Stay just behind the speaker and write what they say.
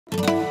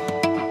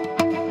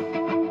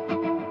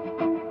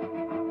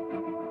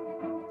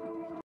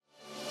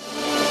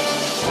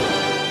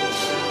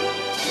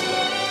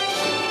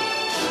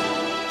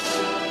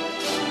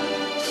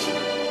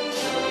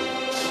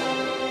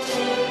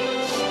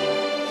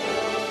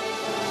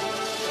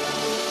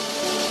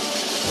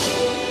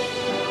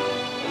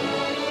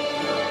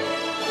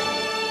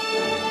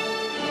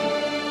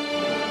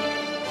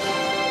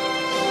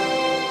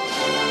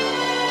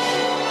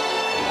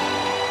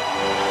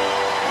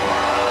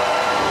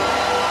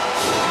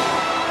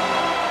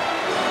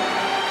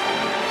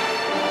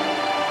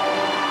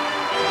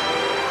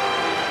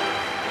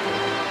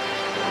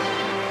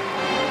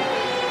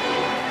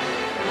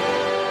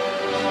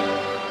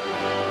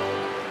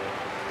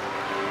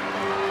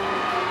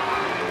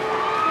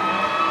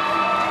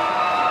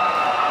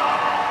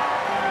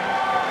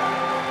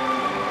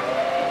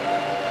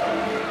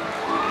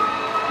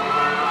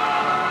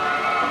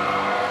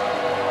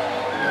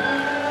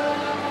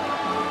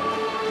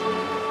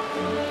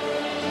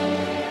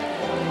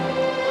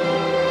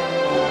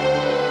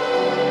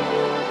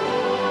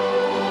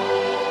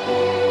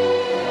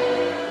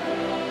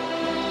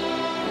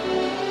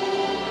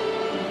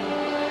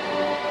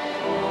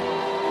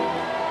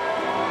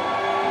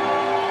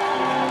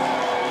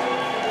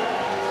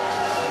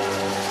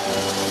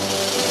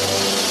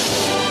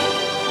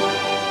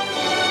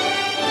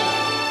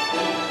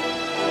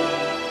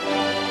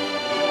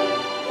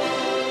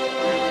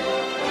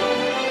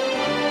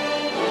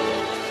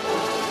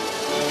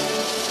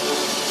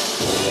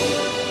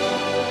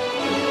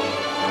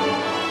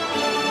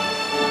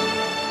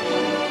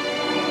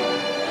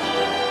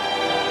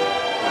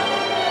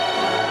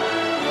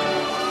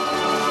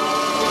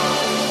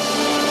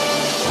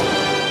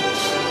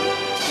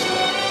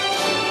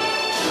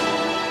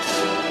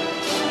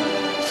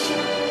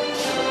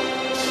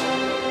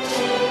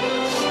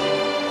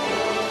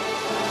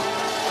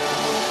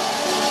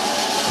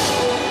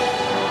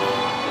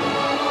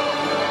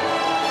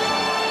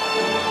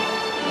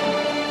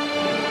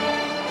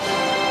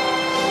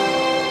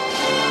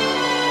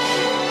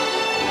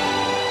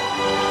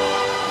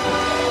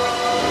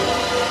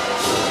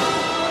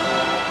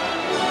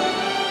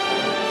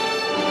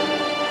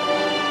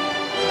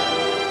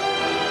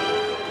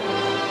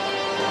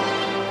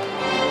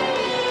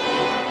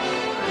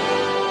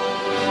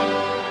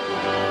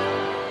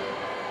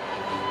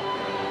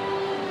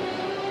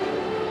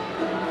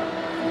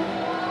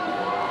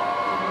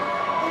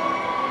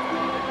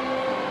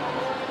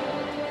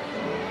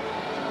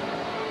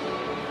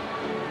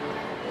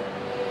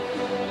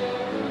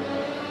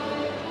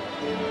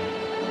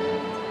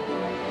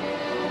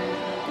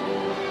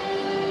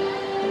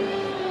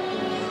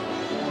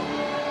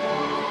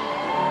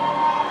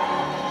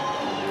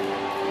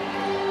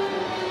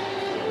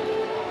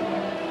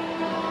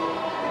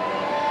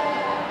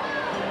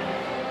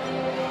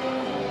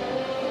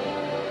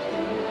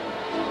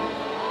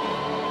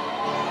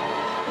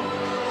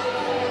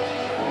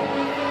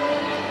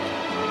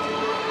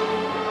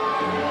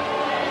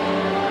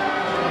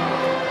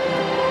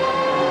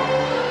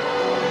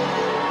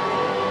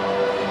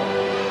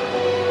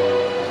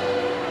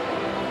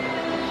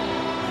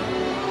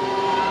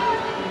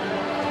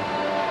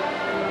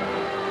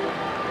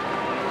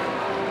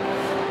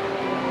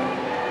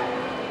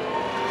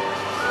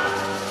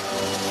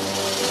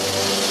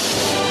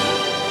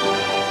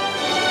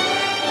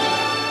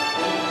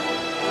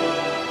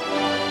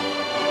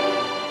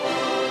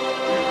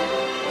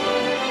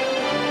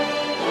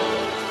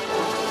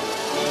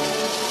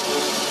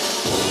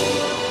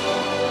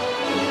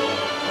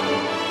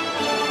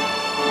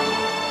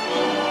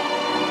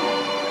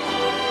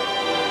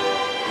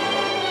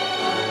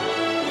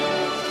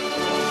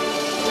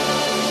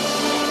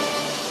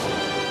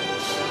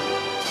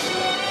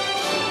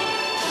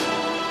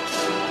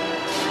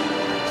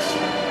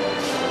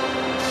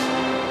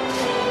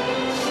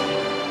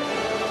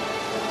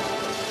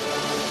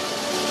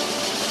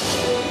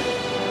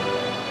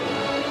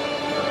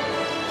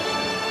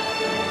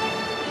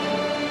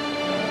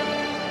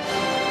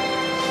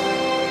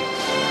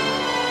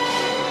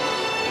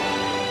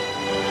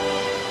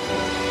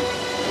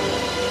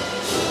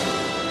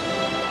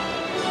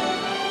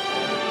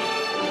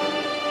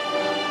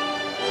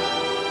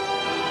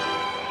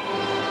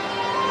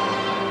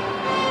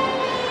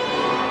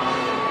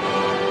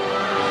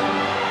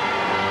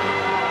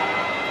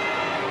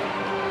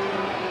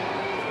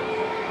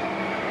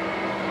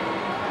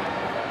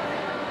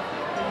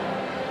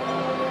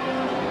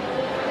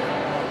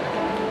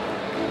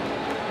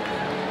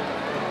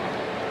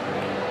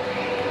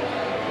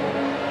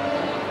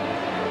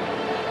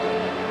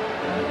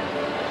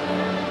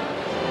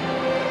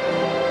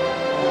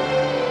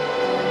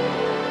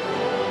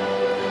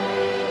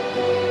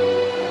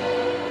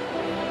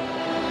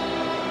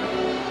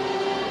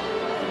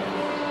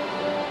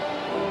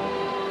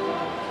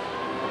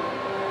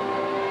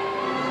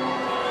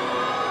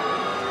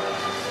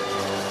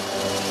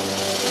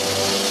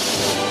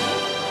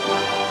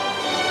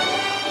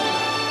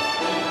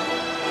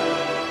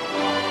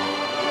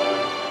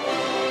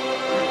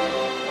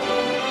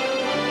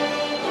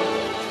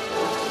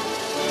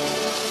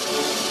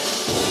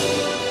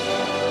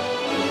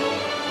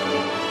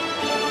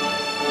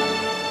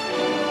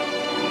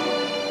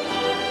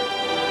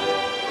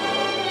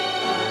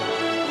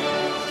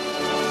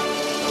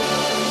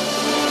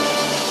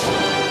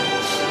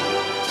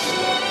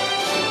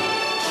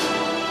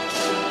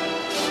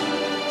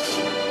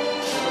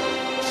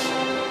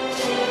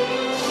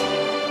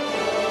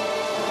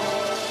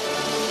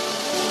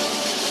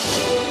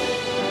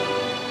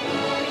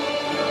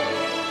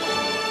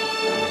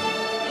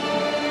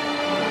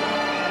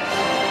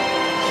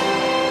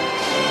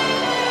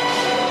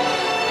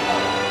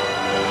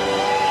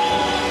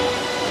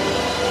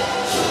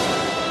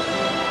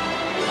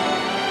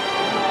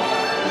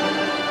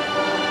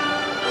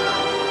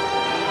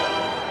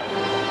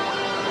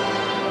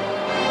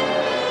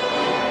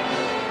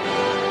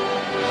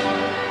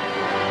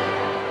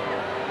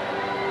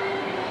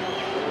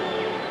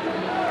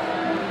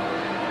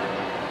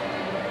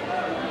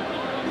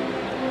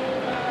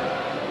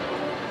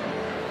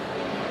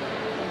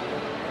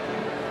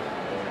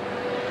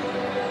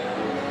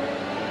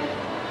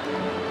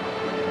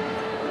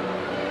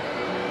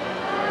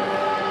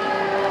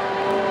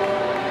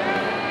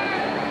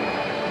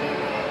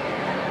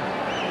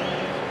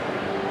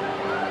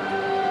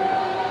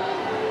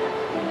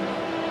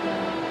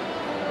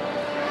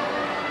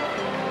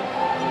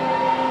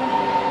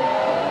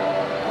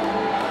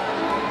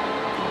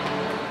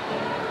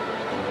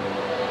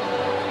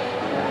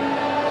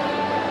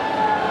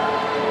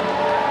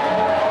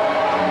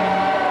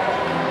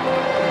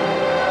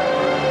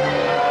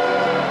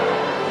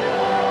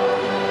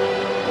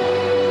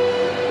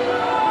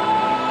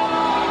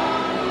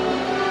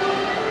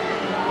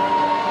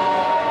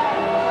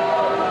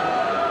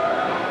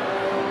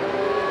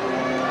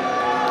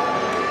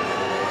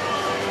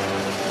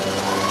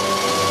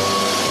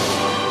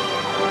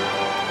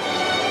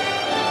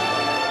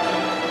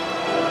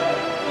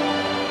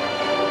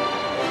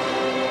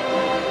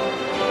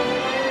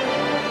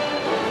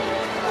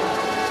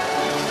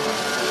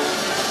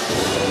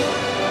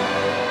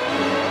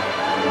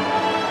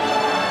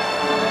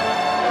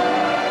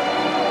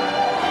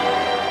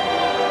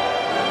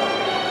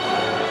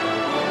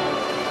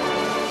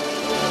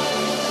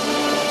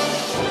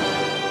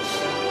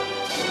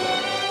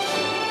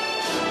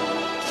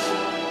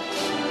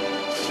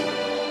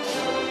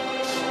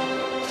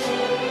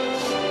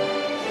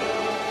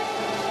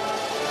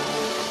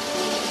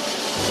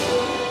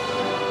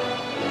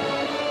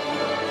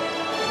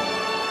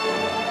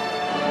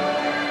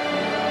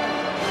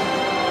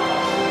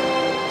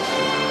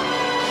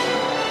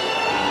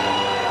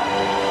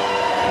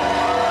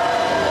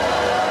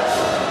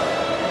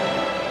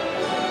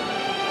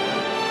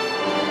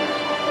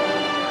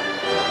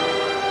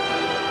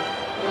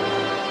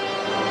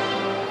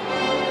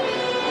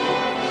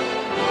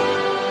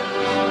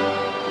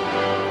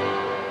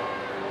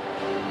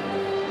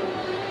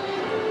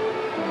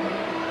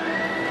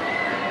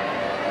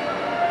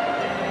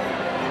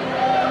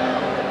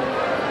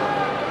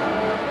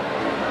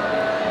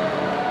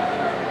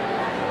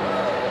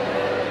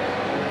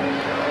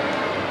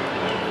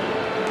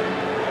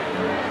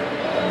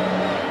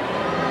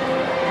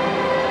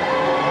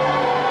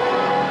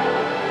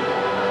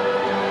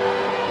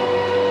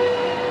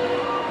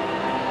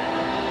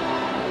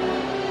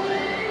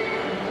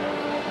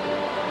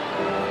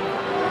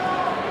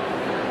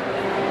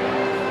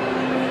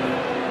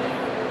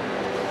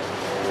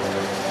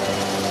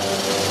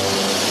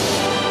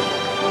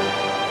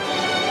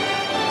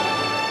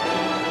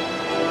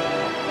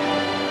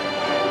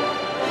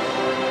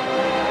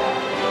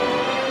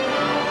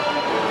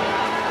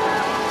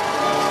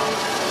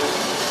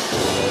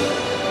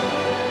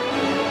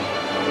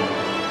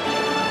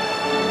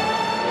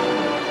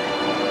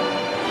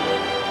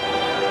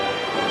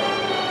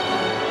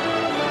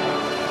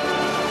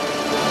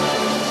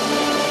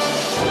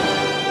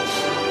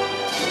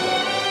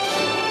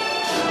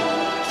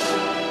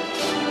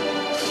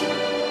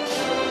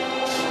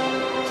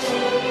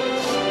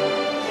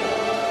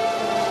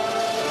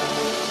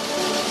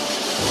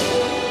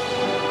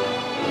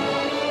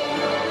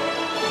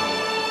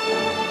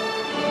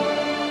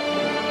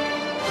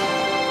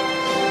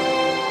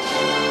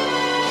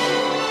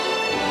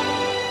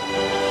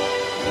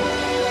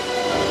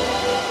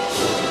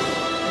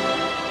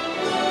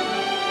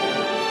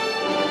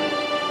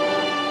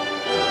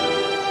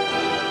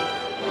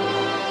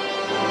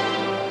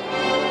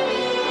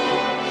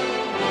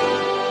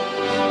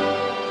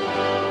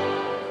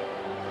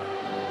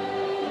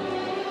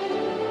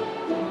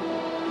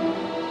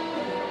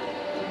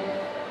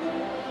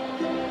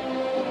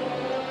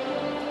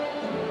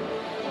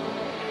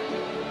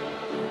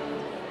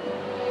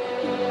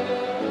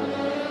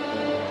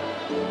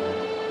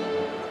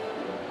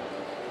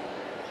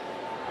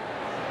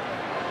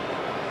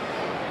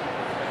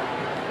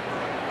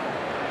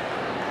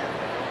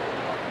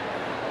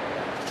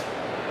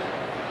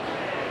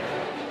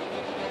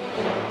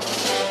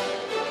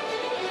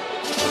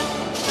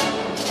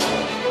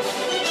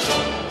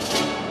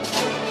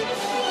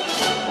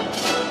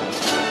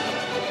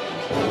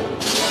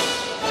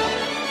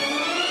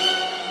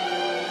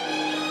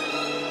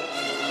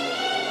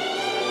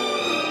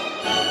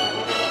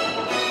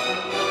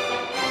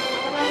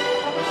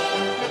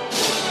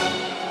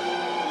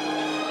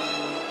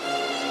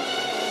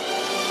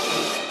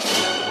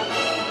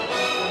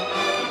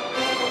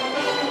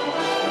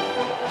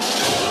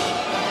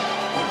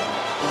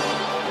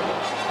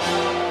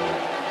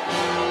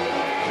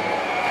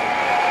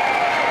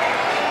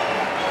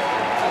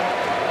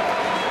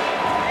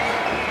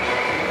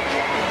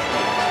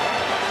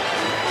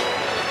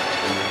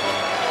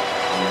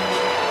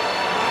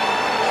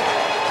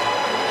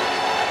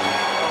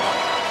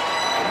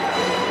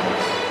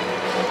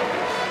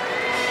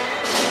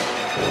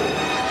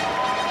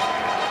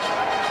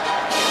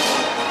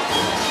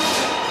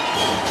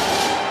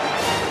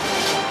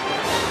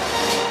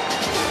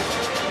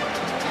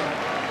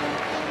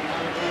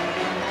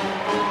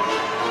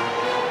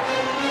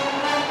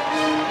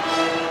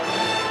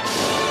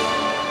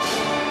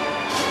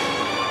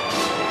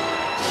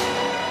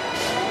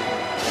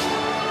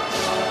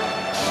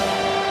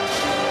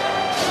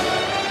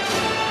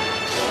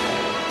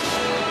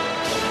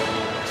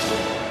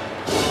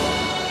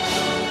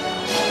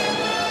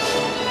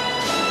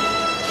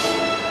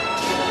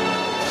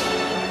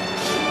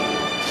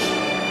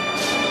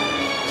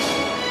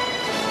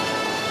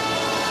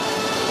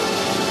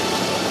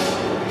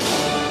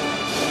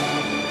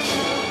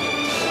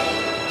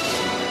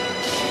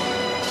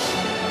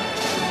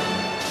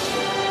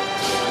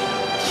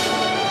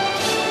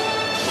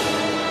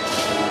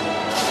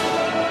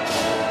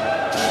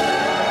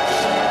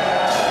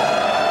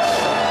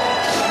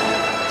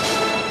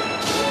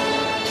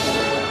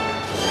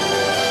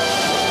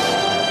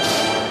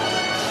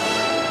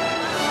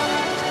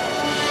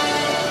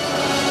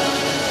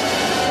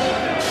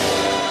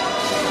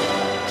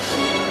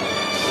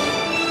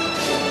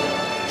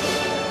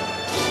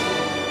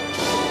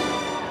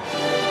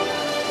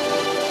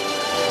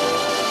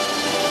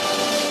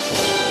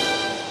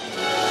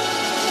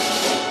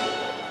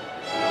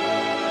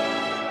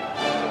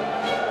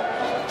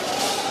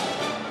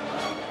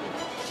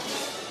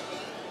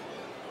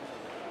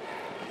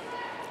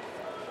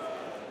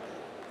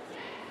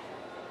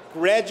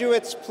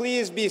Graduates,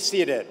 please be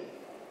seated.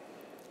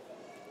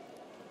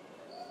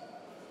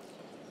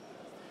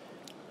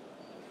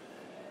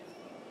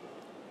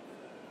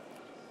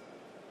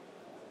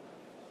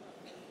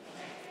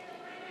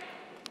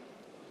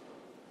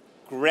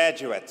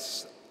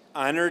 Graduates,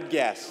 honored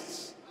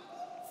guests,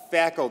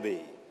 faculty,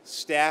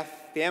 staff,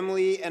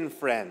 family, and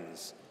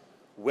friends,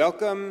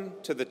 welcome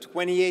to the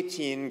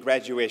 2018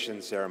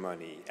 graduation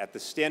ceremony at the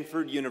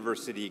Stanford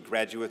University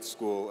Graduate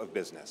School of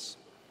Business.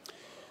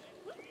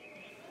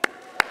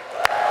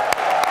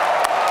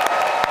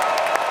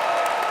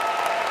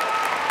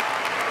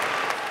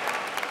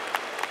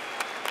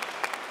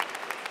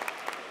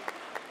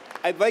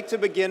 I'd like to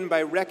begin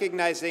by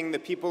recognizing the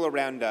people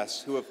around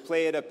us who have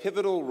played a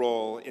pivotal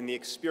role in the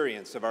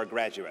experience of our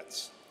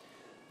graduates.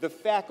 The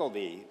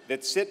faculty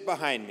that sit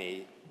behind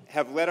me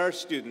have led our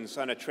students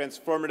on a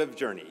transformative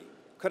journey.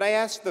 Could I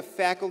ask the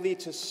faculty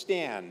to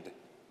stand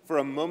for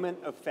a moment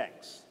of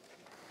thanks?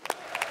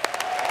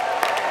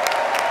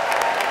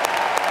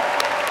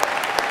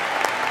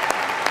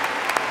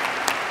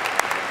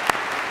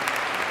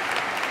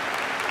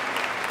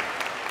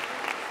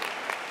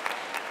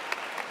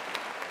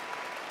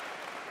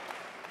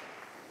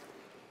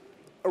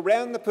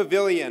 Around the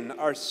pavilion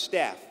are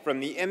staff from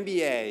the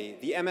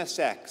MBA, the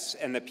MSX,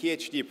 and the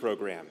PhD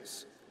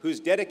programs, whose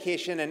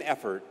dedication and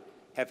effort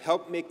have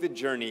helped make the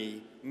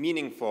journey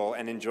meaningful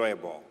and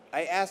enjoyable.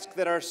 I ask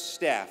that our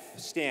staff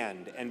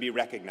stand and be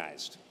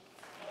recognized.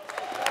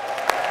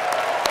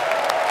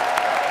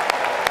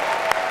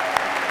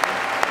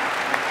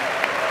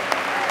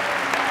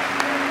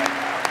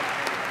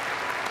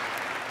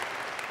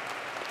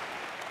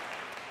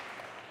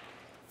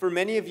 For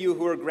many of you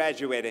who are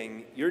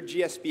graduating, your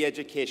GSB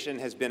education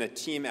has been a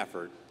team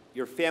effort.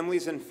 Your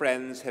families and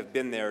friends have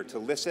been there to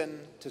listen,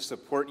 to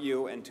support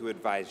you, and to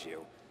advise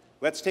you.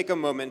 Let's take a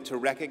moment to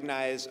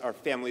recognize our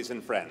families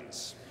and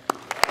friends.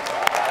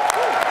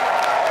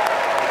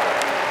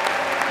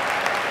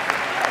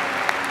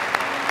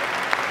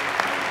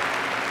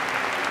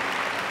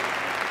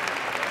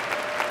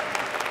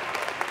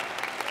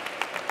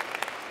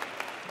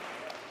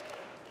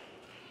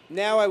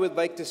 Now I would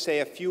like to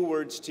say a few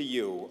words to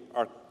you,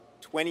 our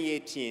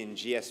 2018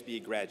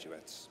 GSB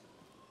graduates.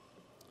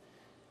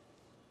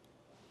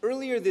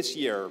 Earlier this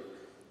year,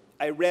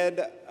 I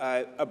read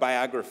a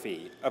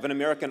biography of an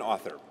American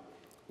author,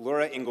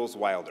 Laura Ingalls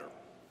Wilder.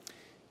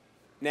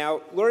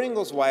 Now, Laura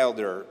Ingalls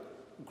Wilder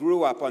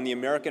grew up on the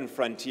American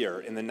frontier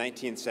in the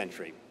 19th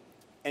century,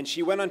 and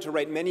she went on to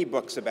write many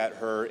books about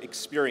her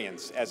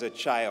experience as a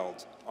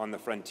child on the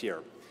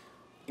frontier,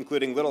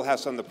 including Little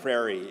House on the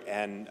Prairie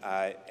and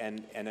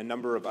a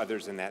number of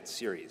others in that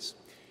series.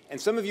 And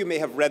some of you may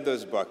have read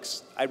those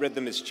books. I read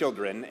them as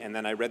children, and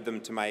then I read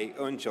them to my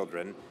own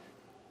children,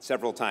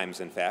 several times,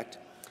 in fact.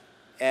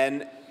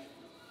 And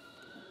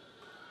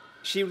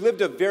she lived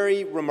a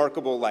very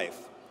remarkable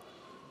life.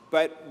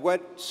 But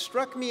what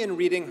struck me in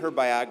reading her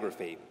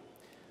biography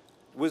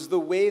was the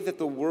way that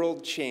the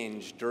world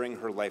changed during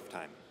her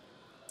lifetime.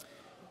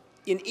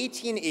 In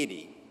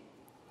 1880,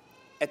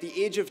 at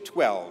the age of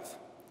 12,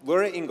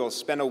 Laura Ingalls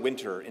spent a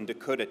winter in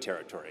Dakota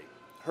Territory.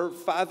 Her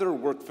father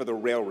worked for the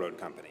railroad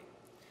company.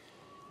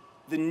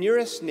 The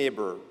nearest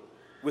neighbor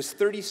was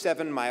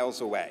 37 miles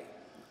away,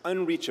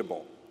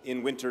 unreachable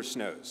in winter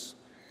snows.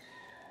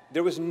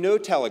 There was no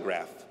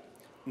telegraph,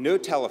 no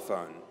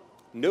telephone,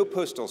 no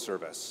postal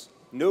service,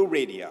 no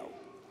radio,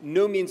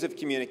 no means of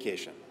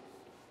communication.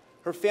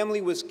 Her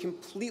family was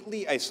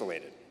completely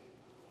isolated.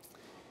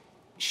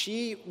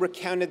 She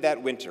recounted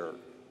that winter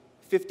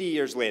 50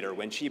 years later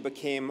when she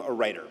became a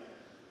writer.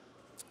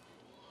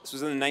 This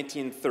was in the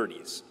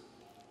 1930s.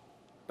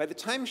 By the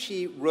time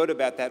she wrote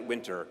about that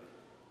winter,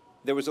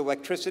 there was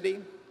electricity,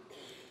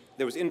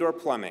 there was indoor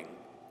plumbing,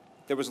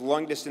 there was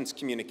long-distance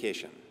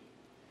communication.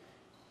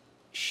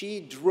 She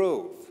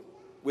drove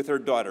with her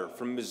daughter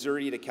from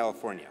Missouri to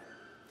California,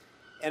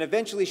 and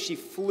eventually she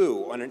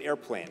flew on an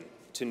airplane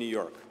to New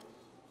York.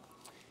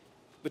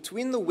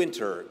 Between the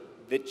winter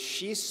that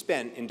she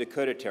spent in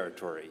Dakota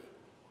Territory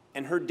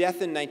and her death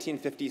in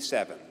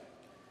 1957,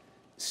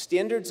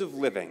 standards of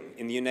living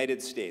in the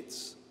United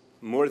States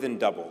more than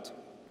doubled,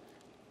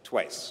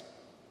 twice.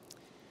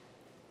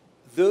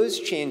 Those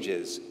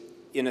changes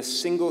in a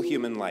single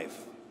human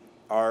life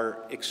are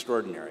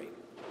extraordinary,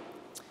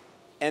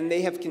 and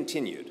they have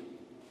continued.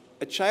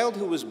 A child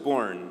who was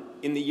born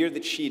in the year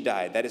that she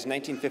died, that is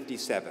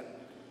 1957,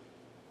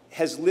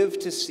 has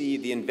lived to see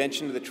the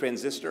invention of the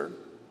transistor,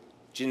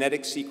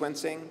 genetic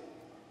sequencing,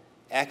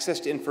 access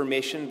to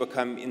information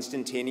become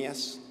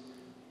instantaneous,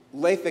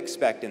 life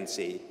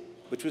expectancy,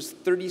 which was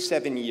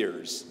 37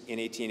 years in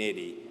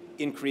 1880,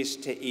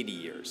 increased to 80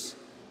 years,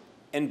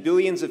 and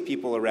billions of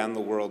people around the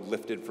world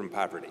lifted from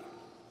poverty.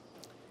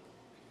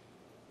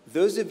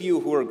 Those of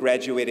you who are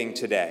graduating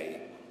today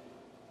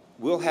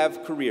will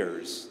have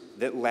careers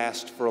that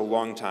last for a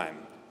long time,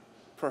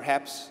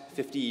 perhaps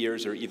 50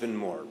 years or even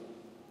more.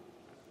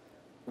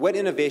 What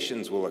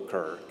innovations will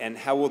occur, and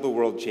how will the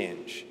world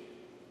change?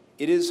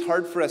 It is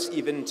hard for us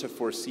even to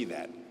foresee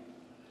that.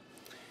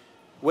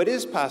 What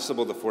is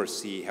possible to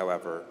foresee,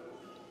 however,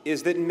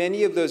 is that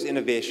many of those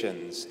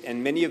innovations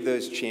and many of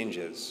those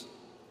changes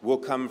will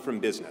come from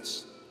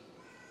business.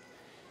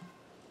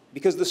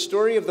 Because the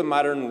story of the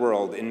modern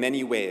world, in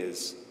many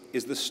ways,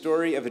 is the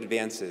story of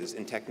advances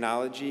in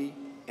technology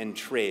and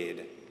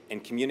trade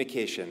and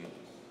communication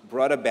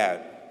brought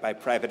about by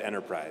private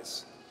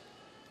enterprise.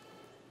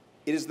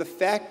 It is the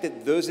fact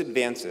that those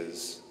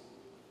advances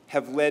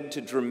have led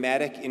to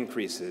dramatic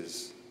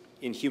increases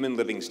in human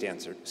living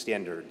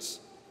standards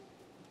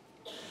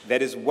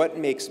that is what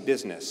makes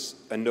business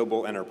a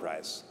noble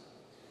enterprise.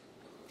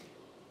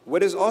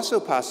 What is also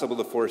possible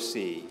to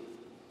foresee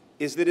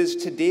is that as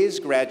today's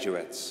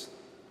graduates,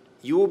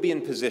 you will be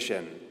in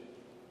position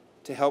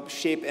to help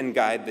shape and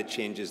guide the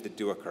changes that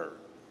do occur.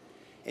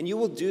 And you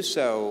will do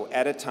so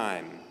at a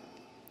time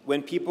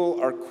when people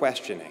are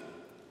questioning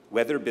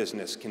whether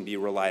business can be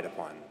relied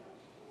upon,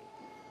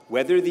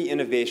 whether the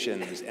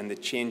innovations and the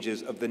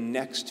changes of the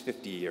next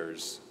 50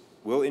 years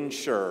will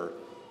ensure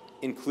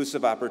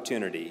inclusive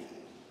opportunity,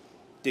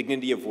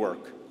 dignity of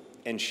work,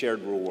 and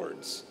shared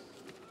rewards.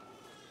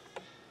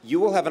 You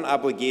will have an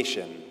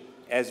obligation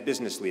as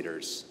business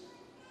leaders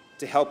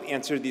to help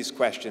answer these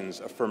questions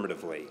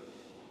affirmatively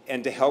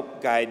and to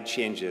help guide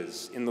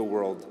changes in the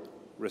world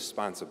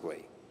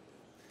responsibly.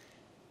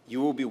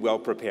 You will be well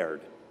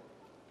prepared.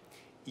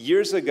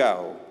 Years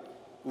ago,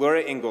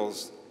 Laura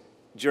Ingalls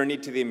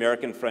journeyed to the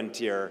American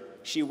frontier.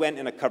 She went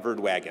in a covered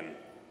wagon.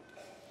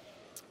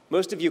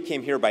 Most of you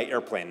came here by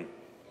airplane,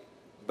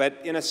 but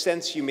in a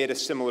sense, you made a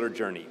similar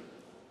journey.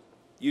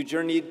 You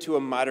journeyed to a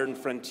modern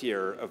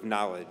frontier of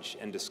knowledge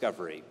and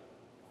discovery.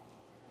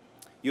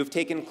 You have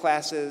taken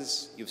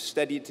classes, you've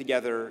studied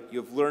together,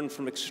 you've learned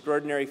from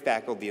extraordinary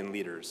faculty and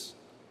leaders.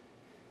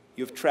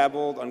 You've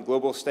traveled on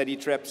global study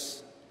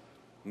trips,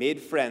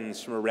 made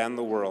friends from around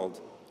the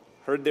world,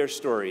 heard their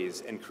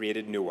stories, and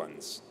created new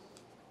ones.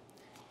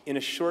 In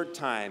a short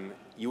time,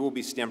 you will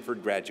be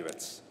Stanford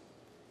graduates,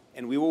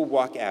 and we will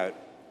walk out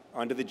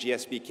onto the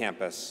GSB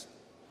campus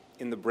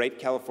in the bright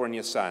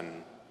California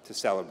sun to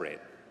celebrate.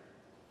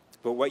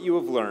 But what you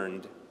have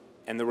learned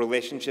and the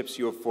relationships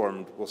you have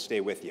formed will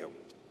stay with you.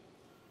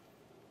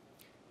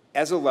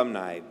 As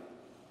alumni,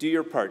 do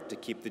your part to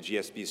keep the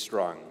GSB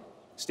strong.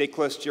 Stay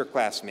close to your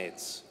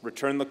classmates,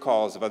 return the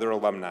calls of other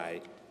alumni,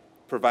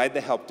 provide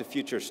the help to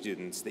future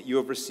students that you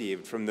have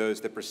received from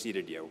those that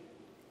preceded you.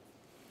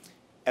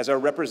 As our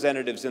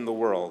representatives in the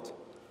world,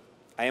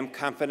 I am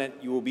confident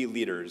you will be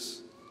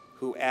leaders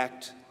who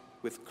act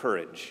with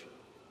courage,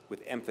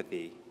 with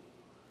empathy,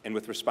 and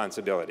with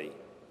responsibility.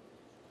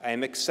 I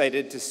am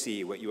excited to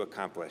see what you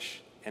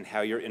accomplish and how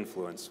your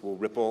influence will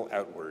ripple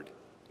outward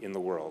in the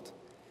world.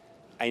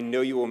 I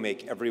know you will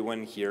make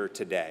everyone here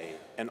today,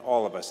 and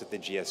all of us at the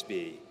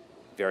GSB,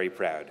 very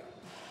proud.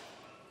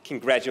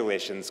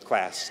 Congratulations,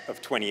 class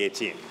of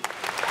 2018.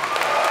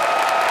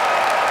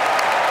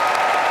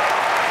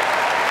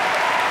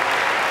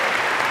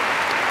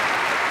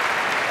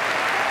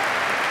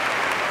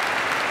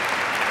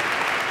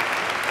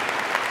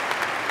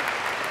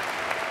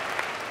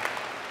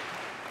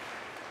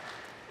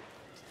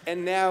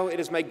 And now it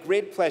is my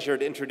great pleasure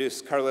to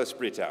introduce Carlos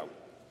Brito.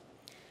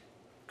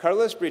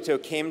 Carlos Brito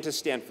came to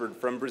Stanford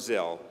from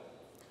Brazil,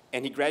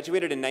 and he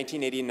graduated in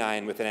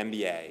 1989 with an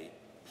MBA.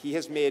 He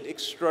has made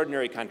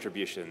extraordinary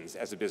contributions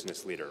as a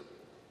business leader.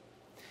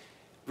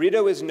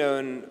 Brito is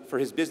known for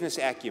his business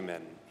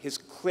acumen, his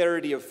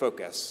clarity of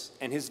focus,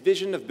 and his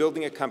vision of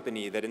building a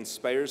company that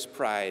inspires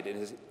pride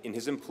in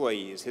his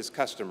employees, his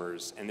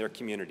customers, and their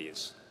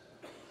communities.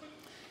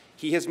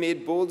 He has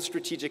made bold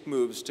strategic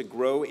moves to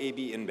grow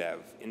AB InBev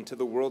into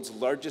the world's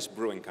largest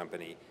brewing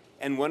company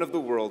and one of the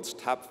world's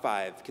top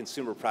 5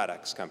 consumer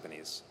products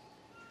companies.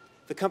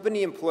 The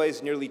company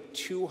employs nearly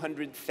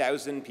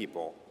 200,000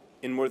 people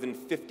in more than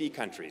 50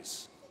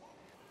 countries.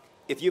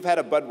 If you've had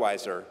a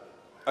Budweiser,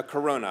 a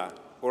Corona,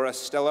 or a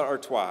Stella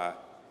Artois,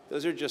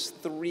 those are just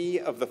 3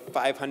 of the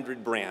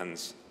 500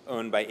 brands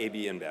owned by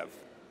AB InBev.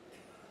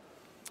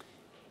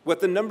 What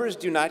the numbers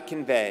do not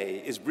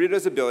convey is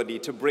Brito's ability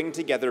to bring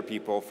together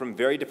people from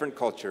very different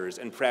cultures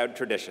and proud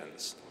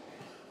traditions.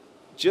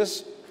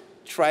 Just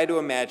try to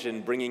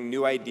imagine bringing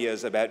new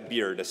ideas about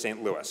beer to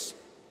St. Louis,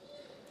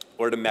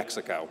 or to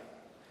Mexico,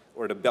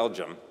 or to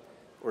Belgium,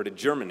 or to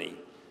Germany,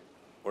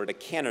 or to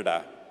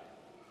Canada,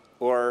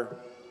 or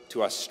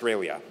to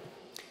Australia.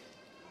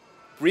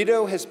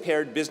 Brito has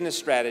paired business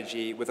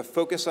strategy with a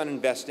focus on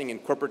investing in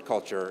corporate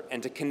culture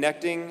and to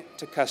connecting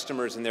to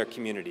customers in their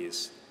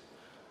communities.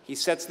 He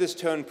sets this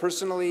tone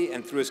personally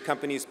and through his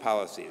company's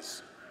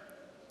policies.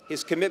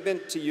 His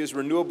commitment to use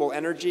renewable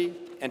energy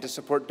and to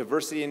support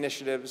diversity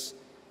initiatives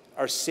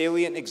are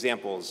salient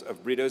examples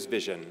of Brito's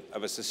vision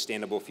of a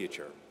sustainable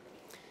future.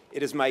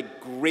 It is my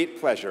great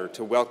pleasure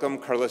to welcome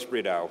Carlos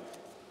Brito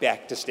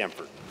back to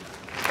Stanford.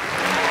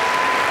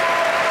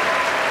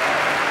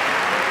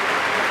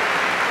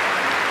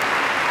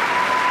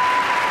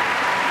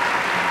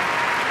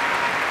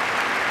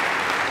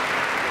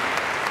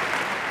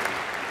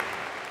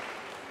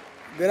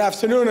 Good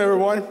afternoon,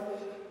 everyone.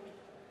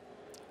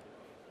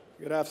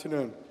 Good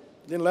afternoon.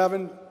 Dean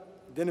Levin,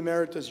 Dean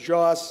Emeritus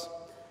Joss,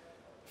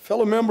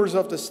 fellow members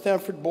of the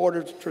Stanford Board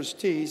of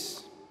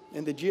Trustees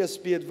and the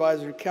GSB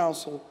Advisory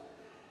Council,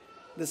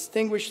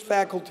 distinguished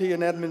faculty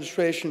and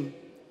administration,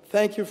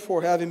 thank you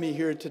for having me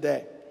here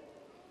today.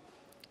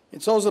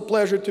 It's always a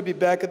pleasure to be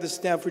back at the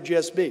Stanford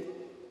GSB.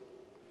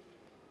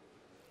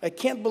 I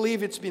can't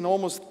believe it's been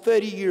almost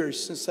 30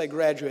 years since I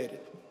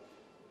graduated.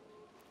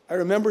 I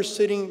remember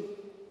sitting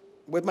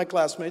with my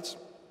classmates.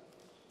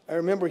 I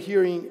remember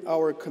hearing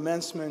our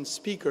commencement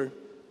speaker.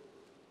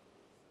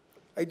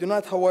 I do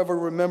not, however,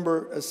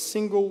 remember a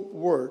single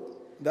word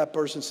that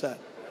person said.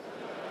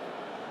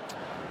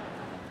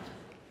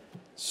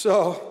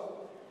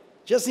 So,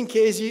 just in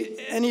case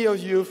any of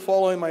you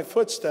follow in my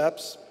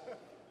footsteps,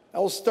 I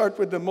will start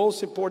with the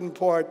most important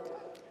part.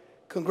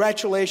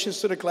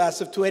 Congratulations to the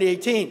class of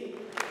 2018.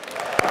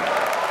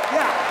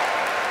 Yeah.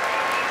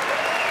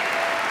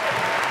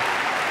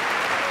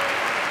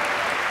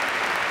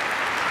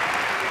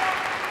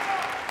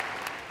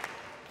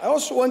 I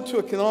also want to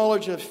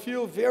acknowledge a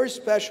few very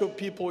special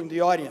people in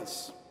the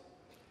audience.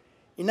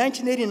 In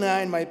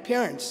 1989, my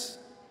parents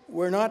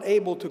were not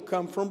able to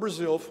come from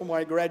Brazil for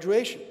my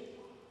graduation.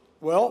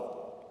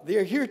 Well, they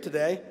are here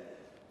today,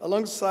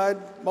 alongside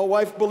my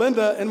wife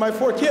Belinda and my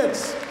 4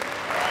 kids.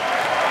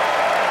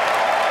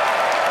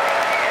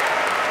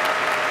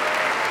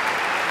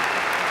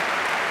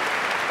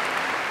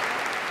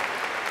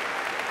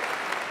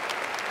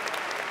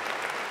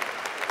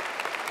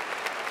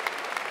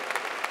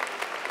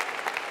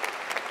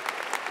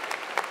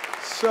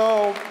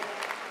 So,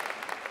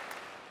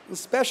 in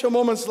special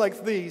moments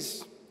like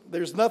these,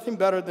 there's nothing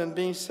better than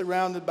being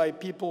surrounded by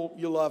people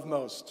you love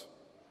most.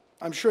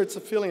 I'm sure it's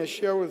a feeling I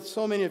share with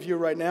so many of you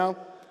right now.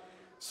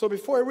 So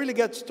before I really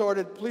get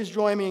started, please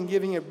join me in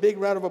giving a big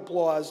round of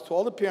applause to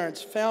all the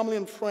parents, family,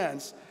 and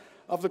friends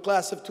of the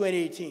class of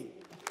 2018.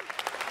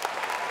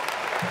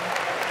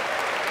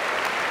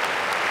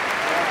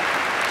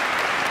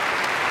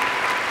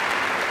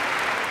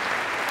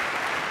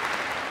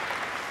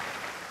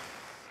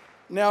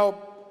 Now,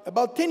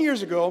 about 10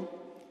 years ago,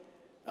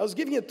 I was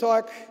giving a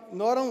talk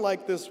not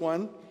unlike this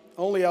one,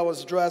 only I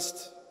was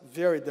dressed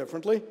very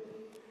differently,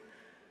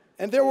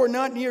 and there were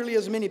not nearly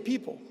as many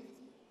people.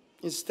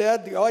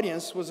 Instead, the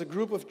audience was a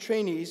group of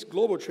trainees,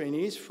 global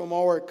trainees from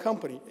our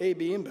company,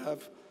 AB InBev.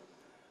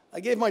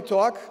 I gave my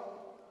talk,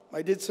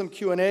 I did some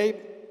Q&A,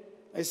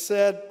 I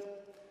said,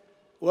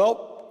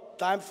 well,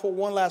 time for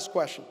one last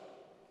question.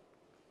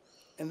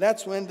 And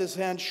that's when this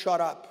hand shot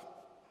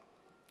up.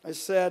 I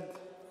said,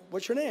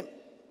 what's your name?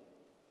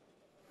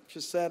 She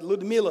said,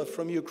 Ludmila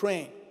from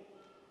Ukraine.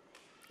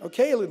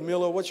 Okay,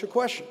 Ludmila, what's your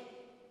question?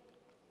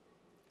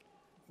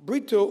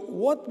 Brito,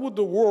 what would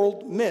the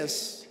world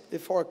miss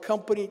if our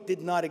company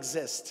did not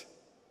exist?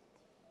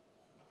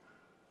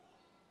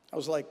 I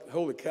was like,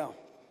 holy cow.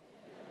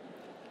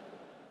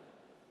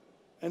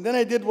 And then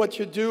I did what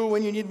you do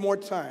when you need more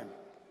time.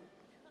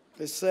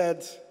 I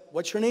said,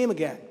 what's your name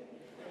again?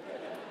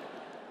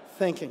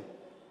 Thinking.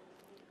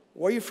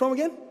 Where are you from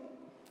again?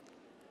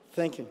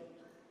 Thinking.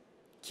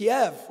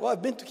 Kiev. Well,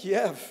 I've been to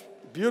Kiev.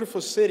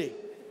 Beautiful city.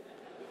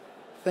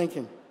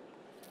 Thinking.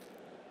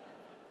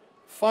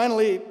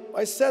 Finally,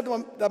 I said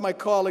that my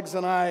colleagues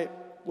and I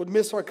would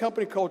miss our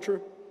company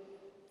culture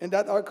and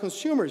that our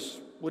consumers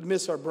would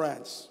miss our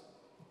brands.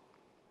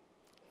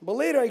 But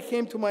later I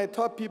came to my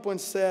top people and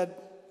said,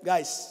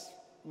 guys,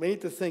 we need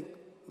to think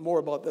more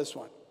about this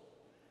one.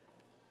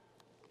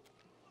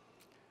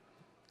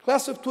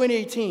 Class of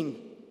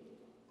 2018,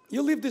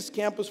 you leave this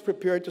campus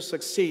prepared to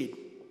succeed.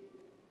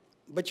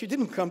 But you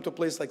didn't come to a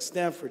place like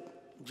Stanford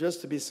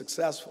just to be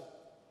successful.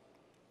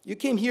 You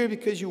came here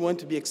because you want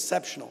to be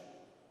exceptional.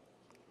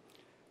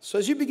 So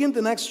as you begin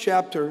the next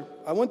chapter,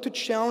 I want to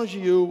challenge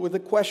you with a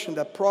question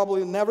that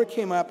probably never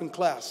came up in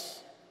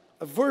class,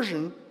 a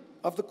version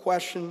of the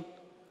question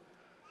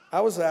I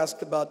was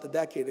asked about a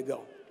decade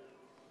ago.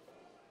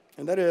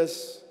 And that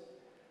is,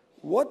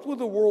 what would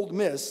the world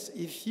miss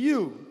if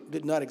you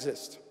did not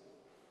exist?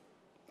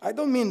 I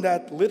don't mean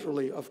that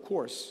literally, of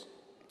course.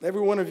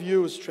 Every one of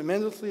you is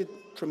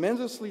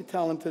tremendously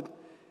talented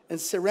and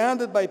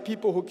surrounded by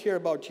people who care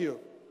about you.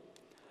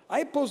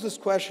 I pose this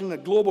question in a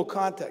global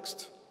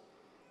context.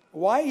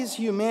 Why is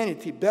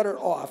humanity better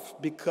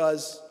off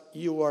because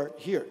you are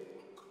here?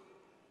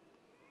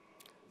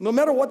 No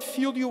matter what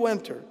field you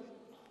enter,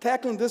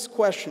 tackling this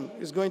question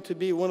is going to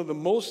be one of the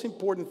most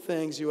important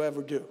things you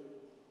ever do.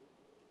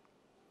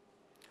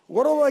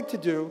 What I'd like to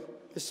do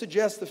is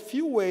suggest a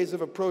few ways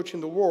of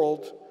approaching the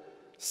world,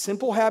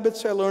 simple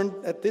habits I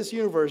learned at this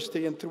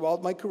university and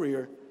throughout my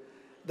career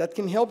that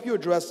can help you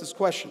address this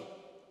question.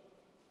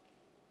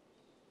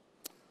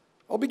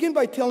 I'll begin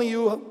by telling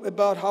you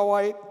about how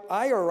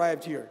I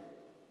arrived here.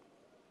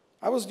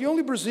 I was the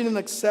only Brazilian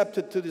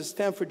accepted to the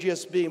Stanford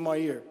GSB in my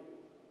year.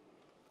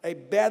 I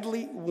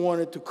badly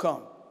wanted to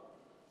come.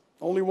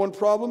 Only one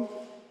problem,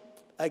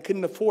 I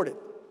couldn't afford it.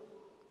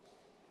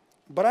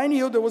 But I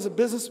knew there was a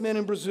businessman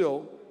in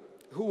Brazil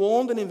who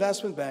owned an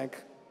investment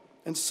bank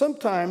and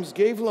sometimes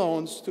gave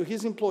loans to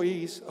his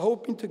employees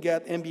hoping to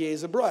get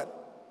MBAs abroad.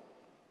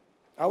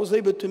 I was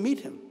able to meet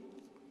him,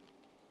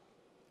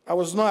 I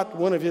was not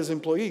one of his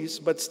employees,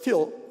 but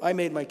still, I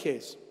made my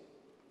case.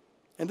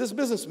 And this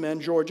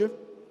businessman, Georgia,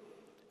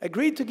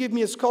 agreed to give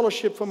me a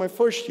scholarship for my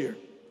first year,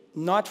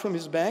 not from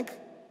his bank,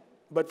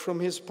 but from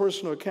his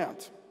personal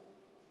account.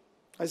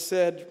 I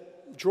said,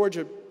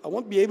 Georgia, I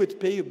won't be able to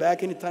pay you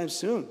back anytime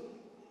soon.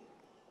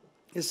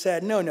 He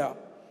said, no,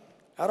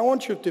 I don't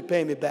want you to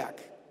pay me back.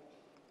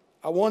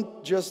 I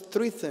want just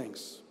 3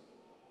 things.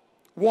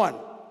 1,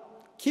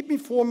 keep me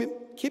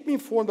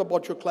informed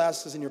about your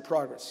classes and your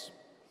progress.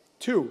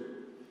 2,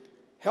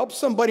 help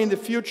somebody in the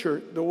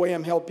future the way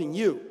I'm helping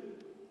you.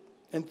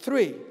 And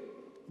 3,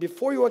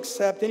 before you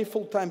accept any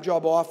full-time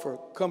job offer,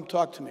 come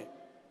talk to me.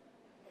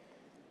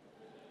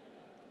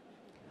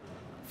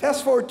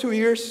 Fast forward 2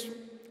 years,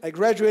 I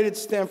graduated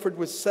Stanford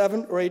with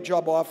 7 or 8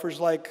 job offers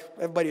like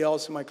everybody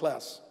else in my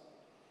class.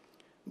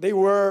 They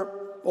were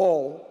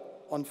all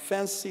on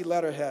fancy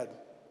letterhead.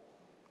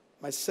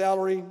 My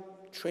salary,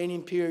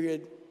 training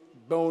period,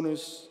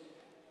 bonus,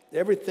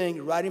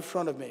 everything right in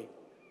front of me.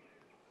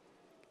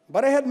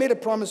 But I had made a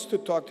promise to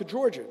talk to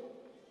Georgia,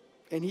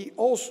 and he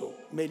also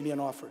made me an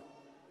offer.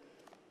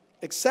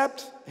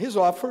 Except his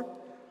offer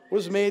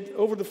was made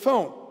over the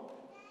phone.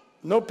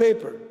 No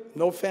paper,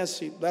 no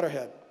fancy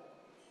letterhead.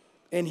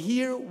 And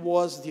here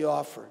was the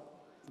offer.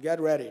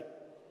 Get ready.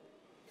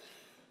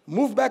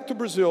 Moved back to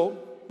Brazil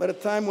at a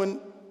time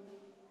when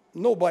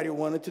nobody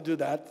wanted to do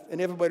that,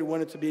 and everybody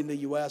wanted to be in the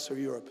US or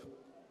Europe.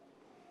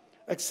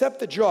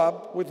 Accept a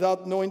job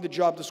without knowing the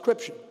job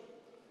description,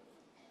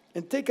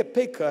 and take a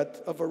pay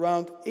cut of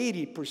around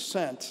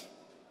 80%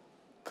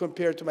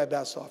 compared to my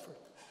best offer.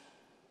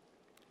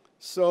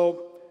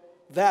 So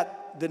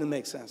that didn't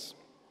make sense.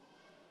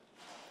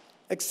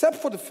 Except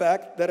for the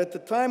fact that at the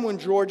time when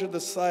Georgia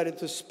decided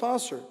to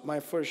sponsor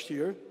my first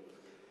year,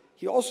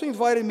 he also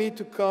invited me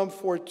to come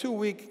for a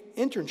 2-week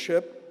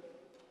internship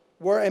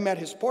where I met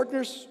his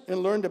partners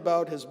and learned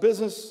about his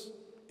business,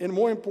 and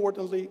more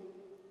importantly,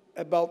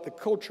 about the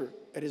culture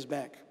at his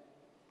bank.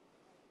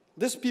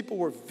 These people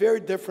were very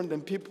different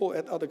than people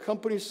at other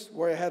companies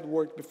where I had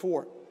worked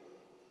before.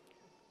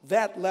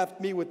 That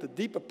left me with a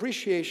deep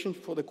appreciation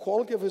for the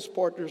quality of his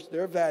partners,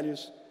 their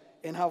values,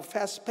 and how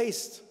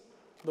fast-paced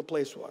the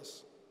place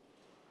was.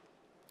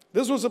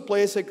 This was a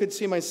place I could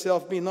see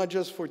myself being not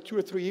just for 2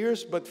 or 3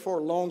 years, but for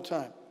a long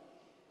time.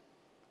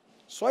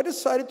 So I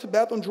decided to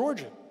bet on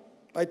Georgia.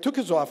 I took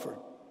his offer.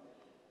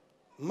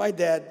 My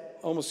dad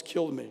almost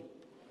killed me.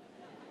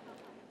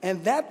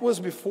 And that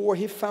was before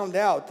he found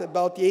out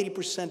about the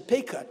 80%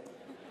 pay cut.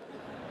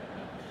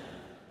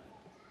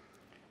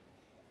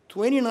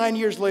 29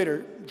 years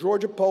later,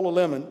 Georgia Paulo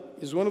Lemon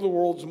is one of the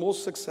world's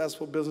most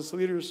successful business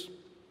leaders,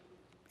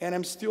 and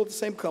I'm still at the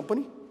same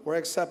company where I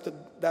accepted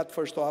that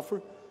first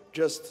offer,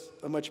 just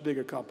a much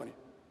bigger company.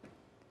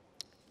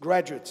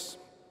 Graduates,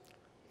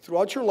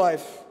 throughout your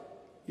life,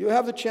 you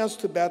have the chance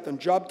to bet on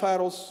job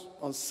titles,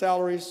 on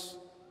salaries,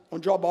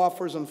 on job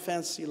offers, on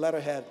fancy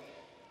letterhead.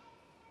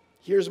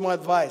 Here's my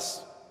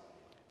advice.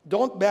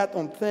 Don't bet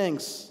on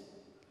things,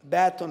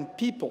 bet on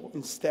people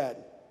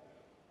instead.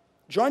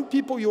 Join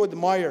people you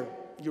admire,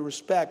 you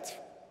respect,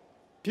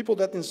 people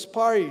that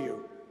inspire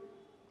you,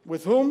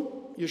 with whom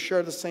you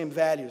share the same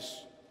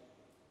values,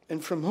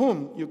 and from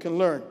whom you can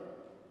learn.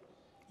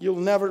 You'll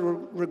never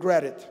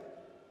regret it.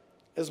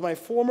 As my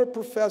former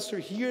professor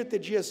here at the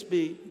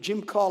GSB,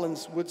 Jim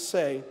Collins, would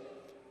say,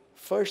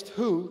 first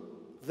who,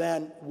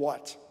 then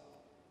what.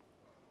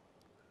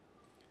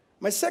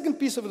 My second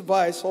piece of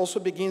advice also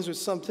begins with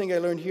something I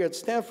learned here at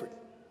Stanford.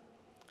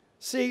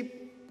 See,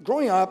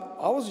 growing up,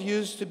 I was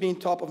used to being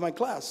top of my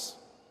class.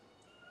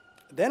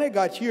 Then I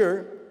got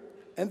here,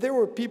 and there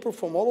were people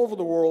from all over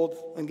the world,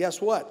 and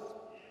guess what?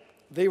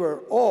 They were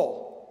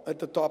all at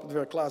the top of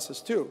their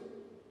classes too.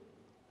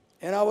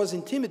 And I was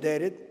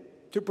intimidated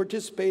to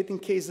participate in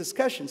case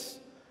discussions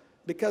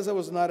because I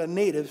was not a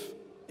native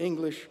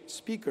English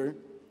speaker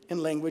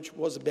and language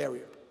was a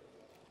barrier.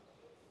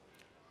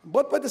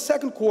 But by the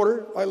second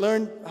quarter, I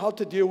learned how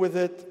to deal with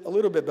it a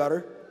little bit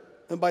better.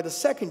 And by the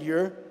second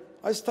year,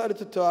 I started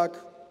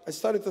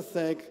to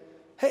think,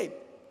 hey,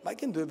 I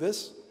can do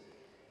this.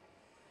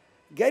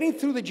 Getting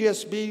through the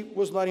GSB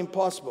was not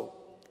impossible.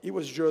 It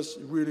was just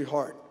really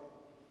hard.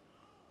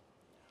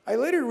 I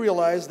later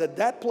realized that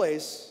that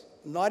place,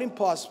 not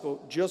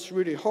impossible, just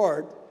really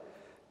hard,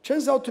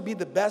 turns out to be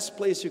the best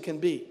place you can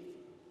be.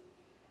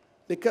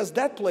 Because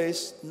that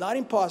place, not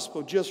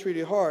impossible, just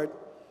really hard,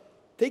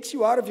 takes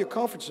you out of your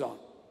comfort zone.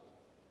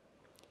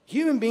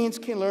 Human beings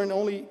can learn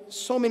only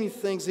so many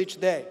things each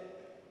day.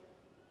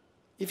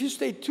 If you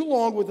stay too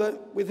long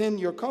within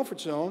your comfort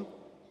zone,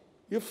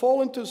 you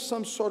fall into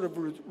some sort of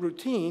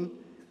routine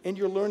and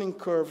your learning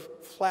curve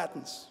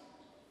flattens.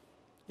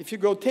 If you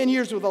go 10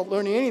 years without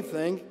learning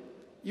anything,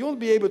 you won't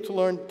be able to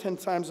learn 10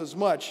 times as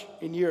much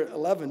in year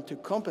 11 to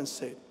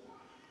compensate.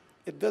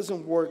 It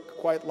doesn't work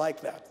quite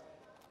like that.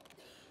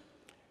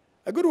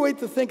 A good way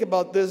to think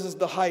about this is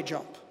the high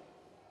jump.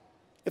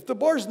 If the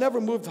bars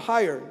never moved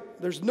higher,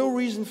 there's no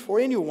reason for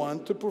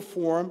anyone to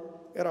perform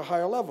at a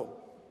higher level.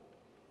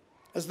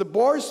 As the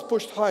bar is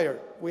pushed higher,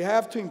 we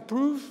have to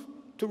improve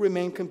to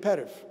remain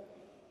competitive.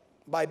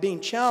 By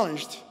being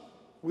challenged,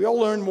 we all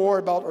learn more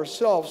about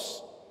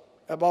ourselves,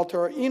 about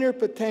our inner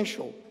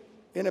potential,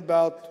 and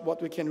about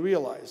what we can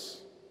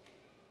realize.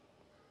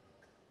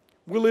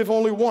 We live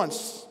only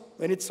once,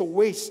 and it's a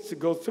waste to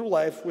go through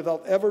life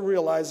without ever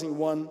realizing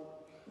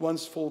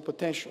one's full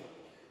potential.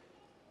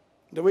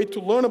 The way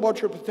to learn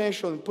about your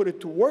potential and put it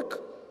to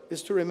work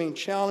is to remain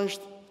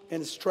challenged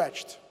and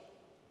stretched.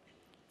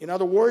 In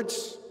other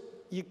words,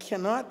 you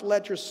cannot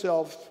let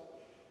yourself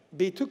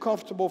be too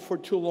comfortable for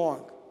too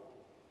long.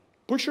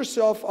 Push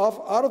yourself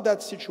out of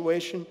that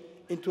situation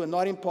into a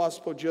not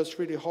impossible, just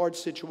really hard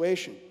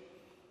situation.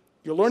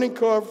 Your learning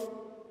curve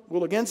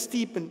will again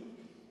steepen,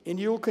 and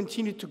you will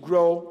continue to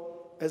grow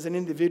as an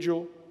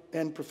individual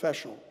and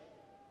professional.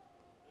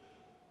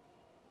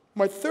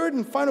 My third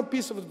and final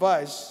piece of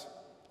advice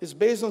is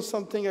based on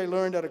something I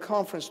learned at a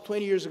conference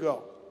 20 years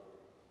ago.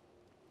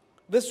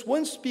 This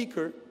one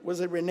speaker was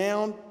a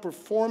renowned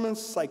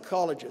performance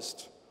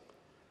psychologist,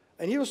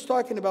 and he was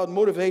talking about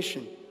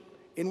motivation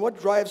and what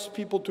drives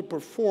people to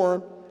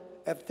perform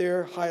at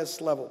their highest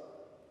level.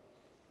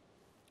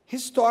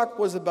 His talk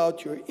was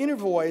about your inner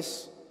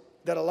voice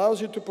that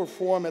allows you to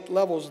perform at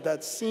levels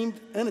that seemed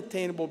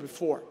unattainable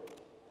before.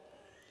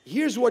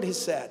 Here's what he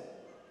said.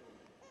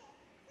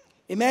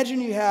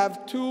 Imagine you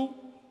have two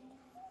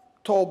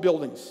tall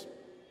buildings.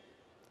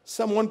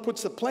 Someone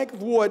puts a plank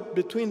of wood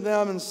between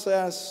them and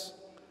says,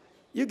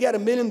 you get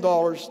 $1 million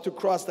to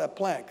cross that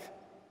plank,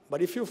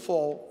 but if you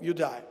fall, you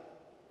die.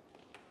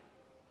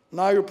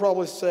 Now you'll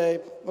probably say,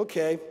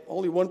 okay,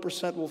 only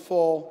 1% will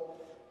fall,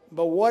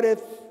 but what if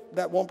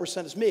that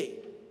 1% is me?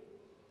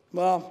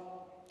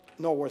 Well,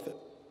 not worth it.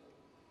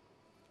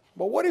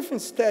 But what if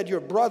instead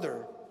your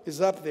brother is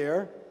up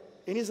there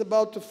and he's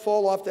about to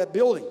fall off that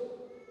building,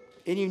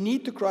 and you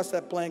need to cross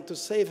that plank to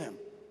save him?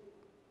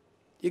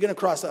 You're going to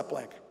cross that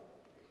plank.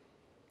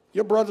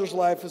 Your brother's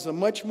life is a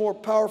much more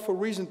powerful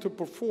reason to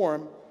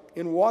perform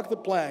and walk the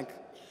plank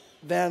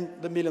than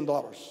the $1 million.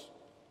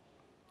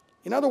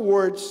 In other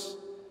words,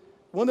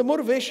 when the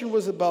motivation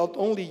was about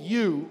only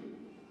you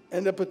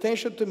and the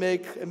potential to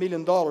make $1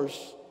 million,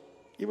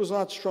 it was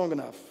not strong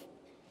enough.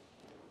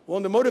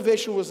 When the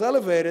motivation was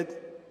elevated,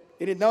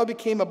 and it now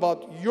became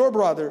about your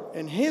brother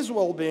and his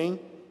well-being,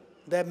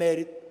 that made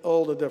it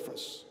all the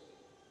difference.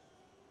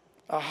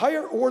 A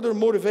higher order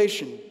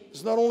motivation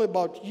is not only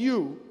about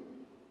you,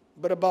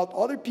 but about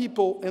other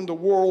people in the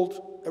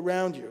world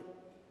around you.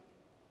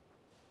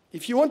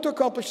 If you want to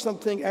accomplish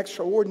something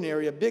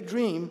extraordinary, a big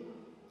dream,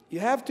 you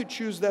have to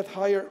choose that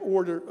higher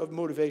order of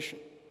motivation.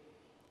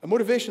 A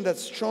motivation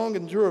that's strong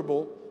and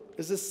durable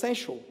is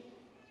essential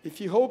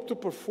if you hope to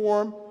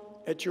perform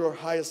at your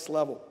highest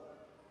level.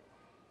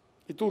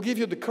 It will give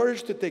you the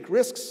courage to take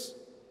risks.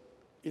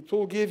 It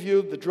will give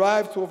you the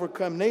drive to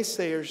overcome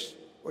naysayers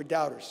or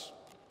doubters.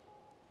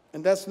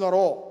 And that's not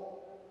all.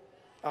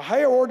 A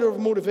higher order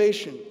of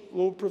motivation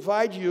will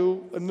provide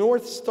you a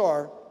North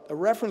Star, a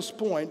reference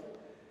point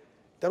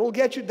that will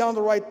get you down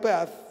the right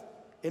path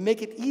and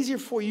make it easier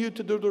for you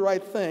to do the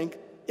right thing,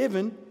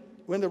 even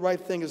when the right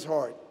thing is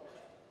hard.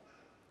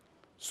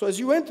 So as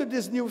you enter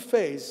this new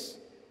phase,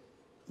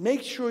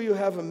 make sure you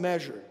have a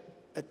measure,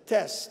 a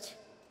test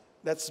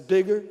that's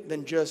bigger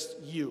than just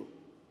you.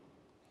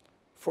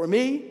 For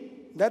me,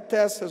 that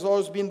test has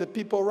always been the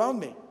people around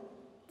me,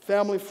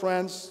 family,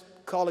 friends,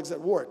 colleagues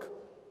at work.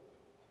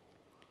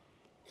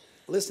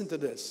 Listen to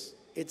this.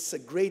 It's a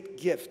great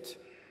gift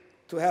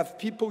to have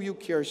people you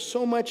care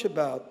so much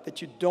about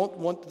that you don't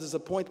want to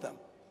disappoint them.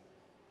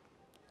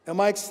 Am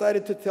I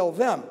excited to tell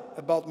them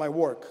about my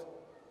work?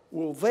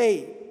 Will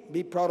they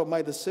be proud of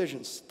my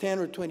decisions 10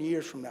 or 20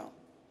 years from now?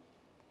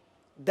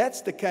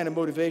 That's the kind of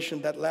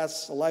motivation that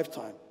lasts a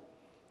lifetime.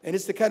 And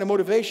it's the kind of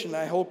motivation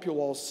I hope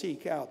you'll all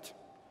seek out.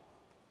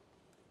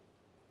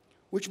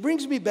 Which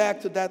brings me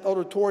back to that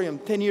auditorium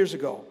 10 years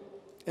ago,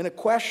 and a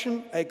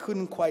question I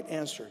couldn't quite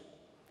answer.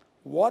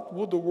 What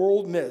would the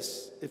world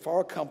miss if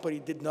our company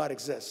did not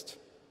exist?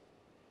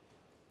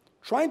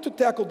 Trying to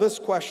tackle this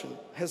question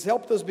has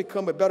helped us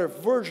become a better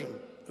version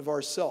of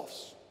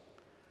ourselves.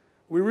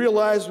 We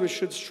realized we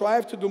should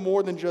strive to do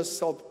more than just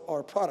sell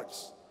our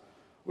products.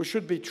 We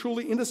should be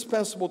truly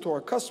indispensable to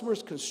our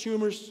customers,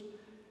 consumers,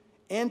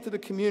 and to the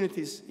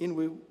communities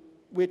in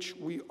which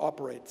we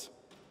operate.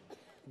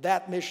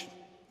 That mission,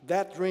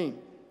 that dream,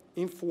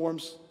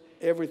 informs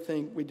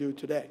everything we do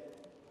today.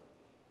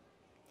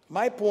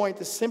 My point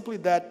is simply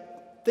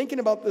that thinking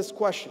about this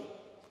question,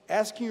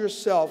 asking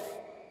yourself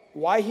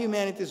why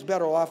humanity is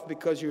better off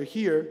because you're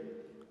here,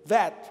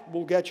 that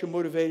will get you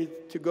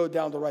motivated to go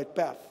down the right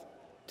path,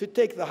 to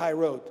take the high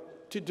road,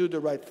 to do the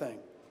right thing.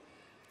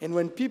 And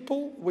when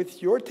people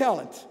with your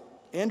talent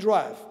and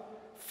drive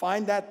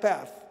find that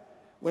path,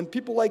 when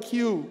people like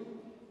you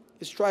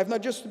strive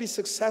not just to be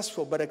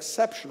successful but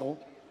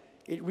exceptional,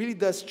 it really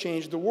does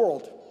change the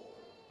world.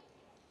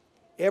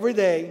 Every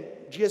day,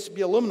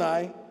 GSB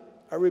alumni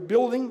are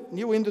rebuilding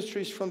new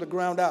industries from the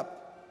ground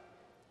up,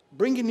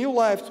 bringing new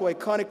life to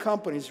iconic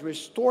companies,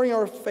 restoring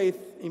our faith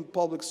in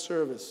public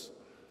service,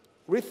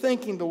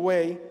 rethinking the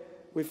way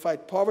we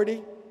fight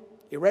poverty,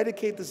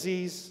 eradicate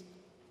disease,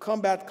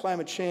 combat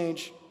climate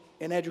change,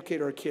 and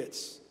educate our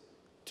kids.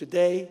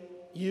 Today,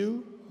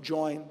 you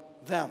join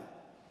them.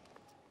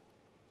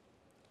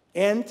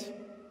 And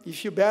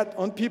if you bet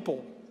on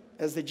people,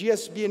 as the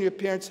GSB and your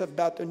parents have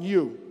bet on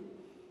you,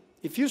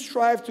 if you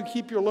strive to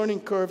keep your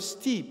learning curve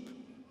steep,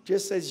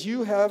 just as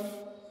you have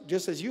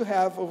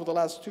over the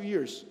last 2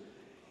 years,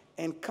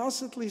 and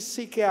constantly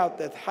seek out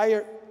that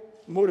higher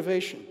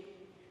motivation,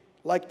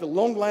 like the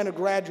long line of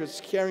graduates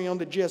carrying on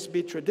the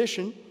GSB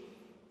tradition,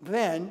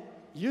 then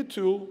you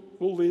too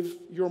will leave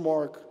your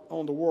mark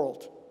on the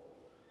world,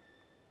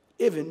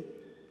 even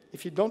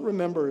if you don't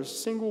remember a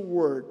single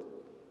word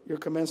your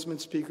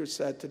commencement speaker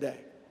said today.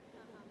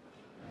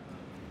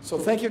 So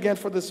thank you again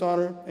for this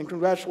honor, and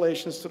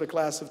congratulations to the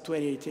class of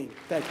 2018.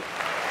 Thank you.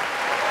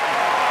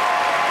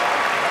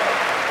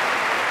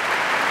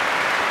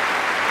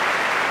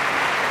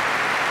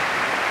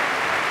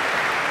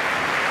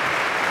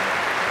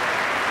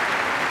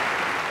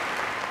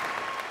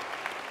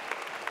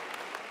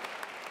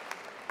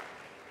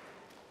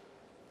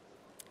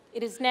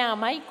 It is now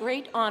my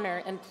great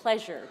honor and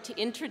pleasure to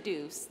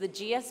introduce the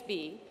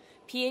GSB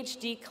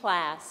PhD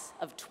class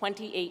of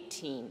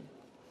 2018.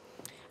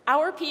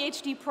 Our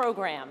PhD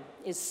program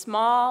is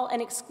small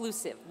and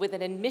exclusive with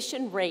an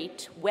admission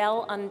rate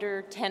well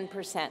under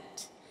 10%.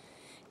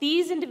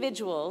 These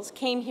individuals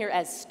came here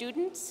as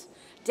students,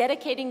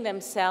 dedicating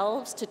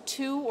themselves to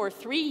 2 or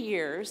 3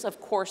 years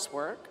of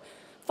coursework,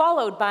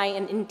 followed by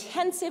an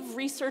intensive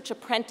research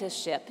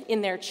apprenticeship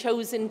in their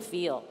chosen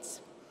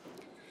fields.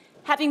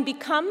 Having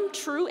become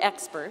true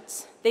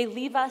experts, they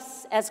leave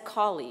us as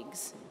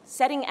colleagues,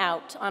 setting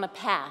out on a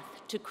path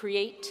to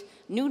create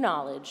new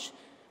knowledge,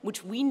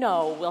 which we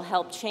know will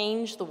help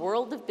change the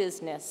world of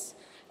business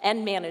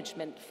and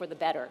management for the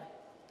better.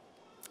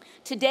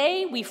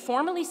 Today, we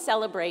formally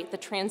celebrate the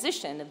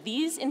transition of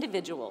these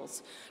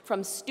individuals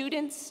from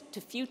students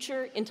to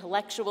future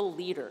intellectual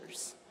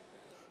leaders.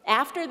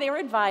 After their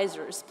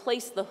advisors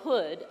place the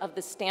hood of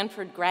the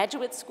Stanford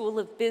Graduate School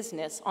of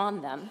Business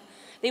on them,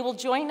 they will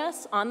join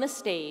us on the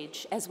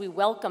stage as we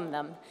welcome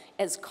them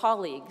as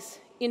colleagues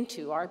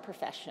into our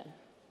profession.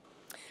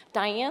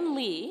 Diane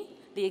Lee,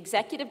 the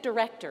executive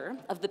director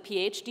of the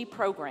PhD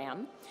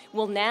program,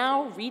 will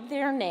now read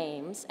their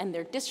names, and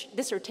their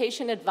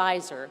dissertation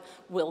advisor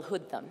will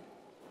hood them.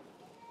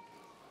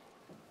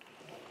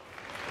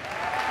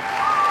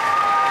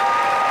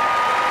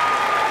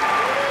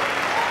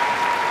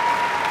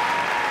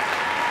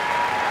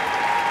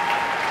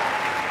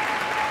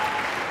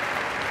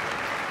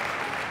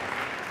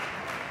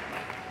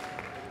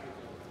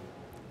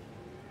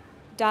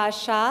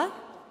 Dasha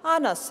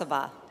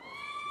Anasova.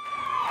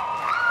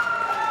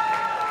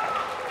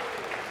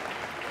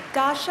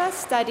 Dasha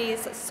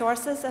studies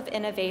sources of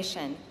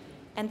innovation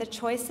and the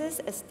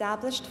choices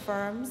established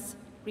firms,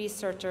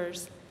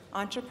 researchers,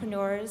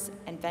 entrepreneurs,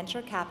 and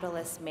venture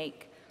capitalists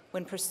make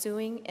when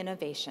pursuing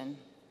innovation.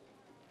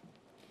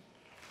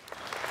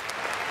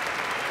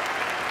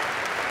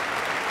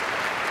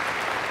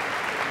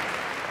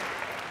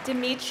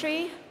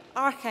 Dmitry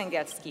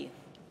Arkhangelsky.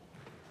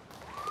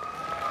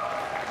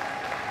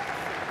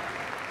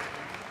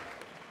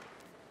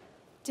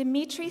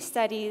 Dmitry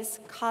studies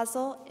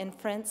causal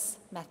inference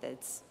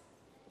methods.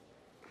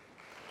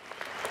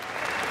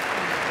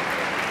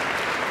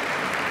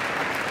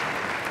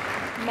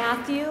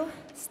 Matthew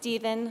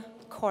Stephen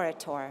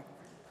Corritor.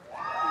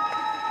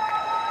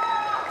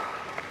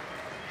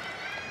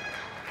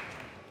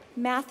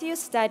 Matthew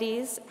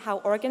studies how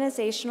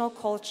organizational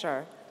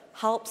culture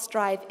helps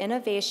drive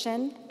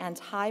innovation and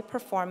high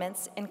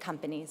performance in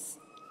companies.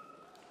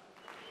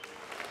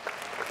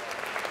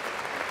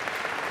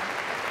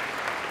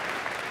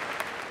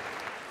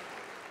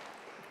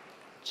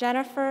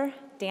 Jennifer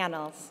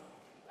Daniels.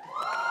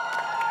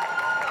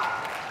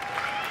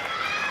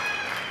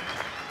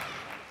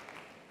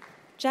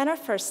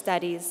 Jennifer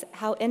studies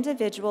how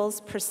individuals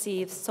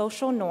perceive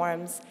social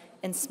norms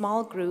in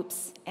small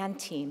groups and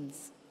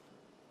teams.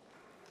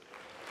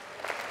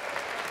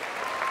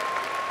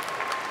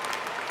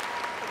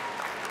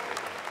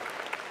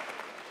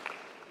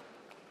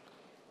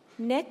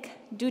 Nick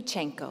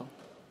Duchenko.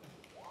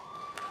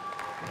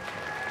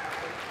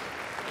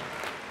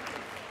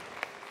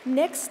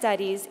 Nick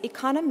studies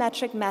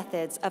econometric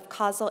methods of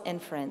causal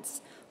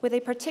inference with a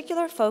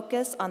particular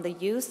focus on the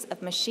use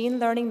of machine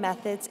learning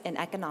methods in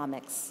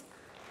economics.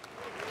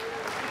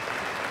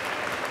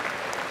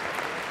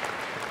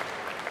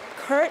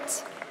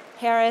 Kurt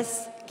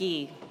Harris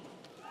Gee.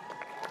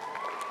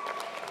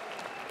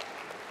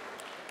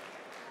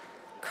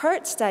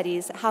 Kurt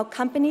studies how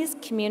companies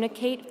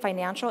communicate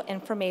financial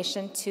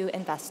information to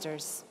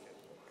investors.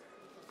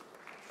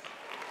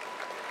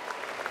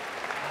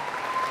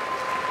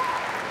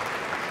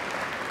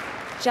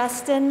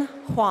 Justin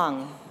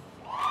Huang.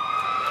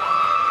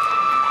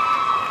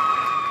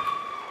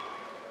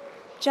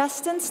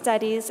 Justin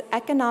studies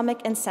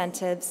economic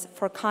incentives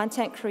for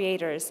content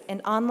creators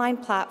in online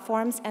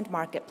platforms and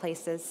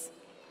marketplaces.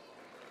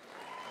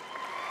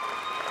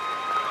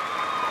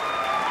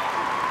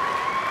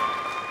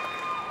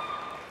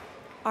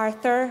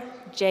 Arthur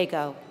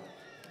Jago.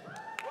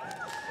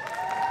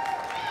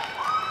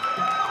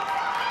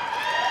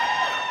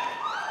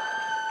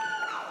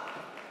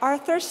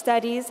 Arthur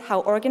studies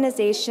how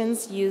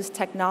organizations use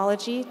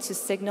technology to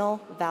signal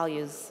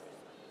values.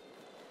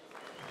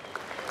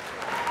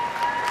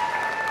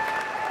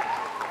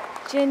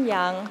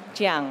 Jinyang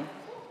Jiang.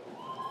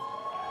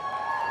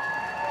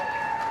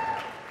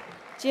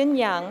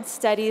 Jinyang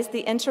studies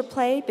the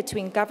interplay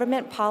between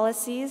government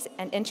policies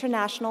and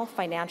international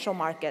financial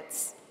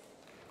markets.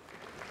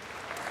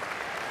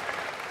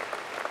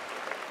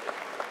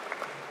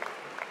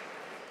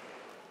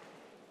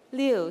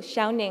 Liu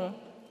Xiaoning.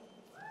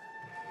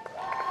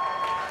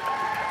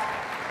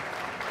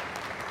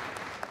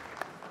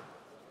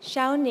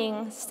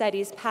 Xiaoning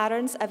studies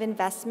patterns of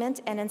investment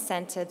and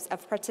incentives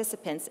of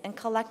participants in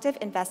collective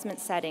investment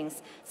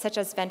settings, such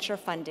as venture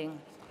funding.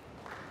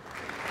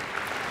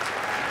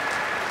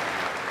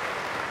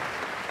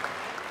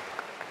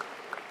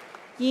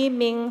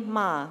 Yiming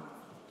Ma.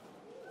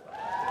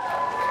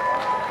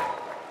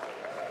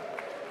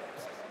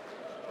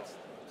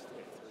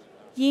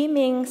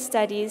 Yiming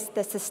studies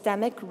the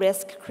systemic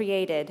risk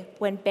created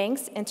when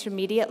banks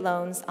intermediate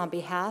loans on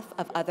behalf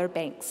of other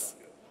banks.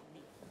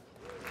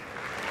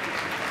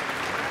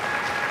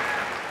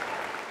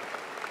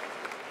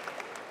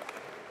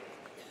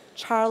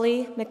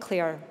 Charlie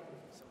McClear.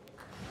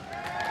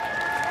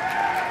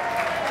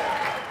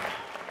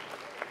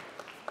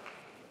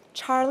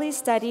 Charlie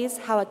studies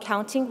how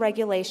accounting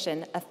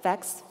regulation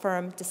affects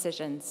firm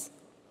decisions.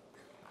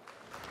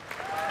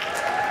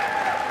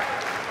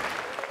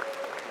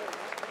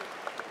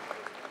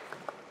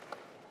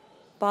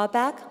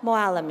 Babak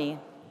Moalami.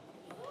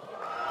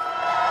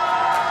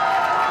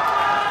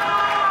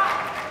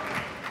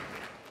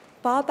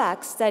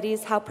 Babak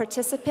studies how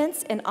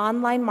participants in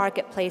online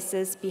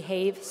marketplaces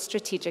behave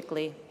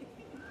strategically.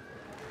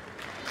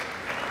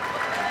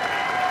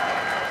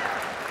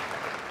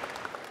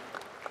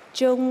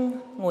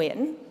 Jung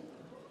Nguyen.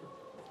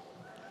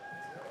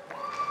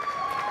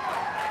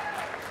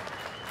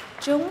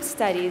 Jung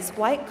studies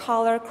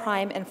white-collar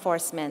crime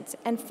enforcement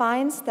and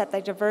finds that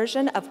the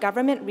diversion of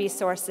government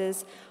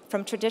resources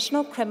from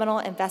traditional criminal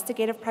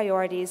investigative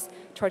priorities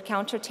toward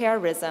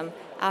counterterrorism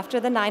after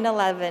the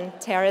 9/11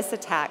 terrorist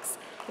attacks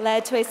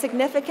led to a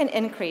significant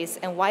increase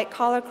in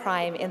white-collar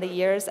crime in the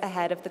years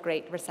ahead of the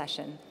Great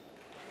Recession.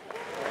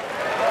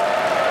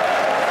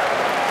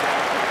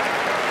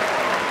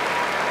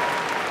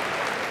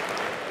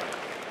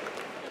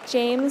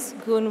 James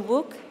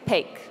Gunwook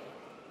Peik.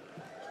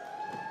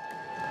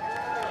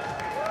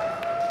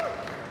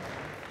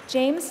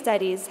 James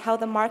studies how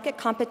the market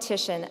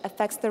competition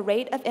affects the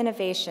rate of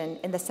innovation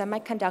in the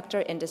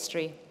semiconductor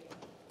industry.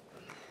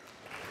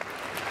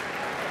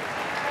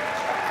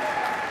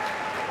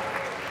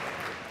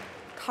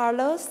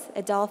 Carlos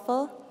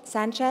Adolfo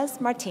Sanchez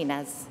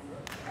Martinez.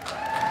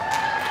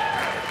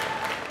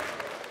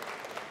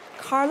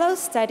 Carlos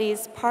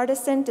studies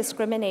partisan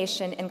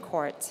discrimination in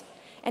court,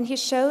 and he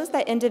shows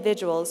that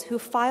individuals who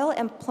file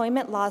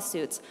employment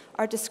lawsuits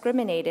are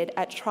discriminated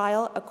at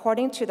trial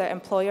according to their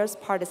employer's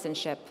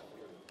partisanship.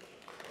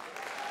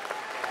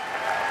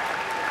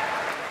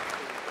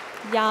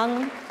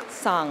 Yang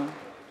Song.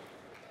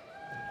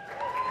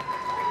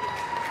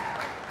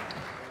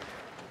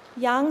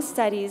 Yang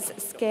studies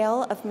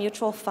scale of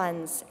mutual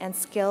funds and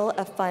skill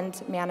of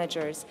fund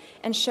managers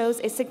and shows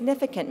a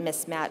significant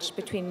mismatch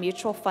between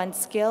mutual fund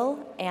skill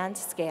and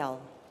scale.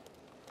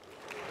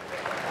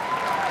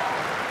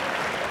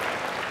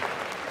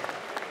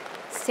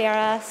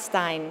 Sarah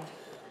Stein.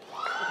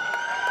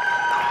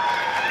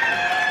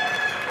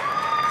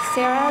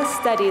 Sarah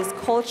studies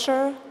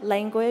culture,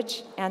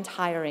 language, and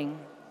hiring.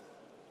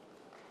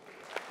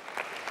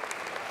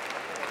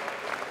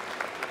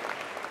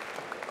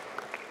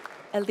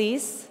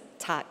 Elise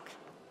Tak.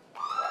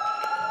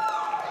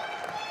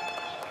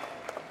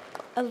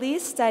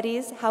 Elise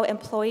studies how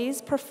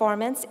employees'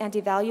 performance and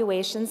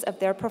evaluations of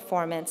their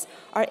performance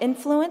are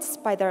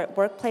influenced by their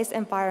workplace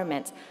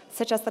environment,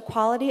 such as the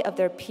quality of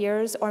their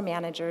peers or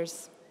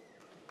managers.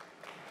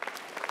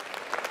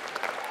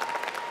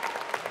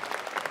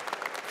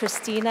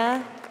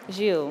 Christina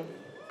Zhu.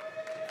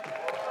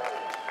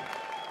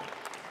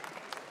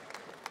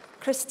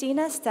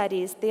 Christina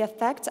studies the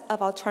effect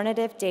of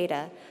alternative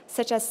data,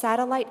 such as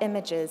satellite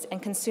images and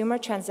consumer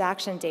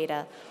transaction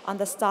data, on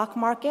the stock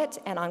market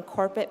and on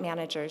corporate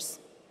managers.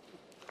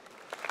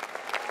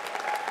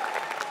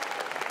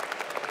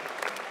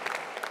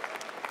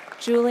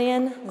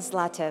 Julian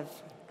Zlatev.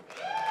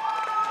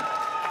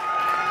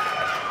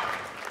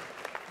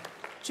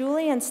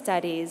 Julian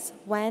studies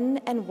when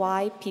and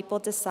why people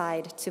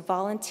decide to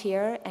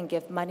volunteer and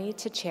give money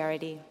to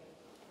charity.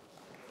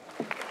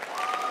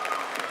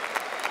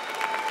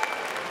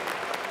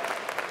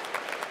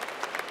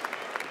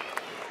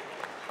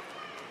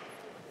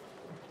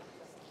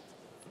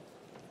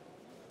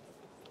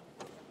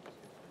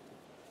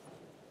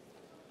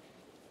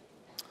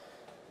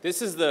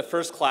 This is the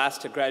first class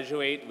to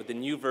graduate with the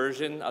new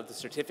version of the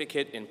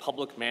Certificate in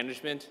Public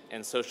Management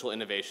and Social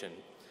Innovation.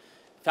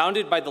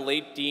 Founded by the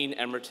late Dean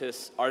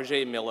Emeritus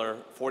R.J. Miller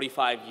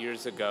 45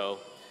 years ago,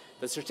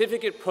 the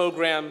certificate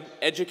program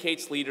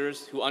educates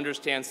leaders who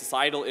understand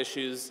societal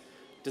issues,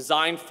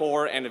 design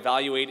for and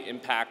evaluate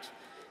impact,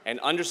 and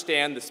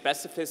understand the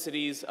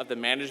specificities of the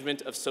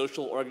management of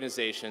social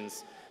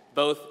organizations,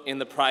 both in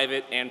the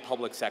private and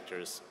public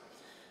sectors.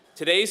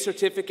 Today's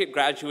certificate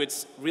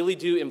graduates really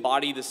do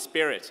embody the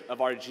spirit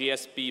of our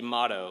GSB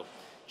motto,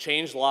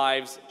 change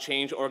lives,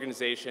 change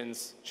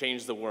organizations,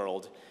 change the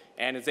world,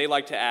 and as they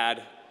like to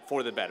add,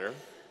 for the better.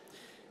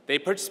 They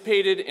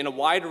participated in a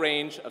wide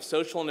range of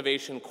social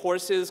innovation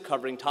courses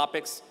covering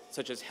topics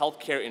such as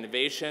healthcare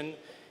innovation,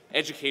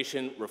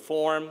 education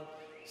reform,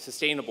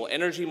 sustainable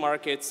energy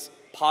markets,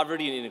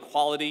 poverty and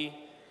inequality,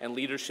 and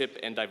leadership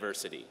and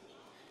diversity.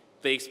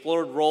 They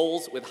explored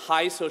roles with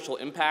high social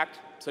impact,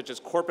 such as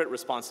corporate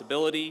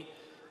responsibility,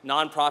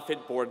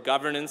 nonprofit board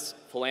governance,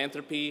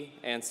 philanthropy,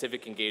 and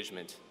civic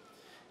engagement.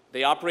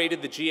 They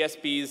operated the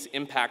GSB's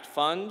Impact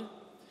Fund.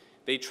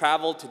 They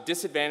traveled to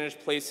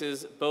disadvantaged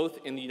places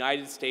both in the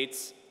United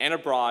States and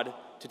abroad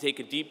to take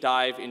a deep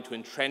dive into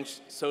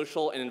entrenched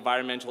social and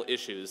environmental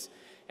issues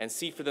and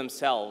see for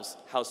themselves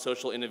how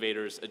social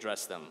innovators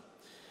address them.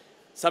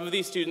 Some of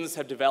these students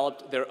have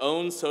developed their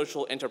own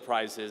social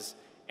enterprises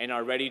and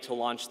are ready to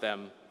launch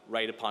them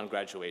right upon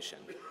graduation.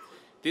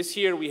 This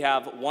year we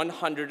have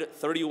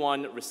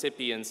 131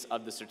 recipients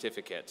of the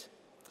certificate.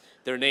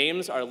 Their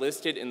names are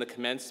listed in the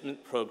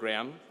commencement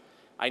program.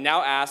 I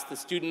now ask the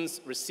students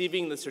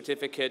receiving the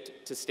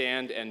certificate to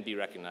stand and be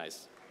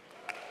recognized.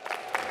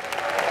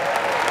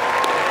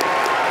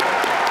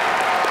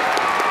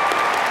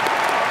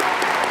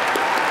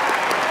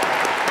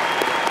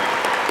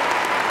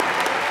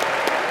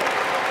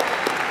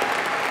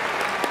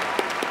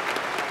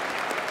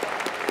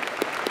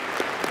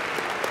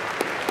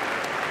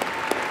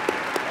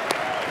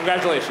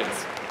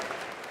 Congratulations.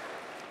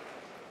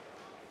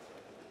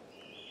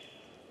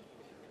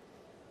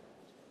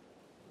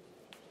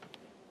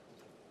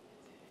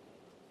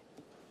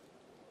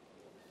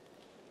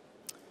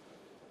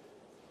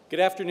 Good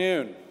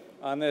afternoon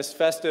on this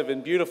festive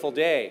and beautiful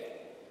day.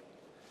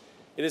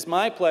 It is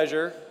my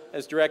pleasure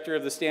as director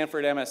of the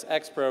Stanford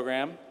MSX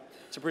program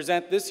to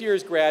present this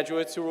year's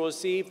graduates who will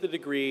receive the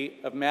degree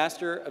of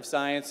Master of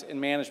Science in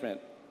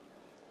Management.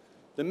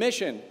 The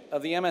mission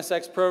of the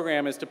MSX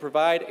program is to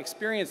provide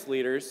experienced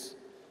leaders,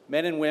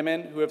 men and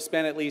women who have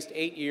spent at least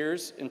 8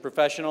 years in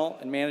professional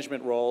and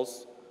management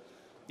roles,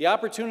 the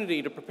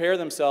opportunity to prepare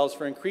themselves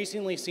for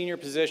increasingly senior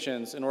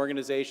positions in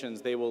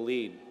organizations they will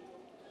lead.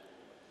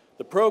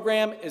 The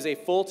program is a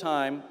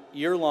full-time,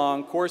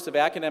 year-long course of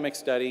academic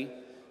study,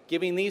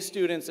 giving these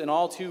students an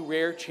all too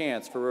rare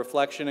chance for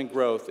reflection and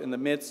growth in the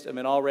midst of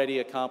an already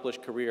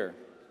accomplished career.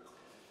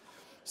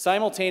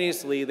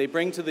 Simultaneously, they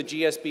bring to the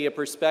GSB a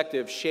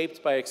perspective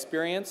shaped by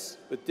experience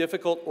with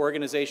difficult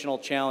organizational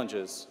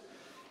challenges,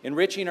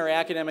 enriching our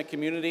academic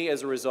community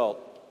as a result.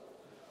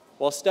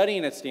 While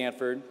studying at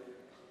Stanford,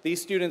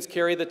 these students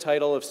carry the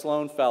title of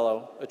Sloan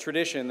Fellow, a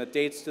tradition that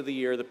dates to the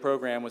year the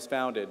program was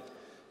founded,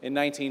 in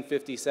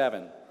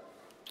 1957.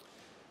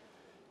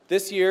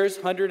 This year's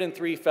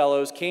 103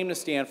 fellows came to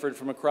Stanford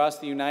from across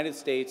the United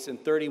States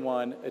and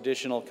 31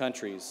 additional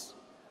countries.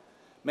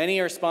 Many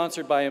are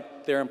sponsored by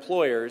their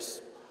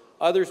employers.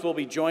 Others will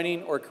be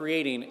joining or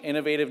creating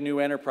innovative new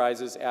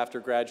enterprises after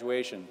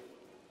graduation.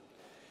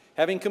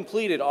 Having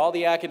completed all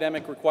the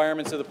academic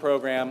requirements of the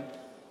program,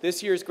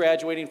 this year's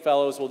graduating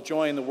fellows will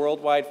join the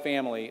worldwide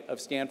family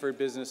of Stanford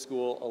Business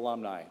School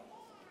alumni.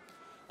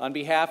 On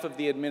behalf of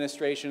the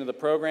administration of the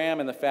program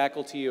and the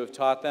faculty who have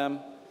taught them,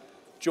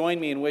 join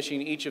me in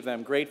wishing each of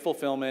them great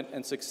fulfillment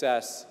and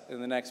success in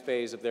the next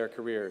phase of their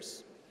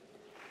careers.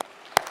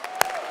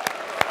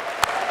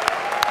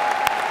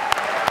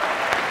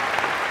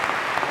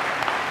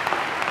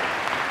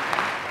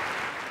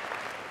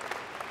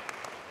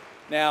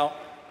 Now,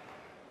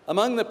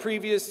 among the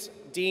previous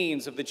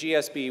deans of the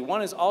GSB,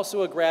 one is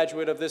also a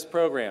graduate of this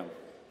program.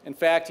 In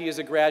fact, he is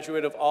a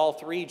graduate of all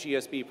 3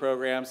 GSB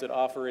programs that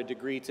offer a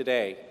degree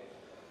today.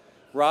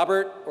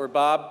 Robert, or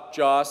Bob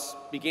Joss,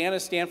 began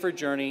his Stanford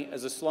journey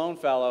as a Sloan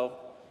Fellow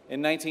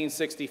in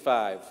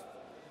 1965.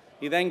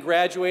 He then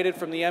graduated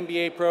from the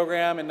MBA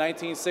program in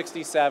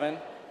 1967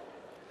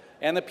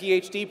 and the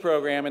PhD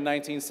program in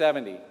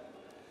 1970.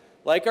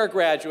 Like our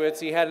graduates,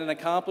 he had an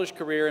accomplished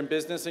career in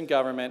business and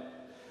government,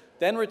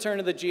 then returned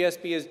to the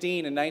GSB as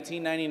dean in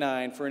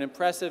 1999 for an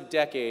impressive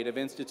decade of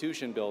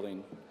institution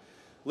building.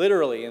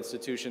 Literally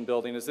institution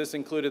building, as this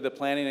included the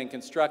planning and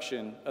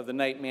construction of the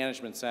Knight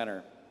Management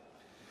Center.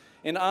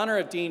 In honor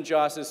of Dean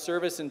Joss's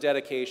service and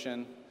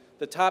dedication,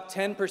 the top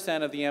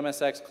 10% of the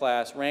MSX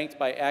class ranked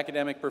by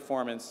academic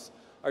performance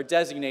are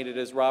designated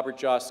as Robert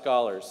Joss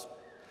Scholars.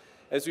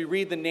 As we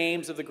read the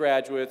names of the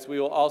graduates, we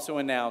will also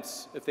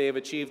announce if they have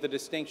achieved the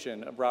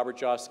distinction of Robert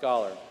Joss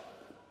Scholar.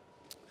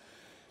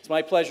 It's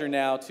my pleasure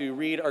now to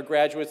read our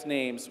graduates'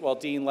 names while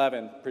Dean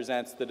Levin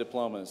presents the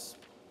diplomas.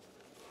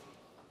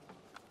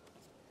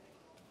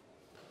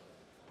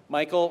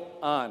 Michael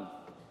Ahn.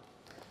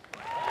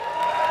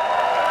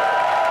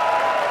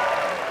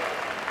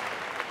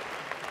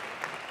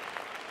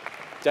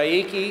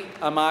 Daiki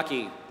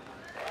Amaki.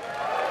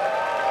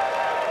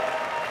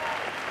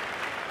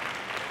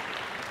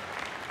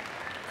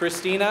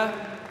 Christina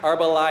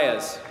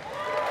Arbalayas.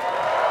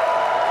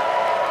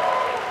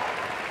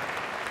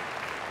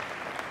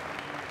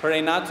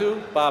 Renatu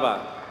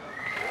Baba.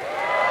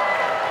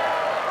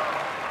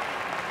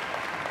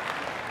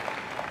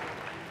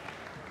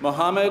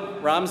 Mohammed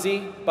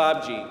Ramzi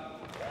Babji.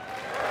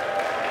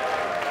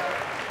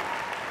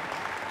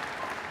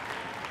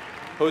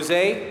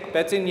 Jose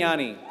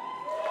Betignani.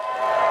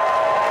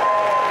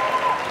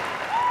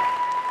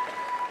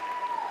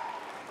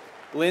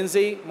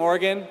 Lindsay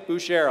Morgan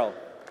Boucherel.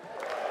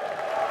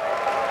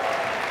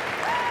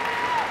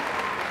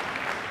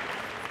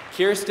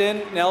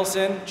 Kirsten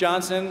Nelson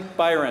Johnson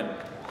Byron.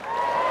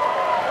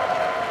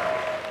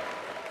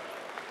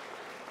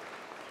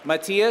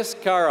 Matthias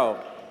Caro.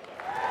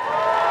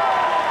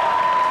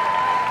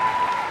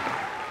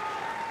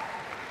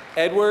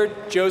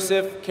 Edward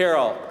Joseph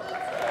Carroll.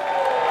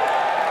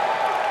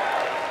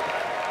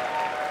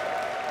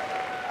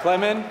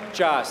 Clement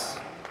Jas.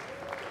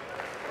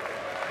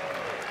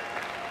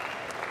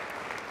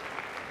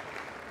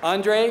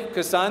 Andre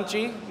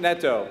Kasanchi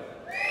Neto.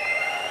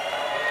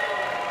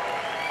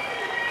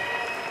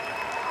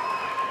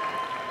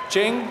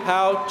 Ching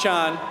Hao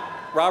Chan,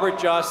 Robert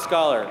Joss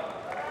Scholar.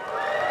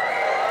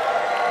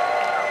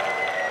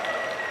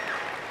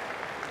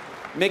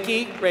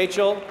 Mickey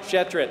Rachel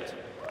Shetrit.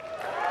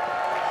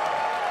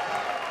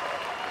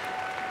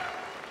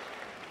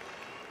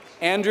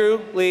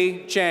 Andrew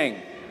Lee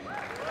Chang.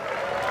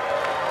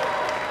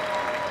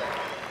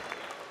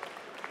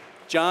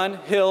 John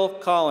Hill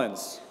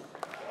Collins.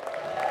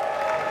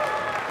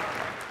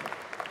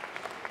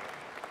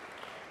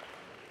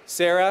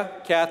 Sarah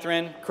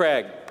Catherine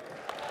Craig.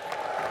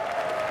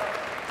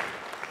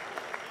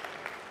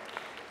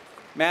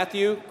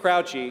 Matthew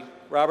Crouchy,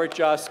 Robert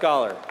Joss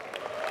Scholar.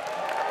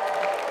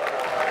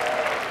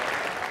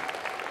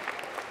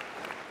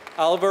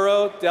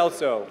 Alvaro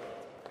Delso.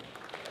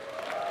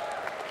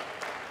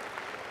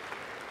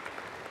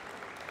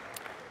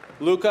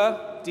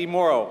 Luca Di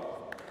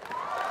Moro.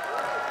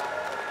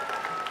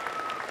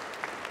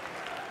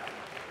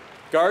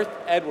 Garth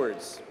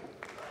Edwards.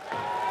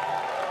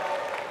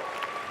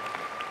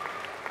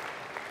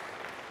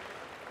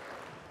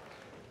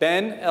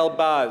 Ben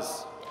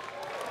Elbaz.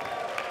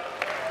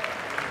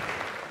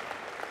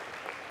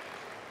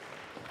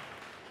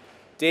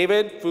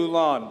 David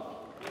Foulon.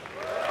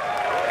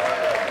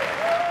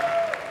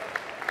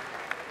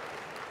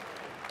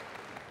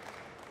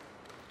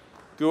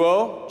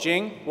 Guo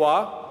Jing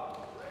Hua.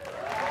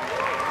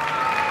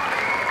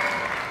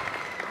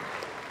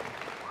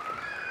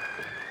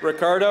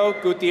 Ricardo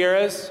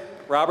Gutierrez,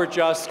 Robert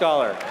Joss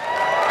Scholar.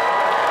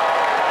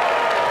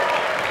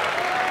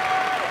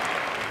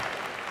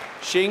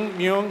 Xing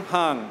Myung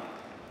Han.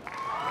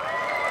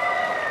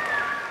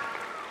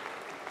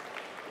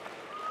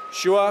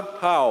 Shua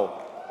Hao,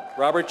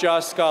 Robert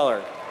Joss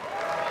Scholar.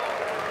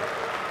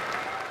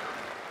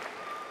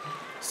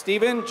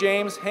 Stephen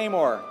James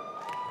Haymore.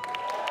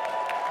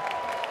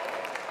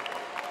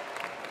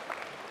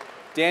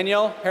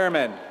 Daniel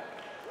Herman.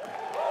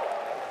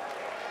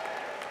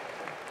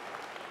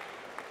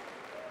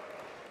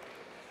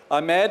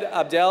 Ahmed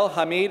Abdel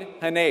Hamid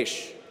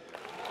Hanesh.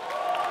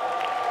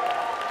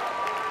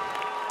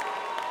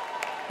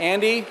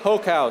 Andy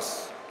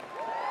Hokehouse.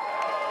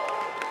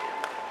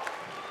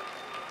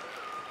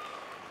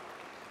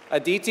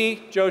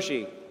 Aditi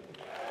Joshi.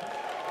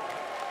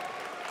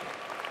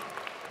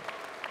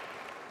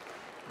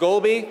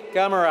 Golby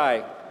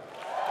Gamarai.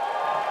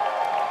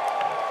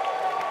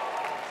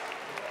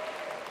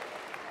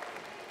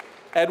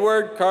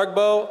 Edward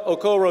Kargbo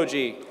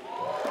Okoroji.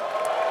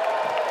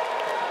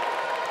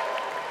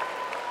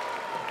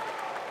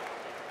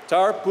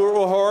 Tar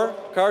Puruhor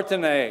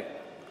Kartane.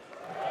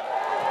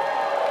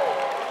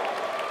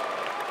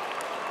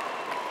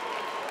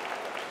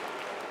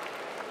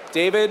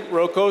 David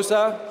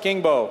Rokosa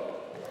Kingbo.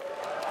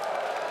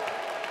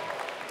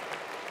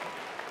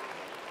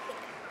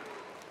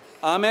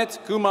 Amit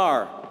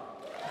Kumar.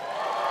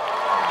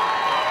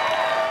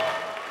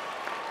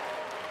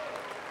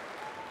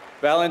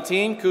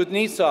 Valentin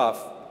Kuznetsov.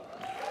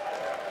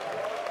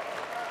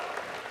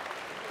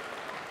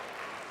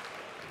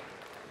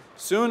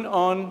 Soon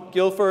On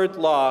Guilford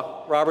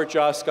Law, Robert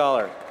Joss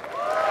Scholar.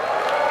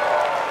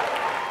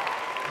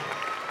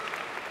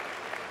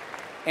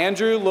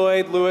 Andrew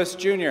Lloyd Lewis,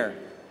 Jr.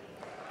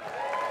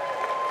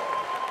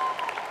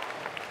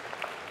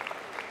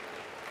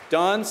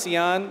 Don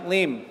Sian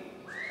Lim.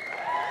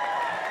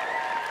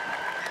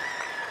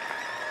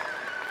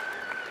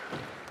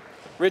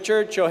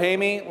 Richard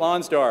Chohami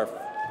Lonsdorf.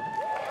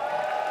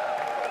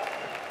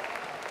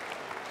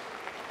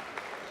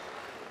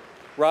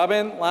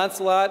 Robin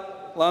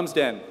Lancelot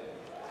Lumsden.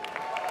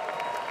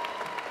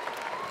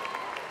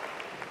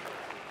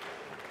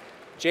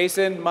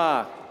 Jason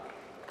Ma.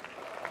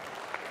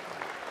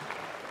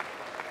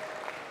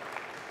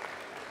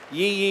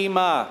 Yi Yi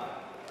Ma.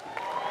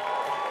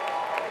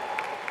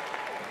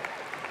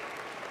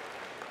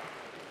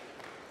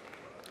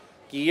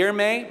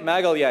 Guillerme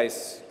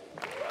Magalhães.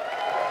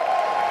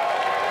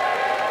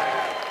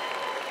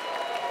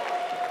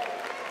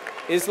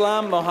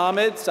 Islam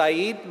Mohammed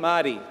Saeed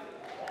Mahdi.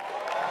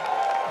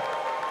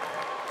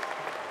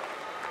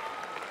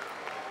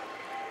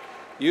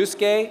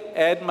 Yusuke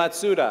Ed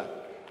Matsuda.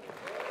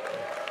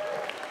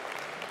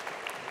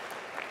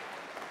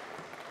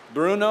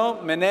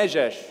 Bruno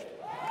Menezes.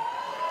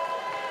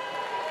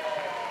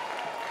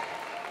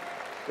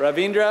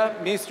 Ravindra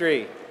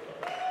Mistry.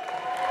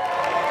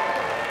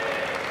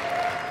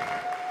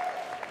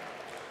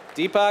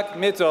 Deepak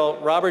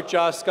Mittal, Robert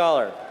Joss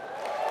Scholar.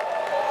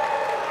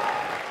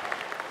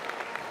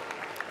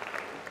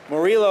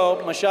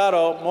 Murilo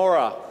Machado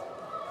Mora.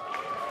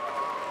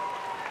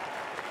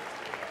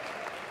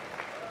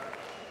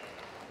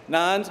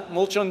 Nand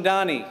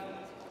Mulchandani.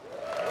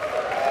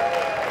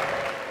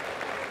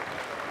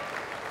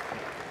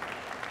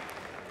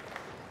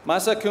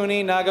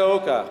 Masakuni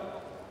Nagaoka.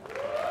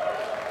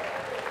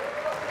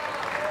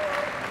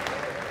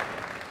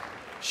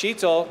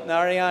 Sheetal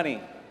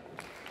Narayani.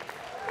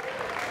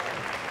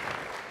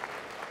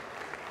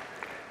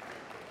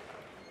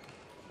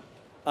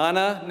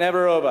 Anna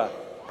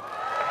Neverova.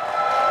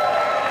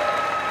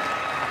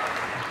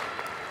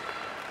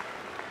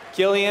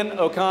 Killian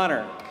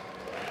O'Connor.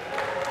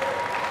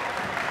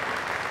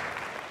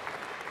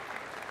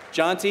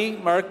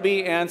 Jonty Mark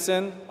B.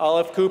 Anson,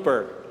 Olive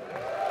Cooper.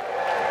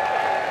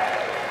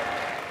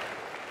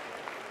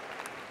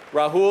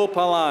 Rahul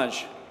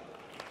Palanj.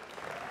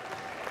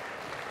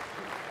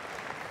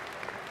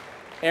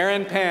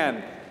 Aaron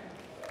Pan.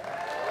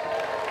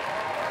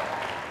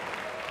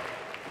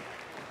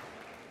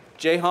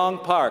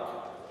 Jaehong Park.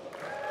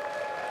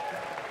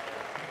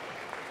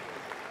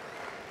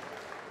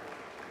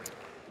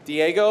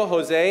 Diego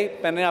Jose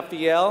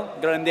Benafiel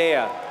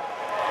Grandea.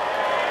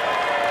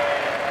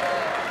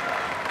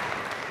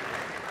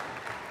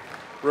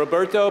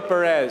 Roberto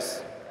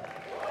Perez.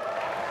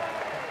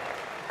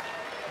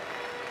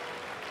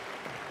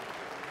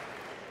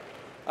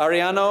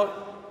 Ariano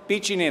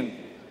Pichinin.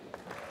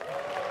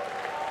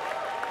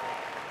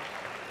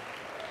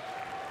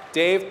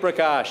 Dave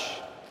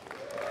Prakash.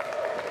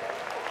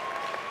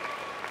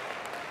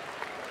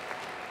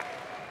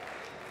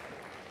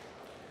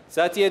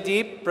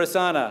 Satyadeep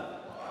Prasanna.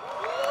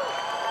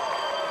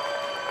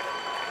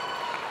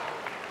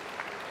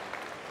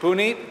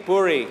 Puneet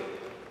Puri.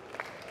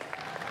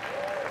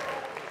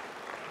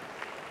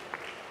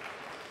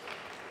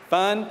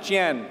 Fan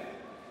Chien.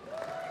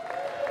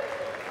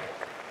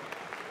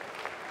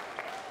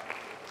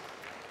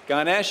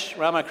 Ganesh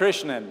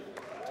Ramakrishnan.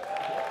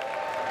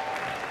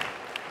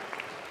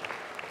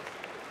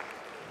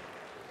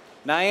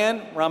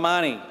 Nayan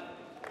Ramani.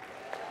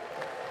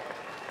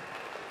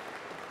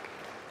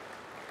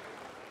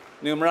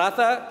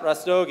 Numratha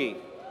Rastogi.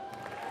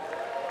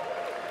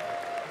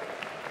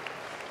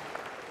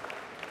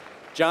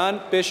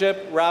 John Bishop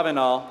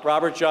Ravenel,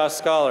 Robert Joss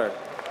Scholar.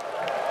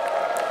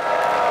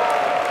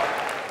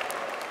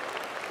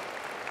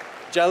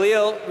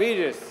 Jalil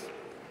Regis.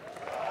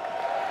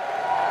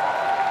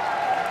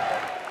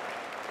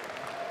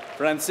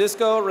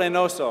 Francisco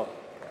Reynoso.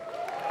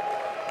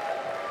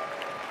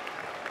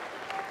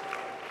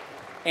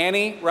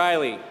 Annie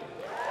Riley.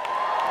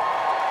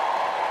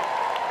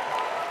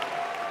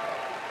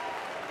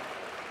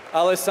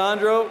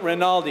 Alessandro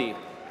Rinaldi.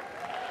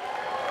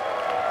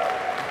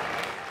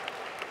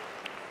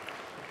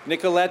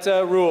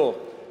 Nicoletta Rule.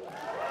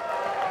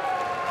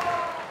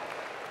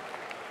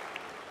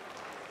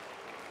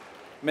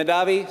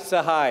 Medavi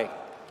Sahai.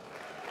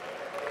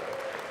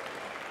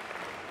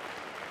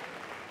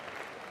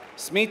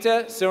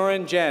 Smita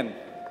Suran Jen.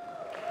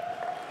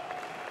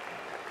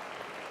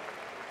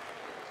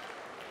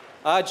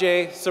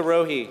 Ajay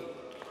Sarohi.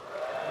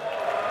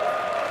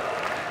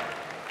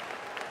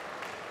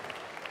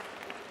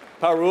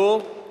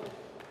 Parul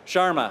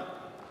Sharma.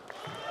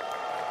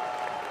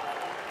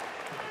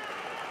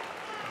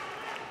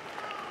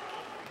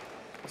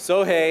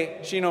 Sohei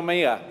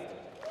Shinomiya.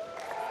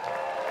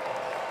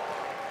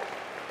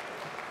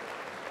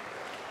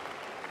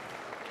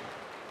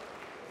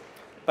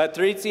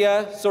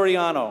 Patrizia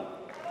Soriano.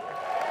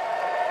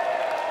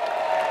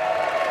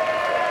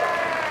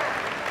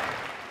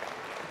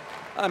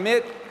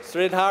 Amit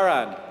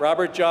Sridharan,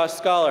 Robert Joss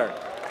Scholar.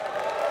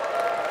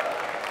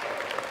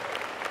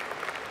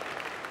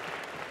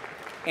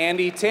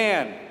 Andy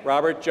Tan,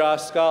 Robert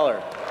Joss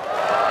Scholar.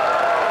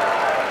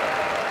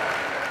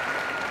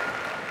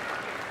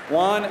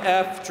 Juan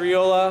F.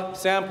 Triola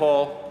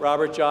Sampol,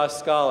 Robert Joss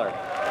Scholar.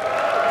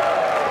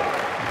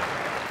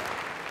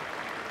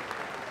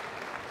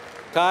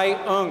 Kai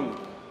Ung.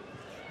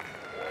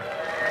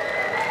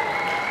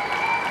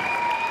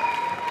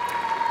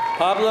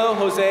 Pablo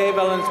Jose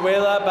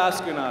Valenzuela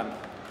Bascunan.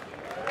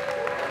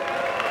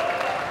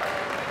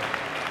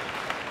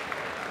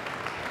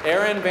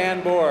 Aaron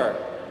Van Boer.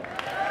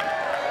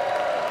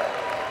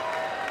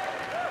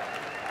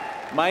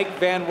 Mike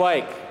Van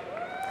Wyk.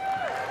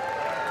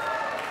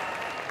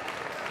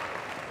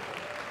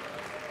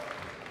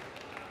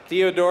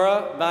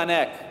 Theodora Van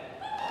Eck.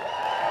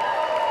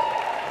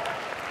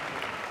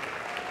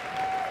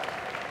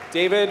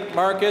 David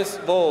Marcus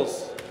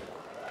Vols.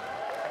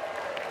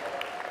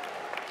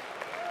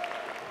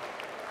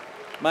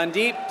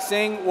 Mandeep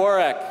Singh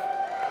Warek.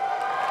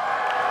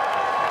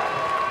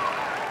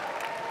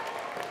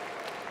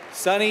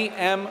 Sunny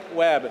M.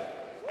 Webb.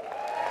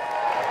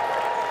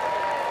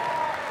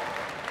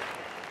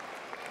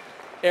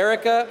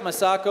 Erica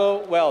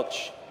Masako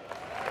Welch.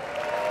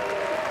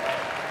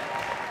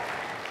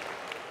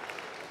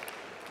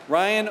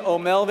 Ryan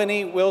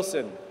O'Melveny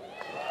Wilson.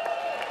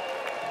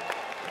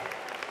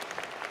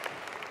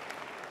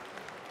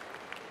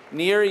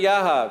 Nir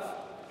Yahav.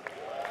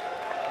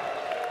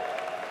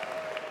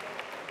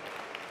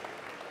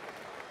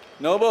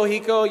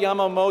 Nobuhiko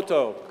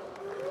Yamamoto.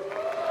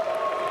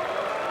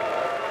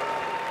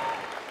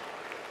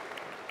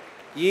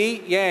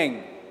 Yi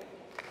Yang.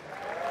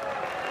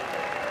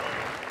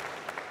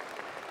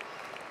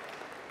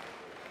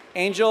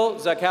 Angel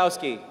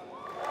Zakowski.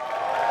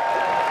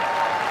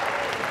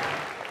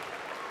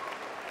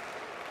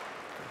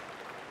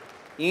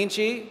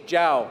 Yinchi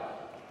Zhao.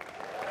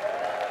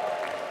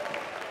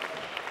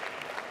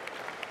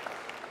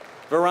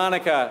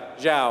 Veronica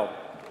Zhao.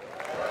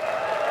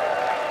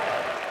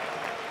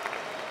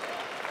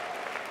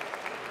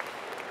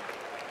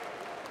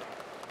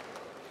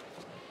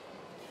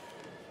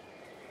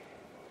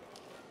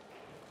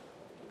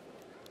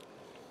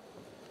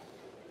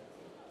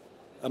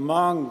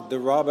 Among the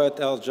Robert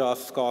L.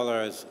 Joss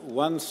Scholars,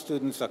 one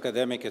student's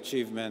academic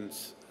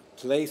achievements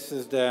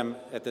places them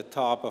at the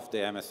top of the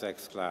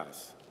MSX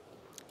class.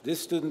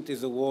 This student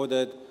is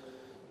awarded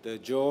the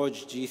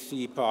George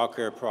G.C.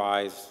 Parker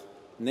Prize,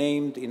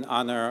 named in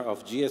honor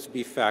of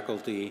GSB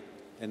faculty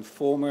and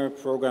former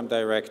program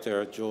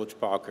director George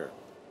Parker.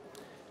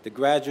 The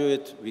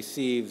graduate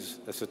receives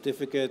a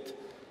certificate,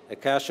 a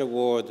cash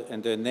award,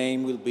 and their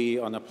name will be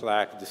on a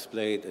plaque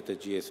displayed at the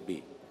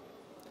GSB.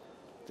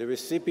 The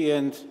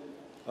recipient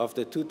of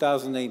the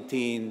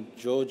 2018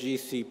 George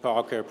G.C.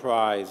 Parker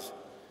Prize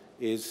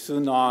is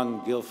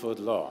Sunan Guilford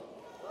Law.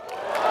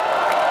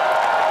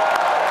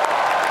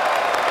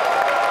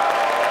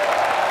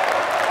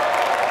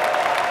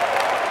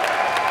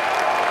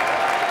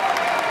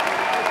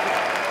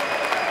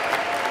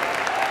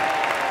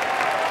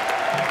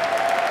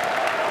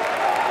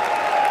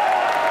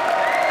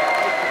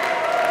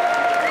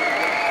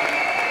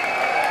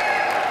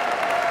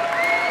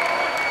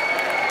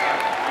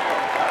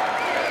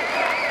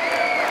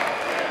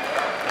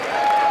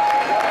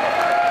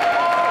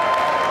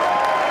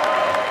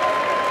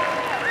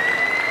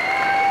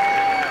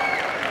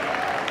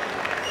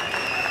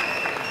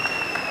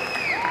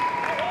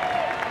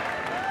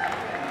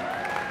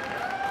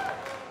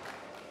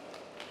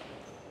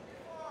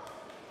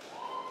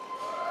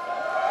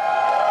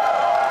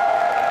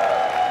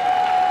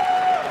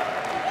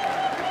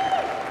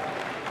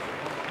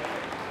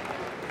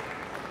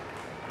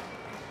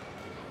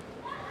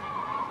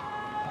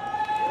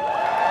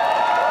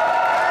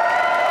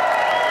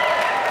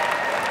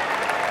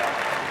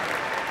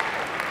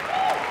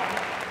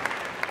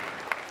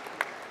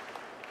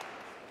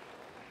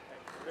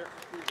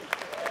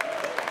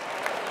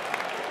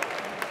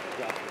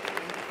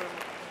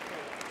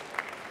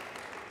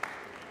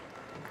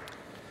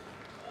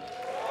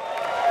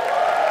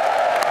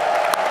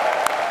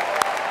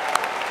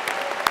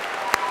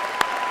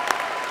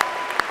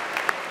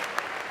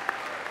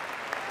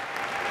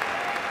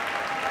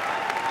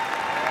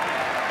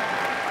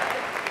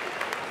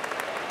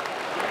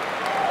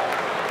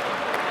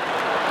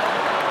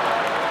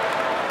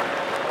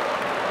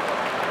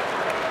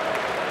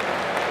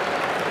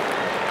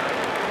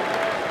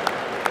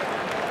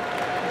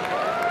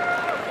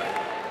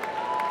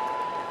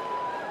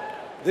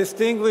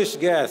 Distinguished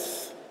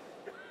guests,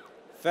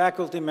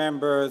 faculty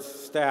members,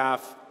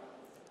 staff,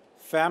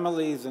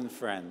 families, and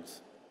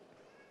friends.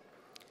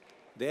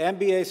 The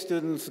MBA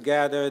students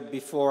gathered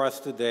before us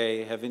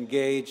today have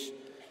engaged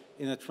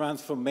in a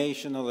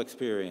transformational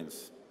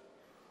experience.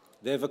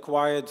 They have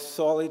acquired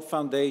solid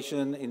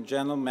foundation in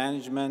general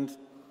management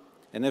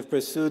and have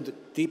pursued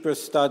deeper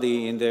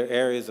study in their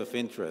areas of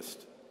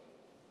interest.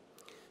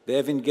 They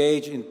have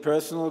engaged in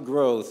personal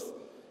growth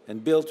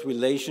and built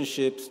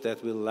relationships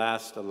that will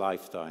last a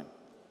lifetime.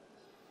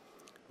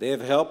 They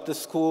have helped the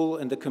school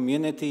and the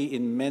community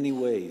in many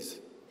ways.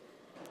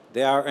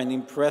 They are an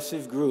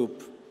impressive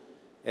group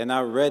and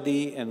are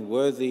ready and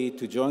worthy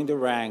to join the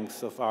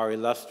ranks of our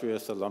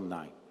illustrious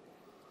alumni.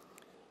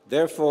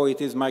 Therefore,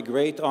 it is my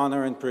great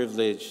honor and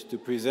privilege to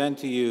present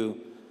to you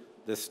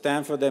the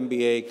Stanford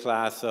MBA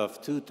class of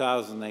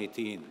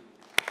 2018.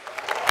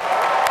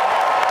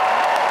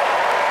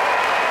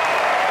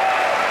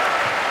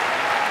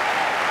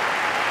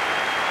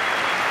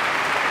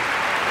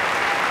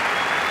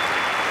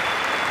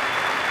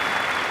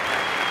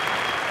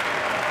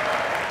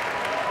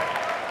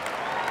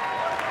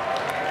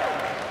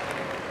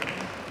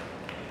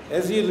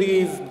 As you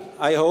leave,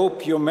 I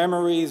hope your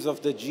memories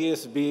of the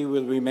GSB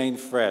will remain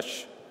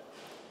fresh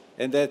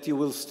and that you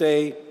will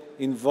stay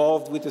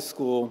involved with the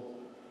school.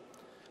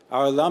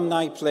 Our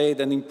alumni played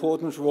an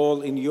important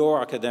role in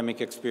your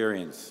academic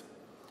experience,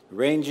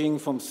 ranging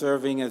from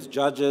serving as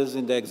judges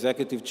in the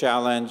Executive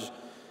Challenge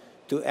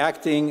to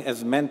acting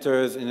as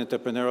mentors in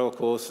entrepreneurial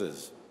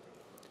courses.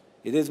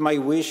 It is my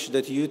wish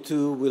that you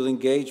too will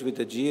engage with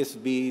the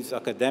GSB's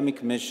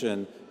academic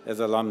mission as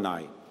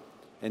alumni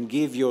and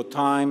give your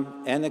time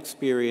and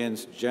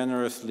experience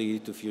generously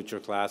to future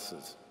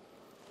classes.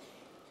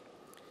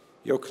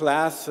 Your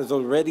class has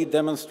already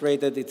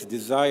demonstrated its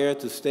desire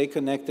to stay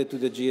connected to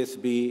the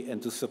GSB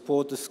and to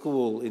support the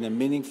school in a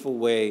meaningful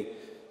way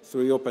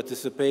through your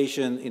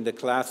participation in the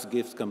Class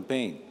Gift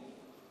campaign.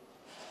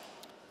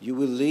 You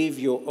will leave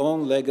your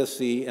own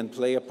legacy and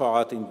play a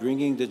part in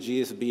bringing the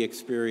GSB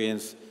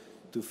experience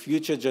to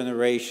future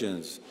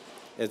generations,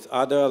 as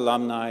other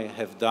alumni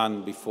have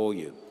done before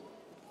you.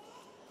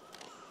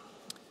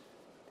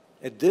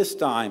 At this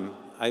time,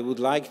 I would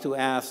like to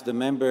ask the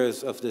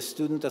members of the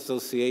Student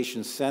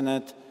Association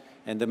Senate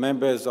and the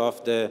members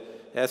of the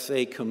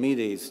SA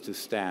committees to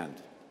stand.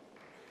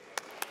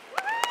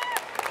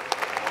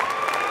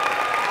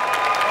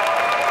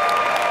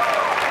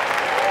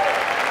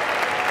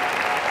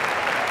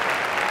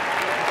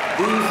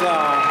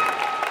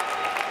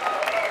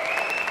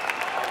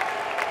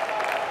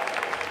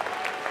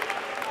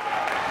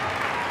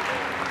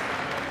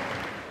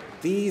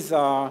 These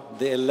are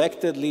the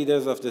elected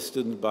leaders of the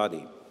student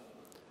body.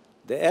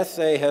 The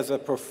SA has a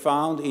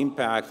profound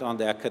impact on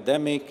the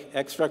academic,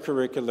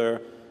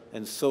 extracurricular,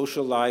 and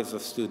social lives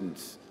of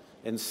students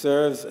and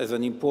serves as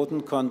an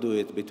important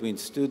conduit between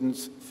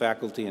students,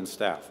 faculty, and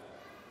staff.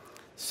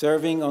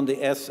 Serving on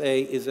the SA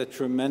is a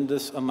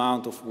tremendous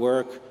amount of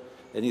work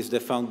and is the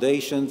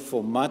foundation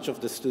for much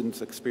of the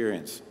students'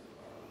 experience.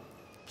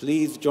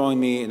 Please join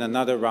me in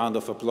another round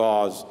of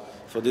applause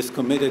for this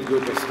committed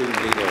group of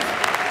student leaders.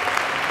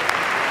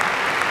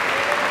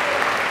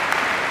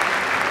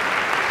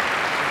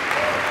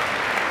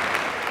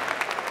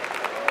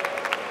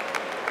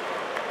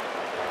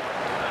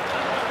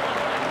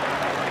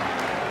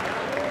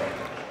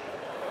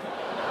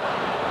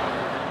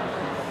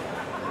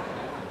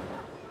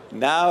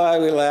 Now I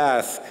will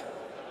ask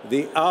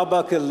the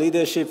Arbuckle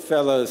Leadership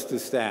Fellows to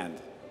stand.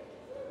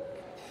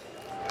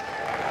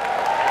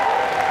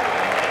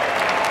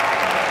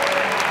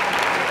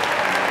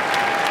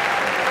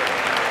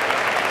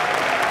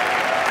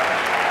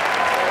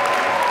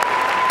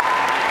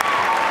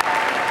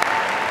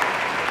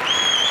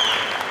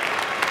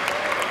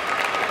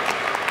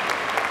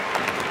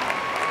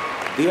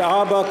 The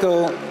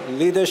Arbuckle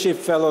Leadership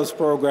Fellows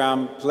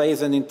Program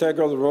plays an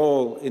integral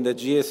role in the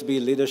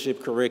GSB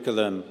leadership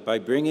curriculum by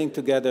bringing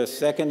together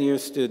second-year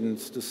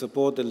students to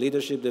support the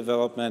leadership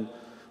development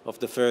of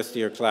the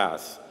first-year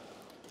class.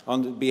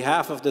 On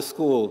behalf of the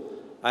school,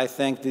 I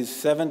thank these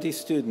 70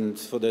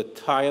 students for their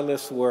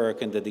tireless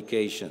work and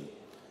dedication.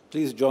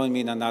 Please join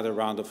me in another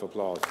round of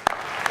applause.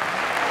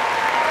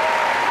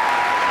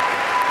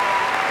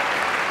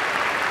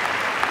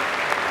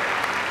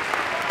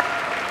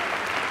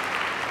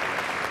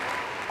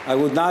 I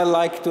would now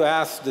like to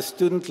ask the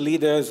student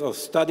leaders of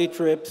study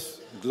trips,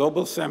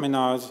 global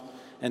seminars,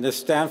 and the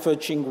Stanford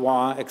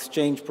Tsinghua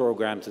exchange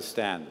program to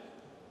stand.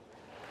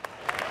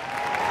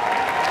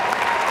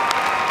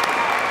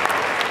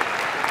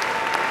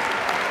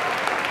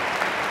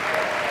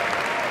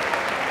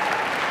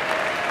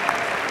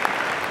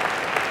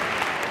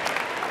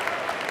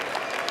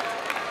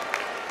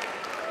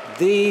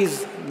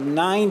 These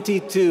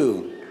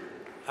 92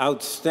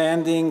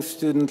 outstanding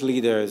student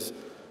leaders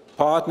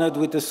partnered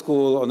with the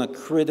school on a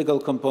critical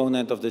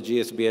component of the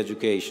GSB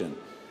education,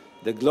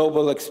 the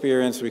global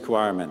experience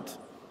requirement.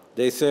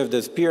 They served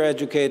as peer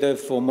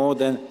educators for more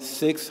than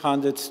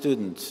 600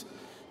 students,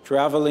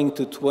 traveling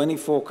to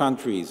 24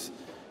 countries,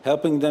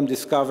 helping them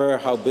discover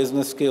how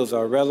business skills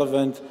are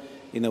relevant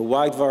in a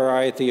wide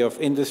variety of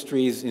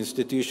industries,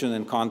 institutions,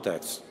 and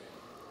contexts.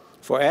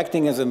 For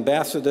acting as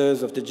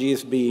ambassadors of the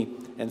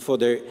GSB and for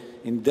their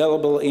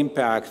indelible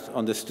impact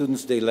on the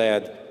students they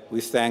led,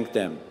 we thank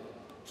them.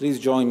 Please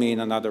join me in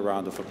another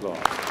round of applause.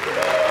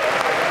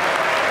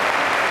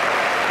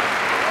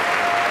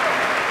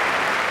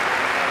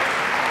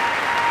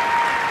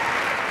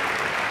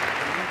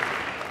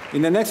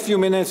 In the next few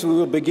minutes, we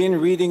will begin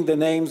reading the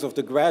names of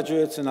the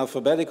graduates in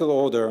alphabetical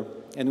order,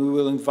 and we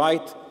will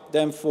invite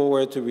them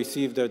forward to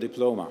receive their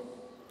diploma.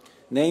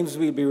 Names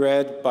will be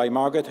read by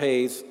Margaret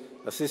Hayes,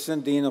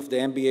 Assistant Dean of the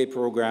MBA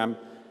program,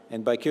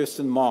 and by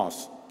Kirsten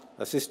Moss,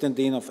 Assistant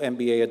Dean of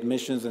MBA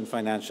Admissions and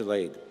Financial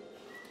Aid.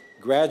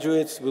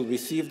 Graduates will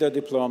receive their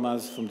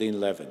diplomas from Dean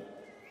Levin.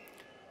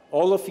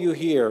 All of you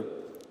here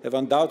have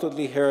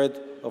undoubtedly heard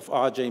of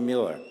R.J.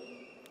 Miller.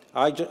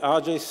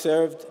 R.J.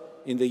 served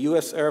in the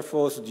U.S. Air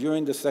Force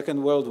during the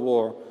Second World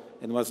War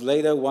and was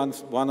later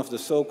one of the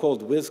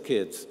so-called whiz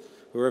kids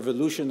who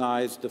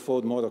revolutionized the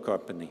Ford Motor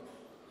Company.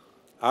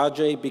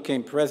 R.J.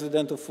 became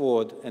president of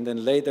Ford and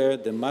then later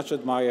the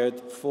much-admired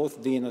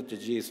fourth dean of the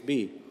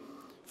GSB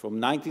from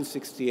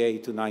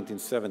 1968 to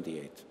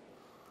 1978.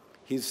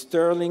 His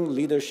sterling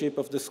leadership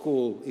of the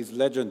school is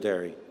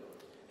legendary,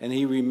 and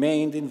he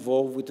remained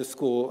involved with the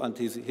school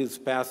until his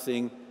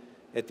passing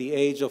at the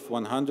age of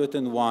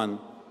 101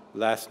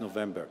 last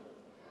November.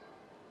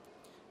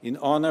 In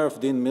honor of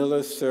Dean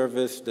Miller's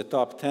service, the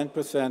top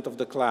 10% of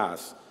the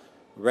class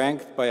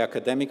ranked by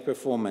academic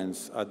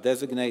performance are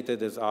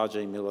designated as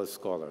R.J. Miller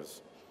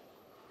Scholars.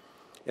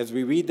 As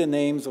we read the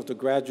names of the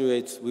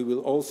graduates, we will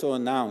also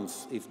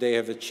announce if they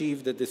have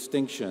achieved the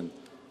distinction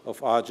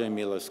of R.J.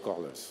 Miller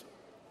Scholars.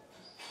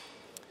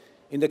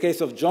 In the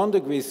case of John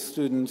degree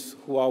students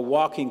who are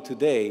walking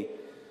today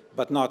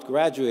but not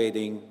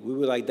graduating, we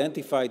will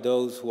identify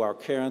those who are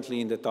currently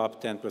in the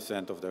top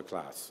 10% of their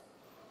class.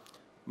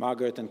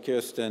 Margaret and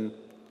Kirsten,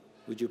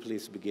 would you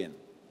please begin?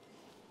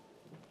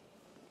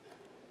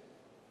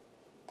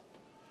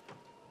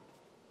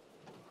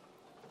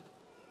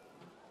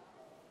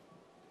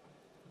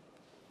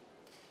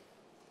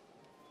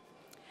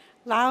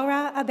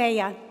 Laura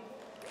Abella.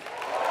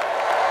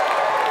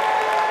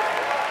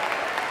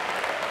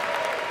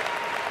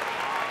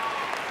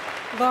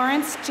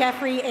 Lawrence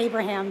Jeffrey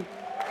Abraham.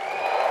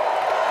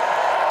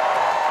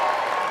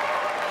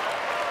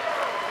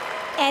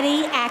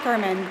 Eddie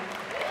Ackerman.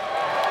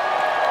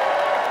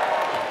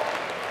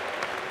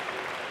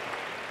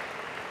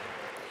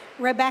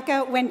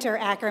 Rebecca Winter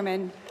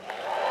Ackerman.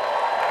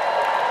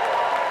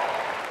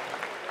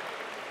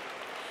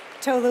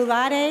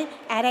 Tolulade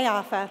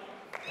Adeafa.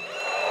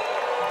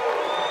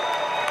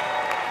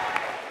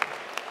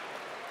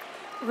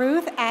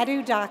 Ruth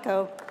Adu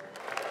Dako.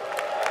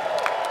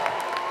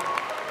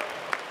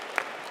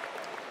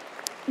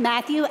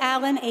 Matthew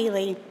Allen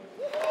Ailey.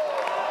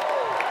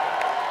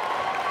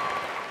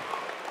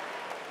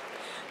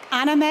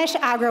 Animesh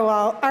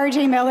Agrawal,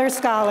 R.J. Miller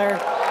Scholar.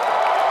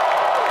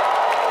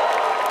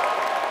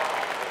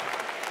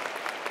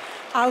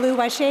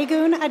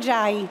 Oluwasegun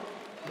Ajayi.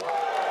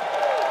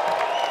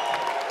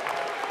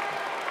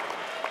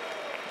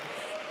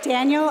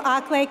 Daniel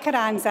Akle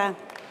Carranza.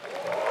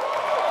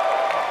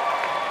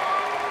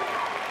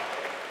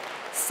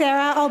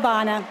 Sarah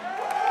Albana.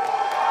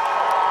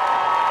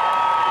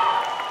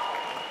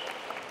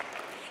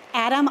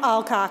 Adam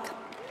Alcock.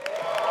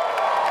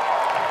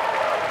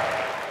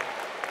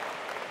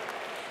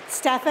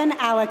 Stefan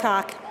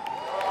Alacock.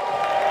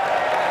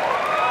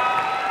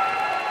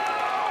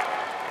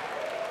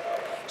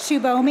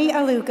 Shubomi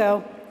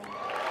Aluko.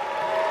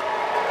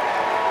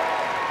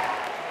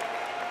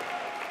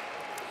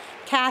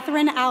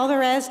 Catherine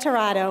Alvarez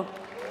Tirado.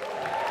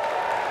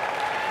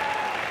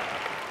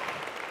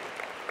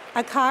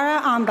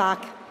 Akara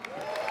Ambach.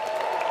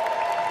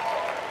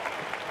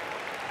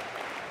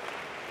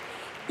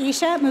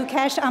 Isha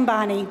Mukesh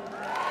Ambani.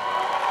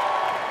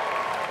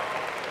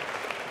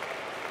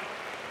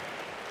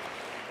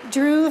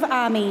 Dhruv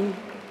Amin.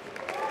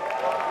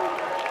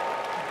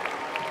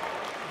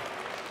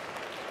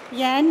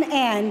 Yen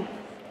An.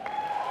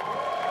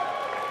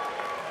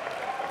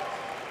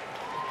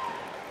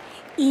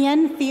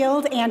 Ian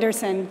Field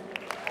Anderson.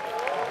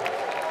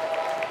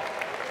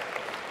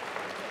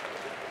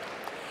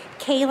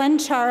 Kaylin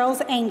Charles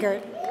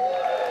Engert.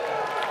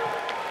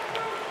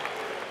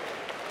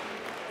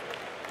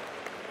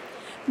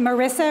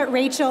 Marissa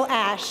Rachel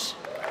Ash.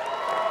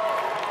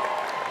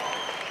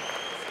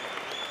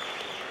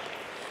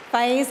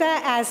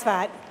 Faiza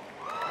Asvat.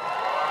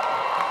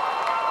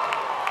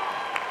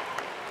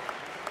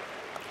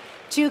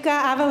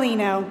 Juka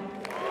Avellino.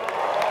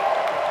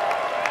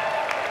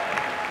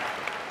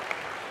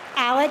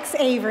 Alex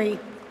Avery.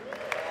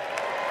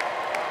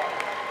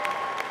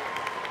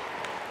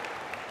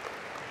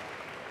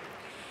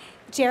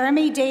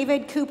 Jeremy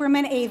David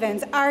Cooperman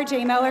Avens,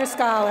 R.J. Miller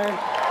Scholar.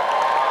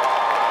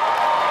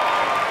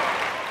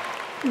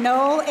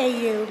 Noel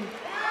Ayub.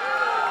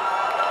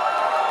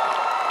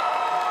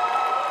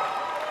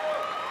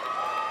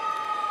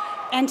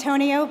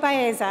 Antonio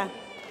Baeza.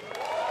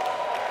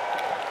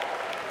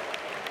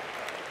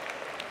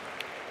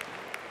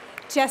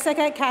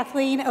 Jessica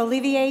Kathleen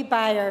Olivier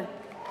Beyer.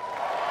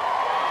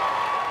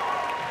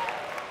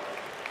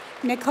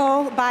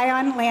 Nicole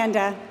Bayon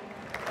Landa.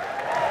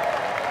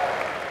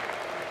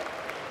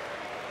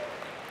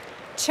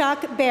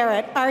 Chuck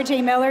Barrett,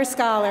 R.J. Miller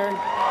Scholar.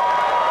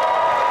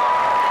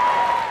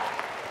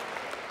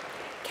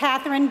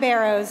 Catherine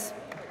Barrows.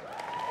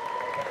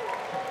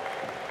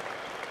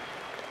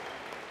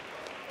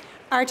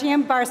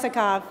 Artyom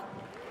Barsakov.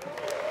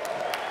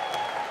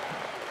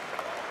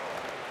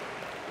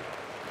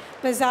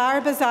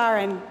 Bazar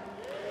Bazarin.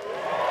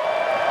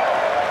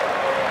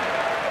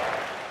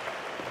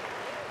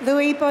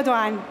 Louis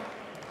Baudouin.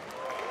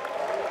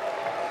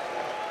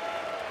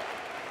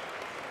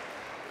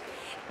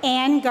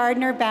 Anne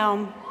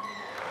Gardner-Baum.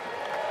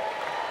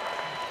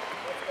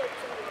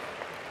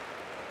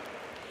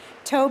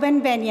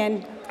 Tobin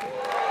Benyon.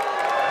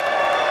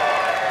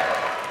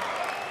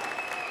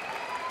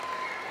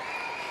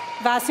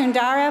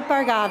 Vasundara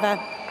Bhargava.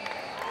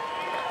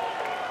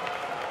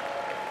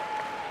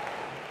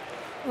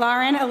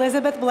 Lauren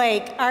Elizabeth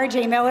Blake,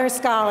 R.J. Miller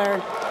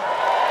Scholar.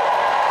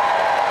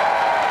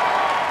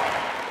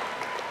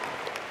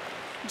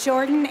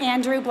 Jordan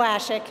Andrew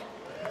Blashik.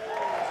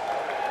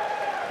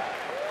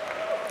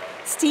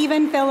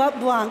 Stephen Philip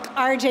Blunk,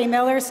 R.J.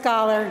 Miller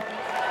Scholar.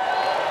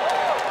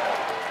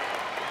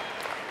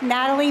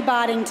 Natalie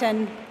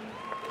Boddington.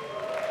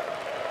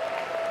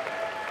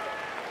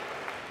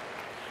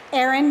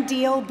 Aaron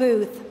Deal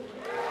Booth.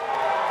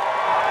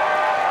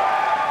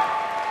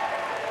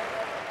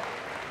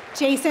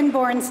 Jason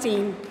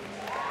Bornstein.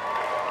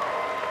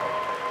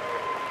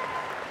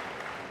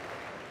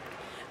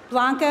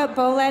 Blanca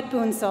Bolet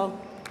Bunsel.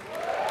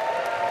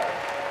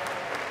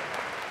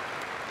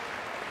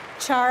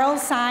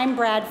 Charles Syme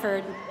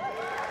Bradford.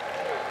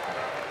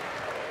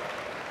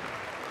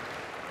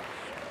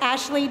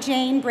 Ashley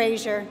Jane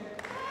Brazier.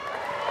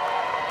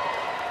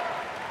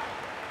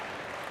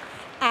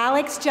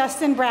 Alex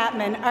Justin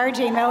Bratman,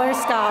 R.J. Miller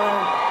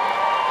Scholar.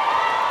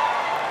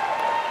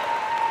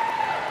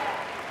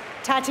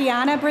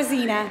 Tatiana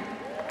Brazina.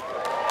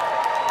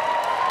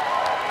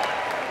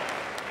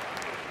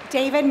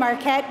 David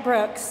Marquette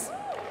Brooks.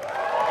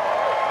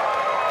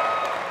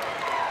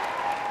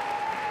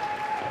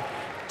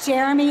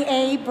 Jeremy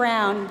A.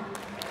 Brown.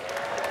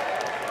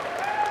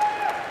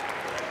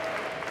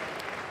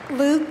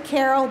 Luke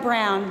Carroll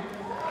Brown.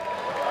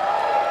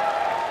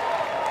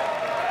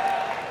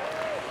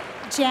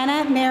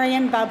 Jana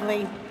Marion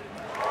Bubley.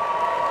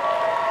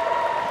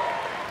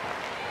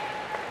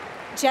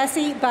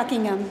 Jesse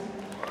Buckingham.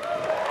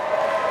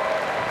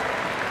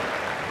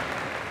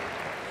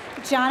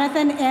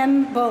 Jonathan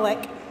M.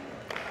 Bullock.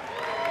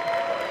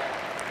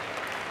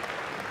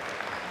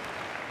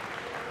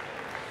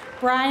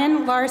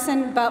 Brian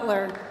Larson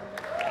Butler.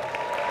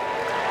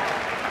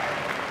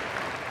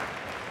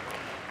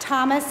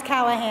 Thomas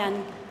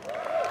Callahan.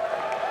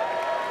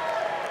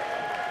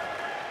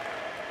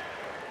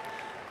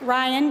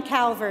 Ryan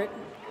Calvert.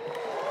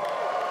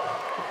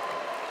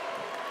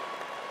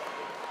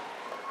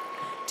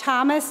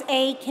 Thomas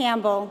A.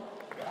 Campbell.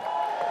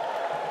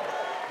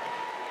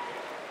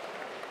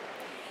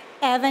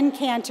 Evan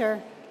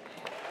Cantor.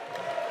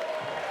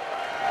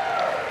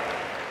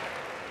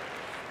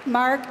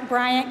 Mark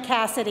Bryant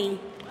Cassidy.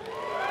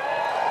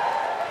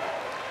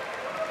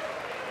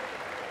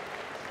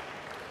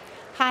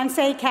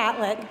 Hanse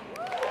Catlett.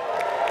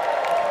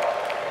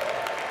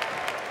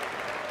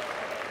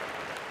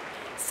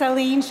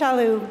 Celine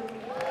Chalou.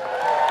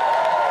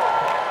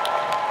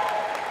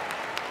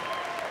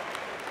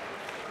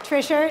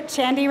 Trisha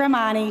Chandy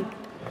Ramani.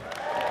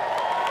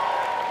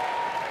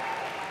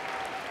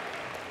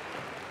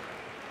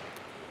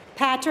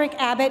 Patrick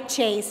Abbott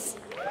Chase.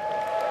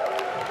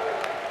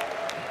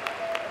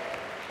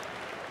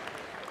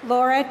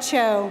 Laura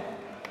Cho.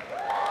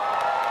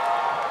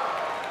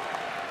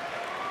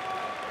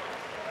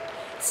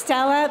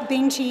 Stella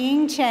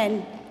Bingqiying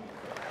Chen.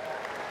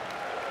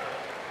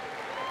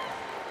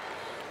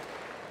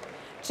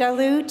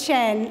 Jalu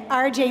Chen,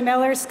 R.J.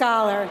 Miller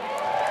Scholar.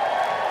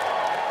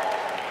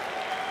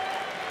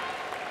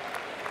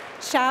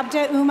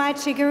 Shabda Uma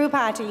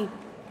Chigurupati.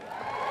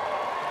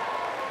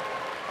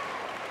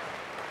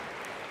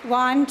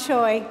 Juan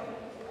Choi.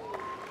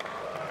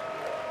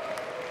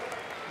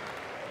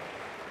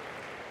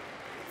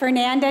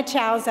 Fernanda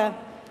Chauza.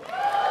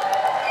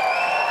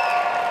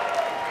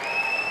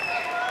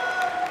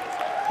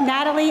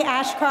 Natalie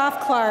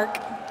Ashcroft Clark.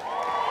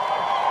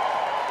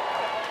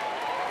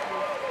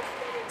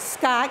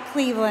 Scott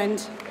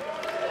Cleveland.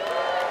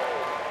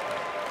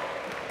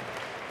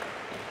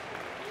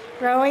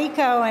 Roy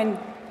Cohen.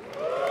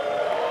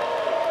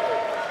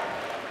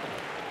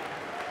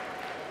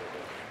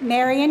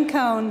 Marion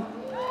Cohn.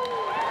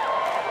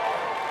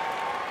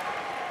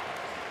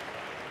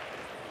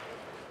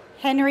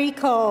 Henry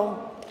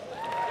Cole.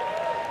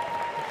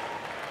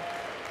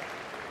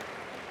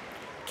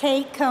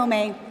 Kate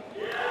Comey.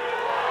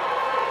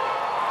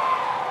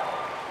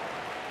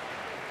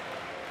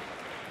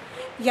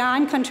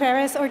 Jan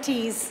Contreras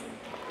Ortiz.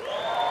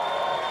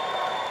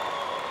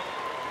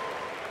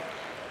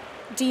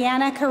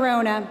 Deanna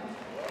Corona.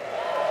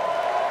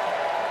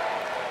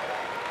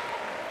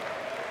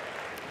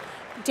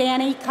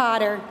 Danny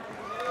Cotter.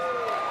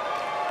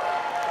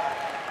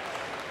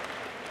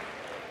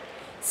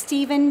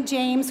 Stephen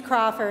James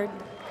Crawford.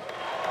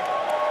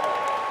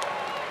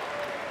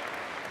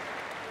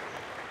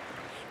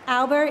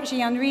 Albert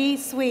Jean-Henri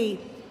Sui.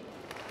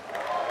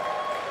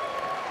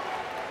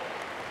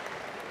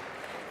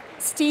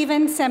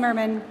 Stephen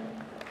Simmerman.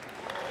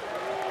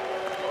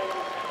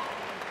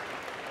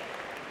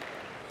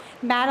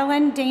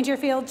 Madeline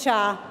Dangerfield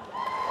Cha.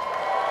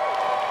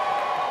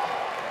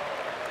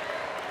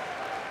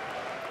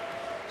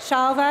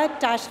 Shalva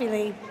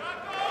Dashvili.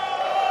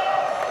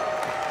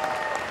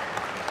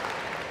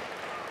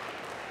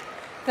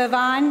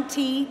 Vivon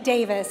T.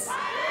 Davis.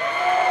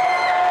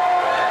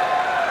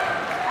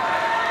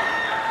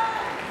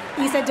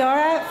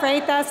 Isadora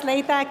Freitas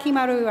Leita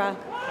Kimarua.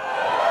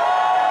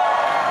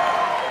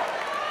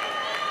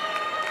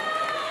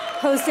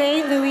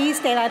 Jose Luis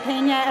de la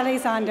Peña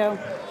Elizondo.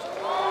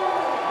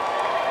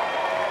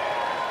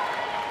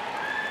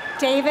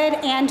 David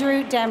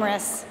Andrew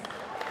Demris.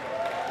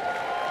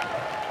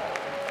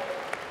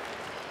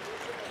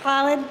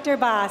 Khalid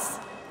Derbas.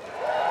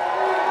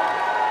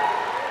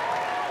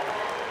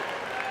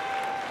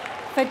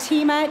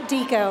 Fatima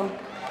Diko.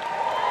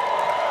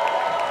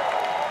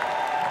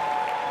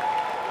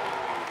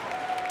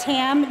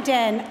 Tam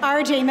Den,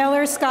 R.J.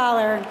 Miller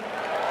Scholar.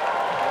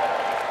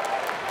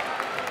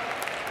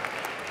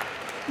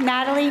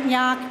 Natalie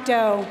Nyak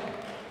Do.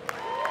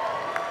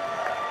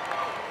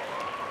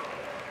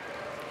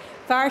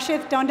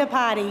 Varshith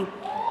Dondapati.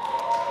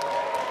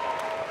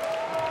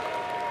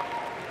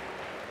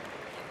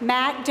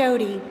 Matt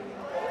Doty.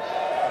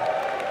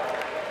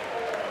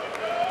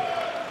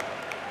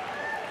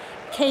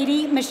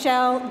 Katie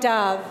Michelle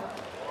Dove.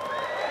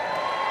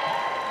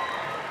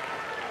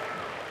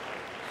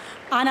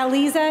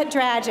 Annalisa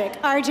Dragic,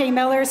 R.J.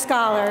 Miller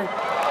Scholar.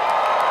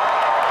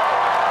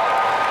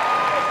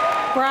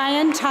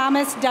 Brian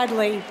Thomas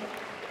Dudley.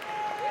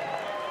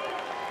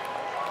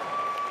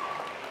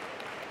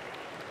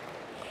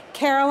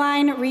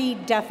 Caroline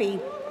Reed Duffy.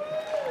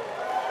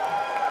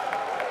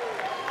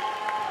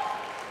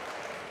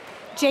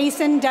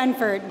 Jason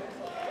Dunford.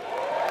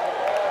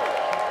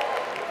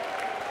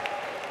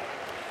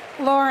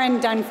 Lauren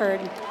Dunford.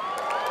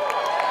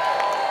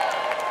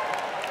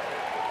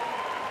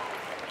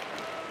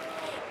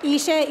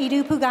 Isha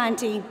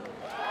Idupuganti.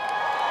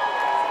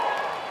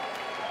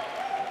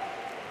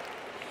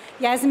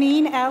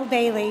 Yasmin L.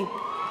 Bailey.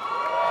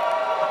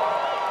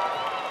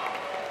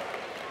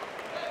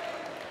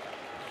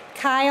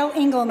 Kyle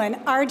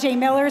Engelman, R.J.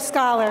 Miller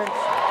Scholar.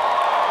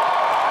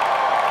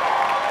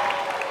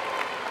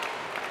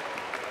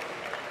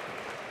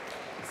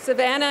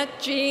 Savannah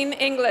Jean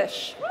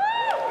English.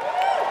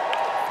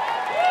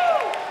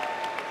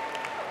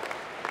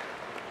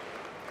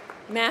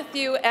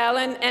 Matthew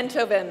Allen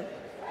Enthoven.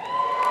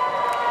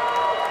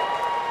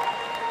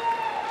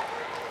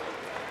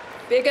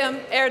 Bigam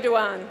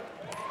Erdogan.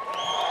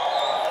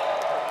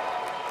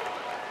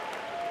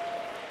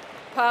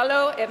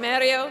 Paulo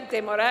Emerio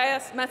de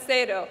Moraes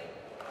Macedo.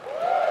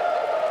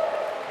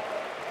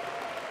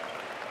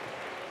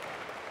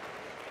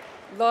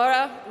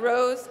 Laura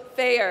Rose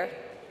Thayer.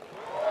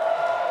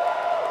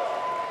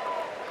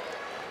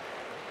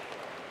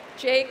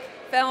 Jake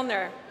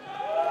Fellner.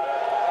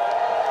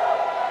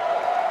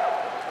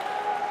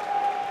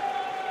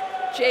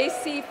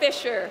 J.C.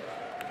 Fisher.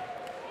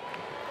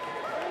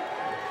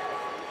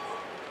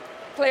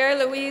 Claire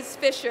Louise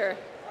Fisher.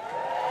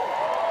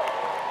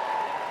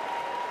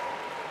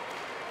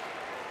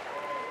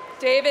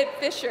 David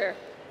Fisher.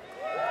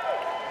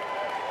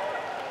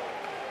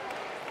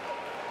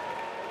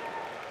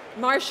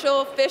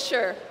 Marshall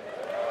Fisher.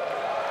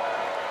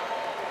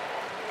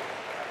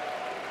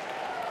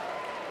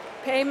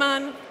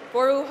 Payman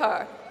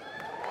Boruhar.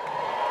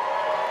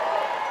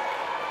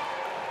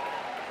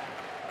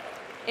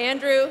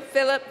 Andrew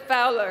Philip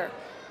Fowler.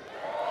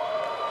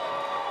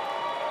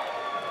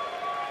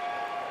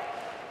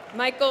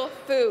 Michael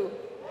Fu.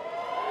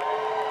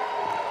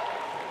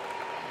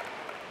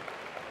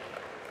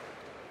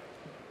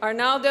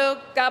 Arnaldo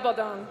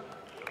Gabaldon.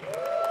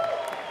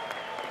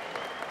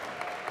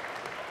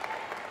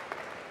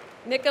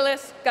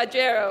 Nicholas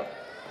Gagero.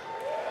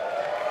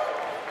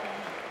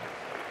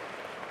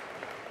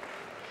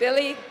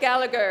 Billy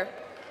Gallagher.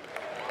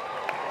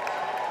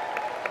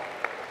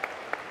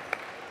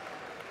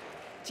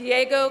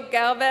 Diego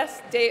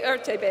Galvez de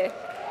Urtebe.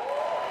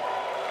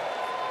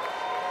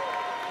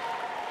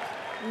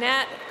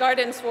 Nat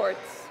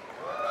Gardenswartz.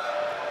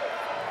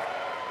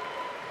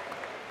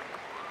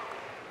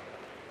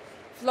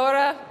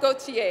 Flora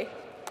Gauthier.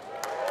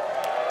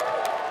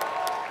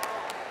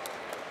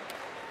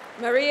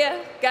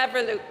 Maria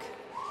Gavreluk.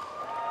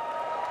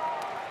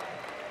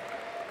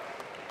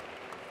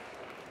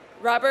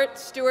 Robert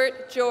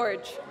Stewart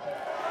George.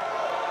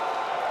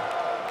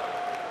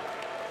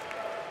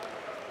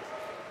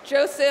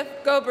 Joseph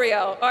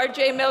Gobriel,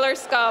 R.J. Miller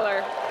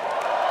Scholar.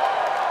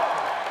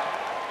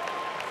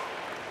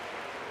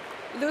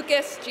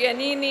 Lucas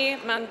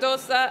Giannini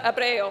Mendoza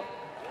Abreu.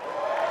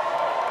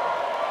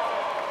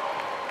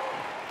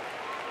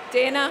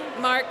 Dana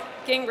Mark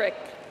Gingrich.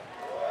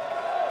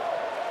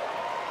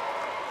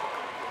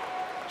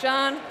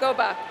 John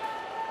Gobach.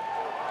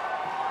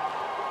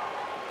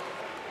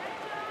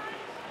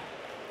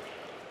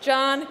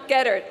 John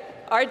Geddert,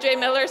 R.J.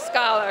 Miller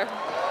Scholar.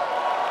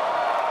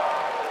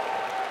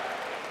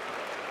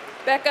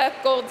 Becca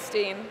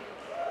Goldstein.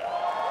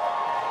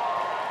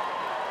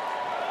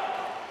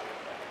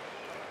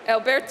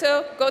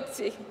 Alberto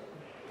Gozzi.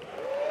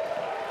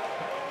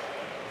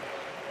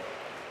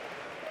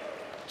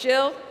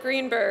 Jill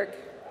Greenberg.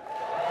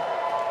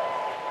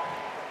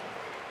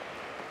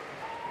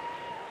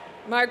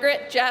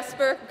 Margaret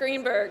Jasper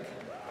Greenberg.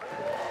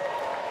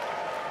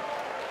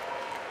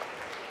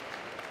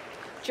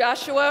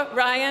 Joshua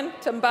Ryan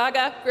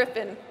Tumbaga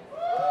Griffin.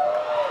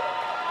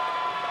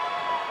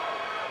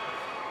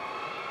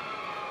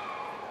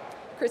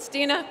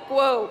 Christina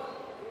Guo.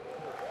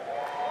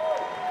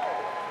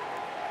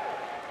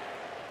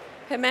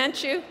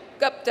 Himanshu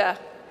Gupta.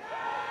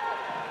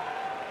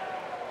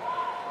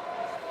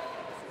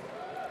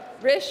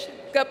 Rish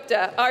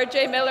Gupta,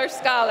 R.J. Miller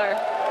Scholar.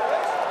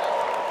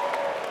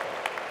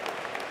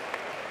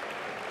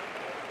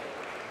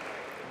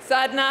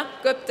 Sadhna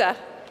Gupta.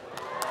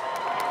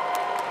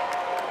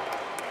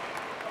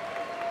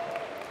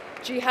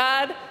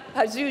 Jihad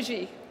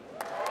Hazuji.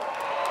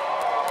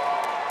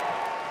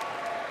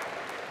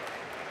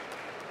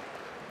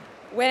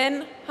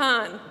 Wen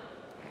Han.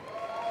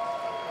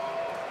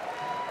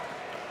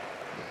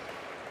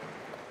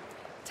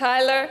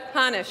 Tyler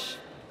Hanish.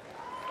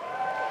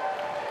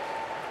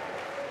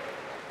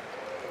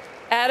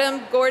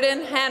 Adam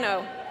Gordon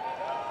Hanno.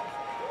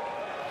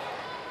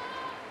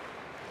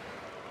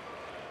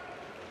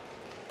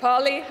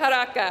 Polly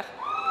Haraka.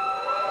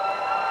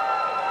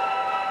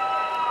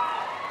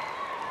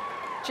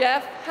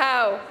 Jeff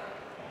Howe.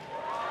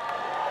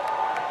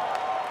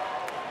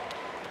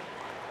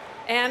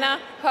 Anna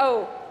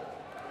Ho.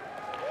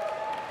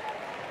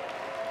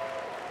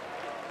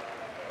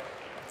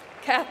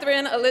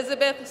 Catherine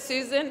Elizabeth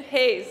Susan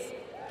Hayes.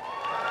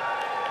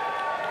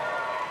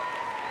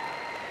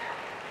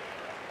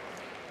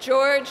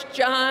 George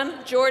John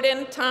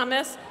Jordan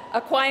Thomas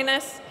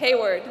Aquinas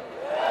Hayward.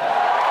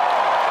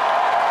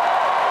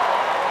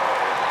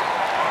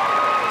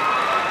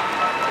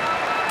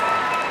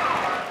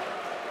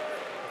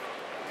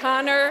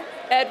 Connor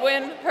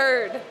Edwin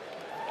Hurd.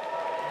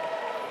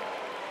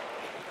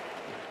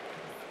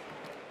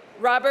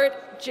 Robert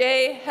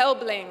J.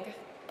 Helbling.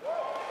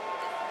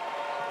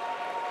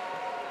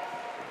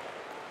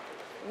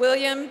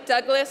 William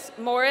Douglas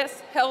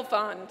Morris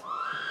Helfond.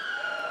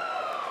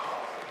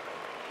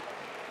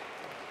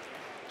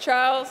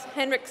 Charles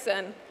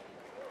Henriksen.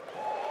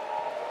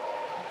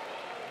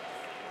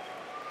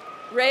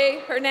 Ray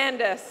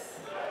Hernandez.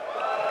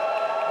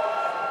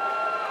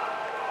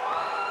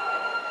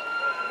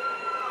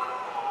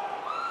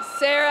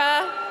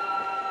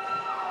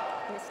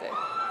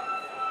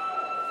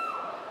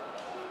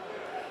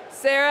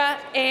 Sarah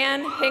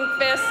Ann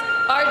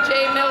Hinkfist,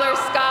 R.J. Miller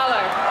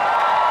Scholar.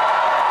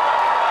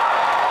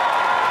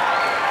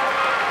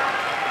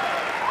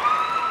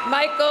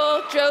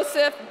 Michael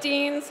Joseph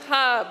Deans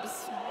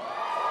Hobbs.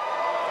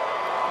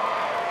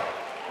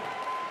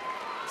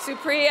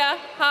 Supriya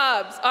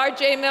Hobbs,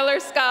 R.J.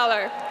 Miller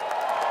Scholar.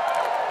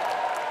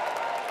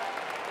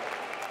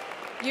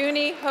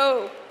 Uni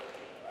Ho.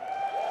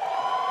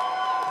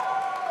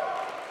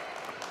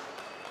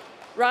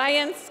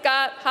 Ryan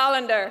Scott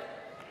Hollander.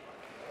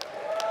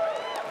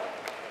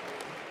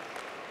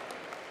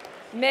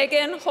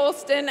 Megan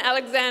Holston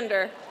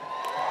Alexander.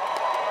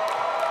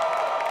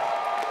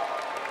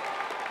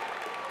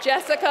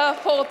 Jessica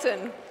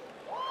Holton.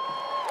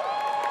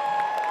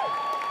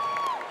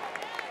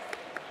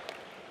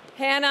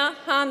 Hannah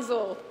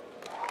Hansel.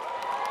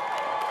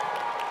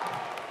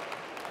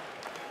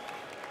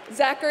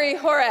 Zachary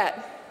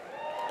Horat.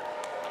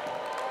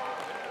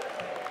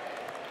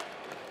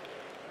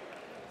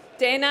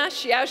 Dana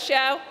Xiao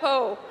Xiao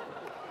Ho.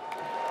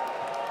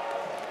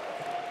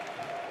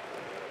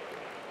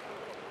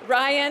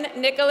 Ryan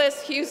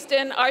Nicholas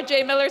Houston,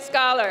 R.J. Miller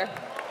Scholar.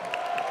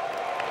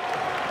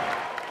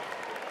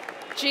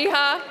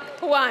 Jiha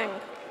Huang.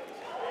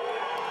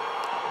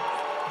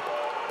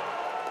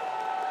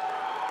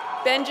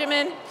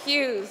 Benjamin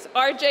Hughes,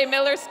 R.J.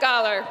 Miller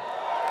Scholar.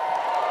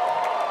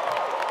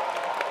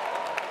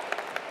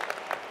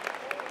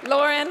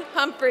 Lauren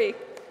Humphrey.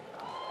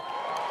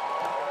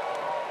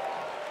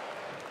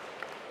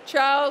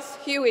 Charles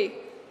Huey.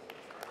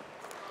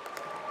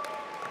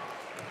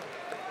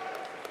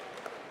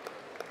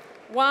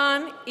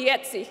 Juan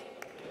Ietzi.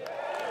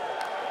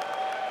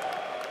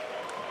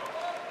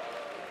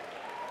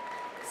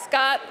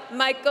 Scott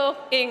Michael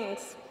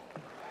Ings.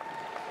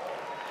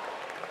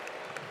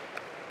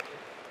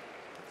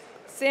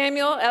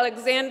 Samuel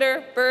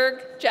Alexander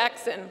Berg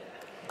Jackson.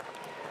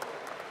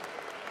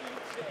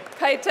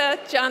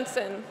 Kaita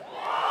Johnson.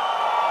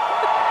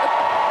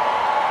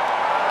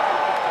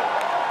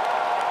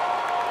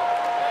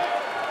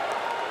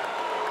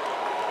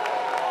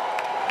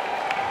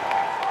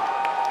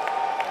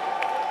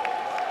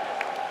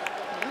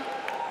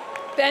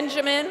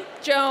 Benjamin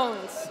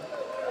Jones.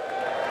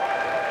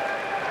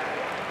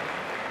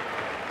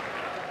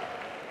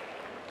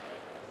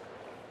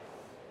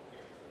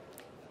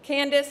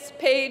 Candace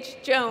Page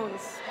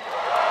Jones.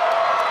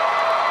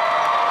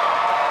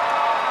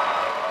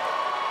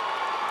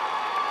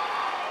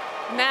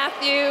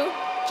 Matthew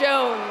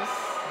Jones.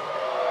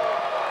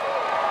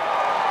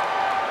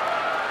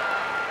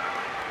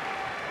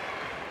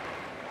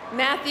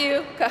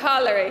 Matthew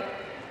Kahalari.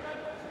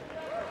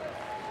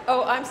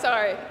 Oh, I'm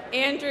sorry,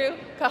 Andrew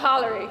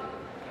Kahalari.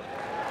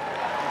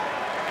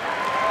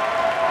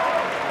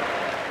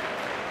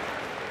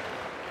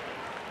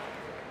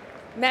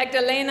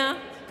 Magdalena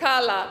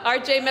Kala,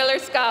 R.J. Miller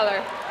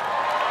Scholar.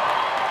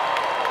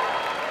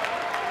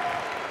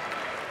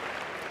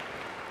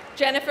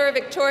 Jennifer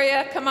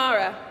Victoria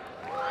Kamara.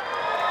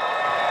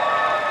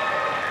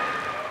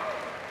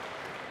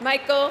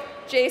 Michael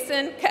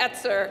Jason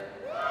Katzer.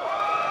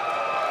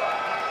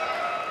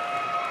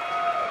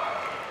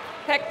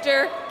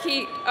 Hector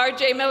Keat,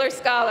 R.J. Miller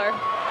Scholar.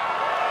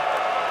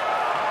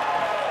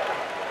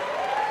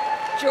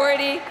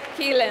 Jordy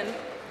Keelan.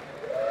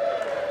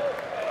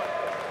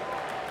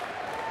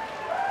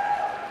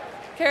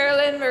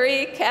 Carolyn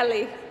Marie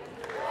Kelly.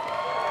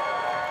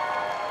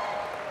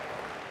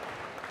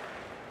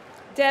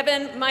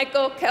 Devin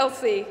Michael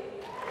Kelsey.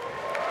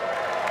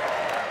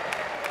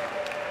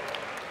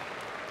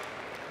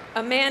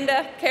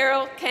 Amanda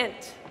Carol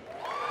Kent.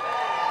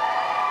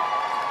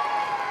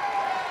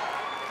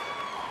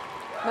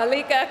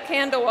 Malika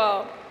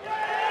Kandawal.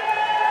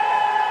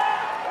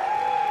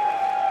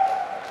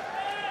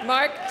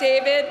 Mark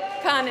David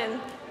Kanan.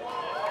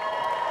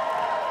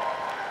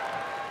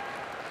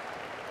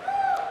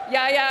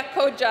 Yaya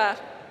Koja.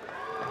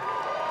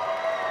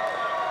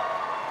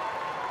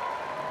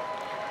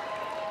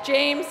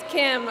 James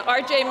Kim,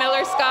 R.J.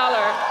 Miller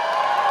Scholar.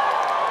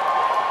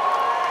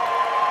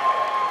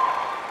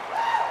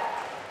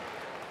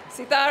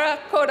 Sithara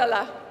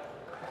Kodali.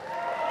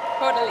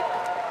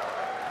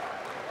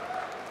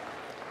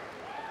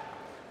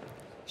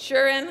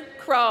 Shurin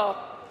Krall.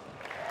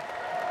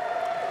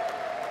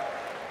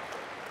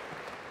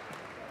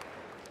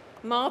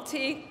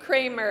 Malti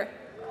Kramer.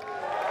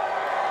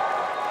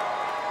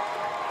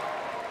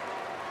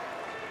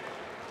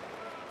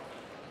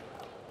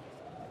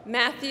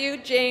 Matthew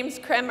James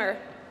Kremer.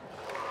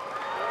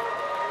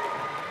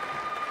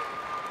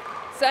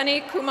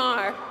 Sunny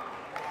Kumar.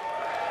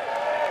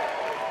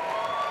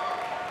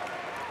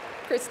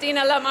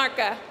 Christina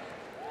Lamarca.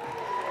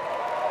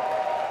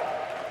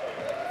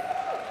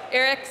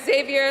 Eric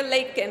Xavier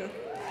Lakin.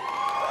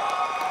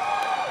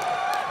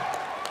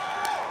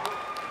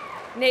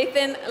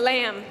 Nathan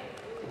Lamb.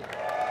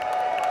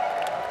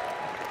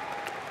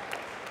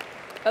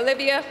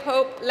 Olivia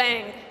Hope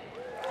Lang.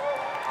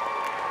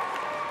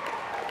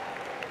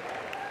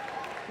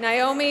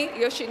 Naomi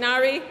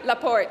Yoshinari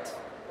Laporte.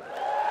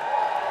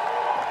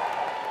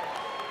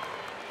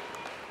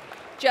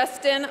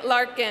 Justin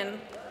Larkin.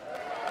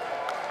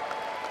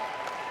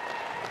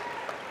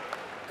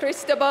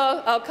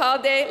 Cristobal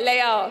Alcalde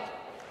Leal.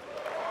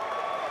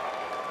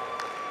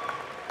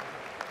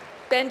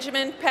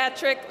 Benjamin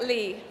Patrick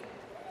Lee.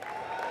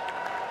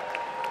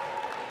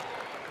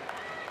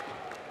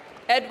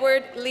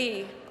 Edward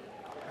Lee.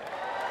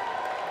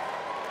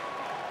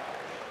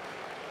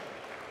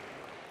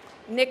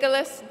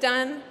 Nicholas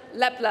Dunn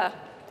Lepla.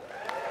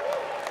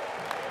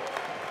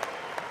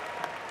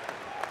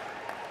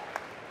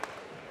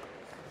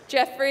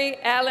 Jeffrey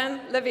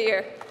Allen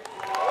Levere.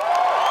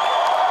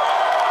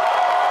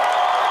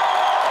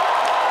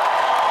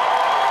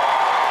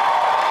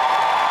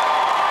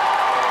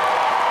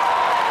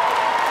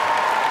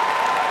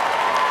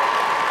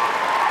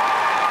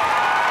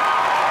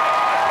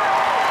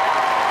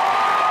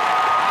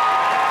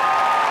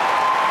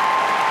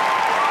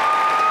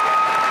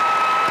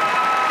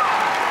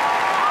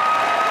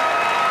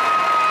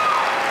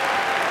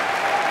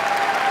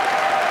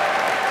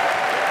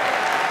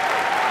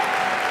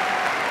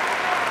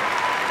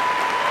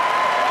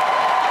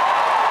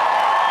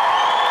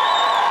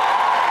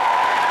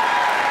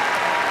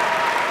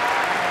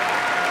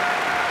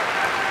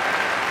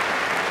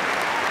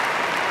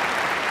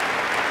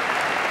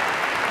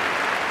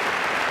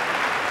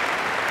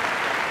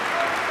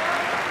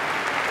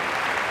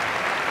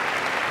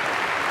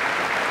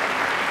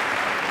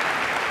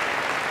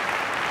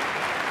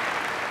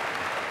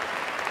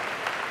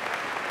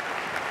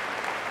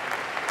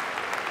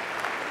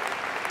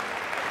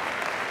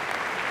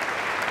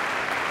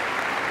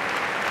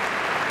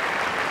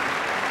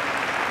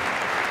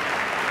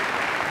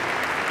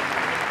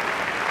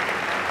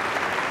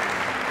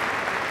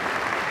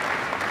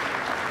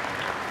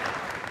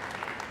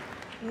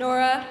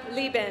 Nora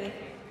Lieben.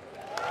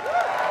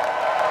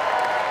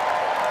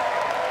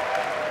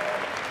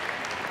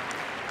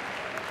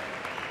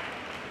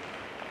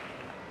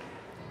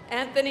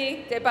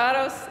 Anthony De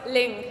Barros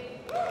Ling.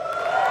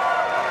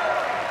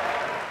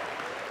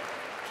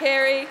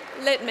 Carrie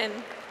Littman.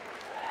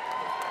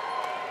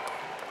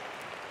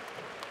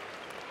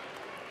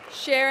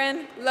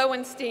 Sharon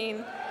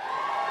Lowenstein.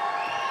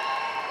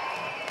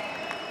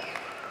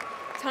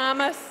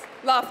 Thomas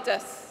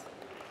Loftus.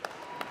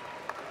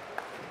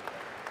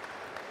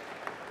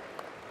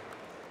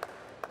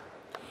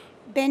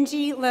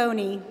 Benji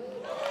Loney.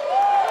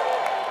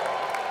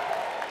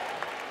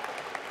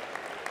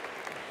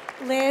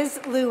 Liz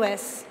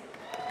Lewis.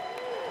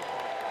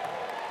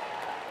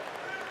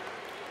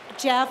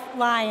 Jeff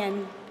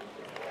Lyon.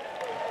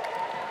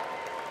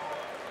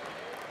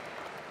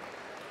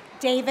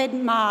 David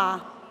Ma.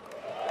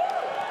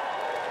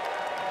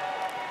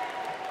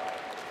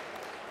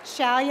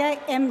 Shalia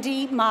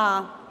MD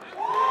Ma.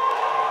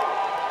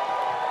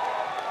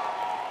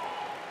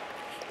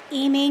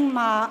 Eming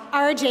Ma,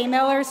 R.J.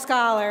 Miller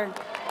Scholar.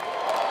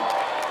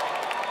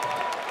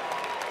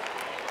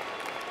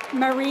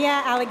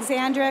 Maria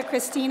Alexandra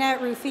Cristina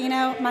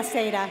Rufino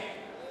Maceda.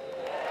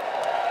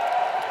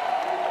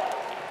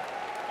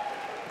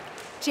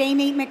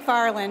 Jamie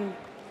McFarland.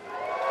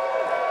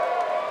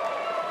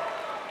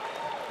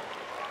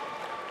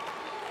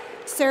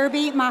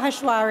 Surbi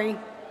Maheshwari.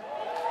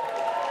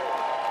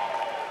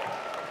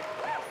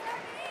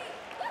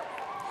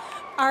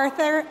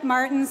 Arthur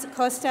Martins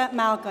Costa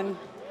Malcolm.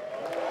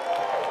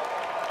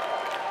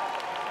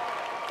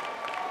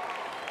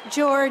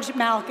 George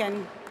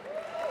Malkin.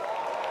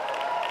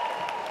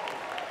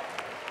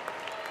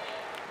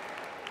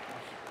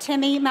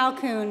 Timmy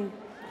Malcoon.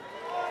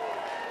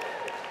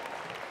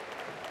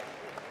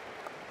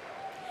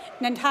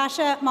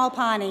 Natasha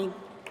Malpani.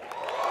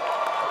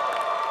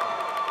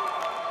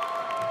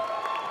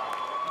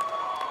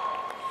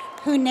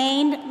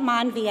 Hunain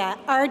Manvia,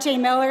 R.J.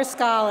 Miller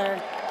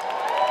Scholar.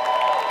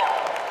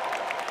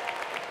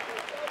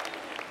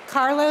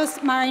 Carlos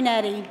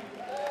Marinetti.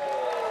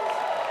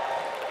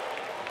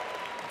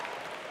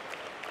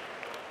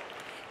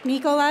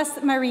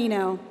 Nicolas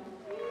Marino.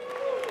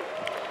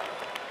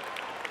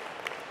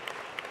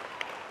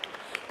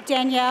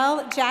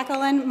 Danielle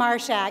Jacqueline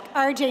Marshak,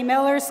 R.J.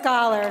 Miller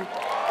Scholar.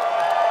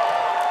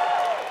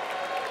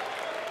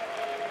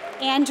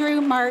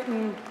 Andrew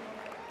Martin.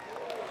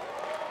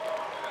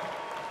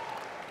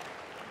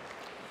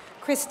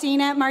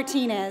 Christina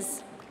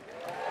Martinez.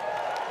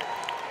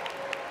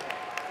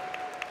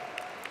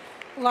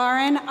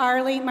 Lauren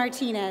Arlie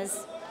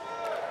Martinez.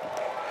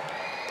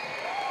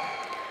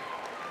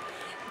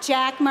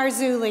 Jack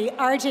Marzulli,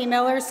 R.J.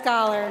 Miller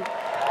Scholar.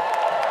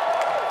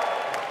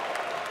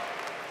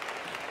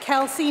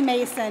 Kelsey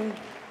Mason.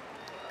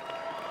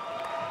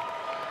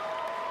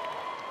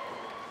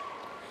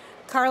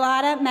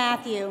 Carlotta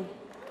Matthew.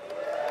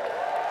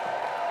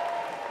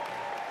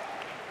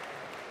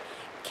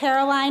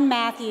 Caroline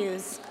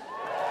Matthews.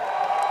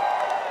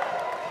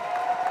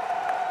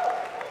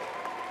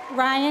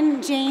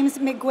 Ryan James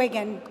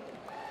McGuigan.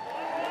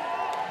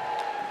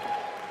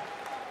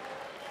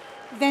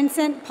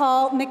 Vincent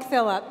Paul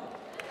McPhillip.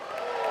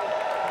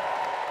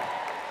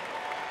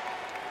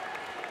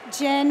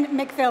 Jen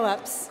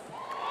McPhillips.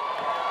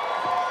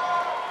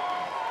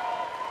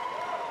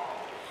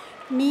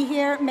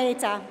 Mihir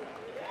Mehta.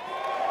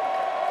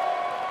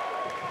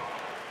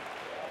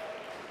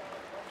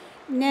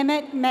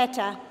 Nimit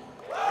Mehta.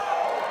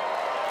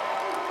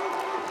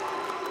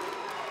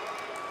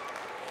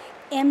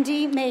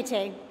 MD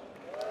Mete.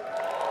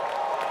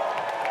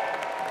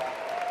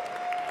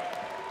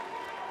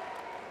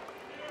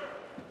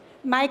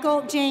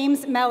 Michael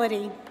James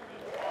Melody.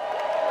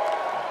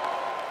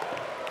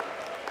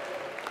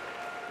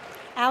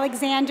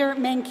 Alexander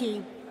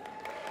Menke.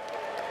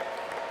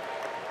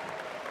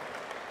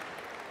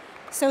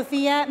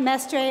 Sofia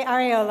Mestre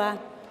Areola.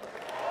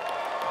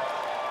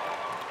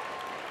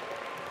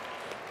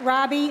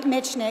 Robbie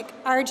Michnick,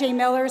 R.J.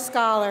 Miller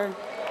Scholar.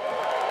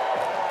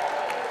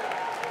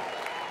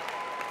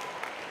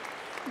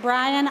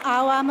 Brian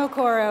Awa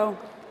Mokoro.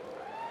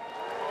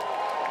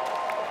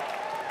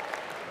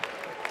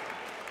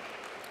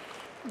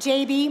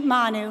 J.B.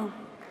 Manu.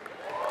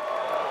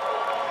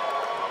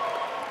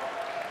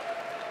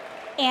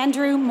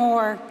 Andrew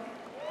Moore.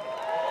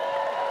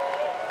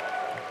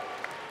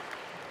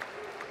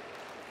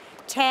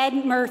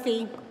 Ted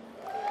Murphy.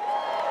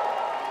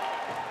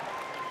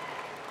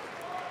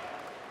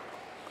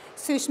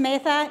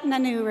 Sushmetha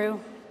Nanuru.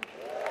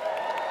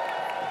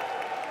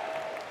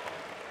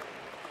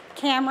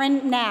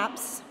 Cameron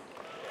Knaps.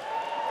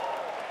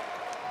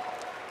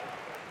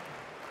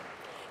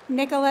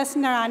 Nicholas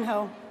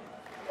Naranjo.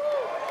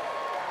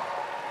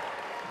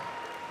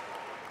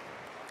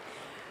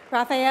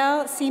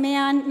 Rafael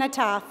Simeon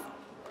Nataf.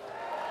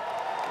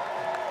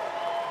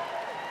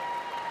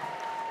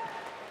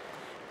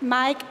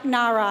 Mike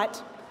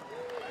Narat.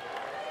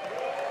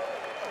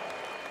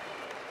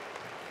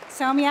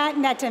 Soumya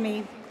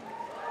Netami.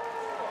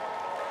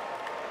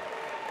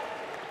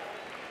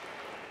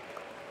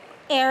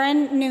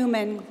 Aaron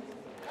Newman.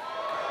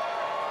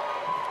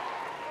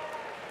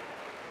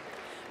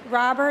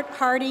 Robert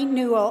Hardy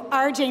Newell,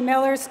 R.J.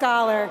 Miller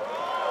Scholar.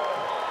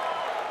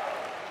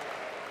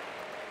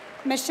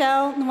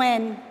 Michelle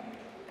Nguyen.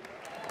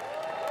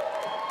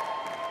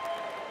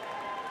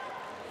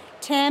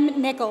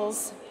 Tim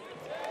Nichols.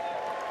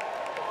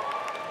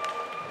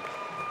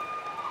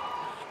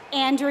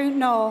 Andrew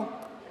Knoll.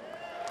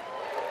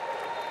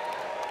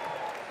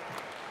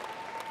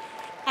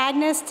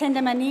 Agnes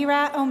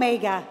Tindamanira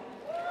Omega.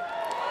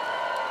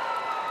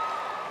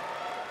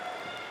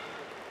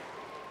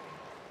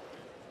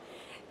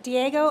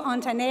 Diego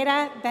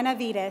Ontaneda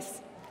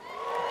Benavides.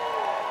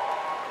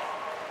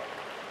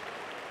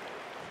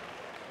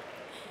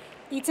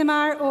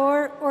 Itamar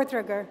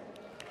Ortreger.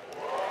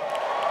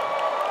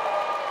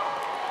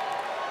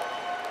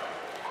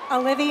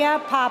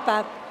 Olivia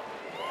Papa.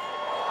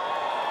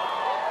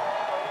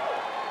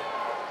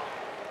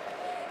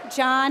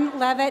 John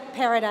Levitt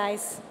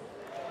Paradise.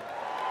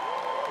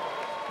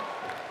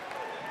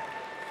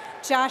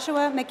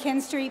 Joshua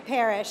McKinstry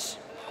Parrish.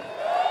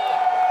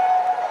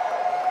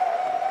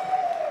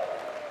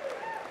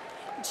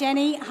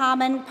 Jenny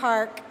Hammond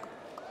Park.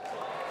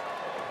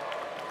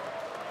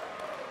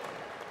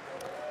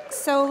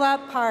 Sola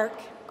Park.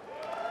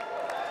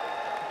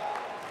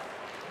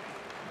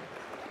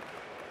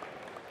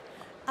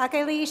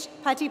 Akalish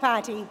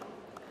Patipati.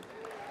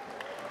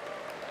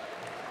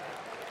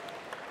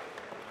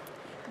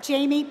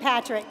 Jamie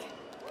Patrick.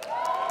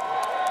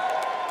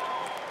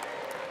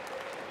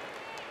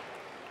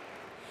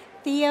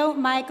 Theo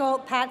Michael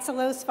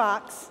Patsalos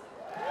Fox.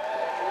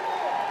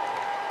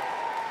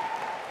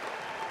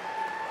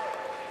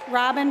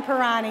 Robin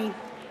Pirani.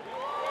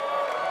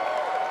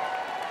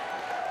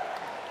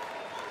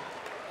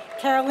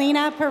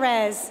 Carolina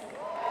Perez.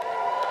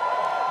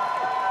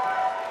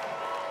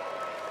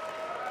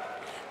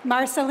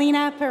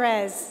 Marcelina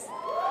Perez.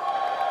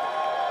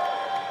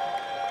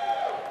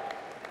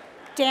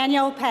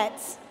 Daniel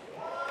Petz.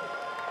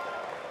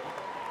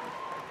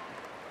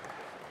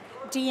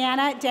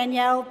 Deanna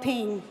Danielle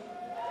Ping.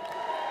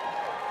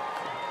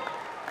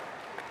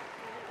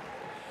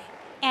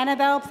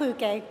 Annabelle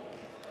Pluke.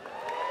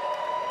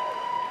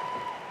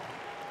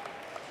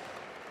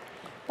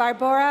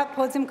 Barbara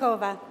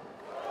Podzimkova.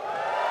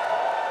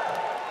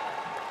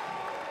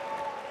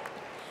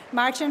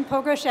 Marcin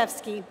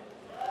Pogroszewski.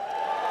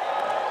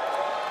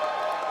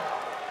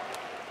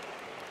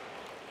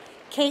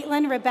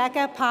 Caitlin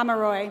Rebecca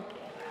Pomeroy.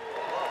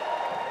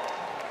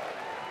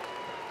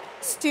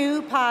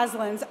 Stu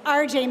Poslins,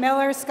 R.J.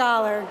 Miller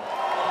Scholar.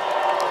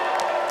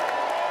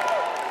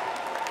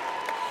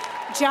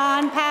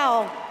 John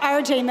Powell,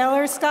 R.J.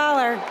 Miller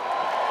Scholar.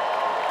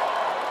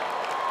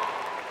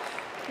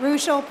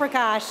 Rushal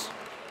Prakash.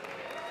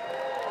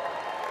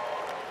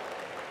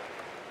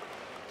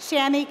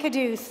 Shami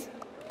Caduce.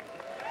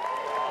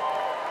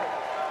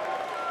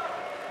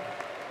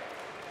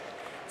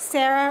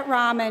 Sarah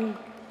Rahman.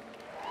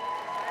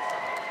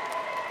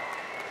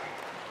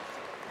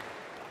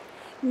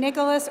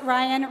 Nicholas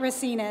Ryan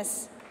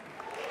Racinas.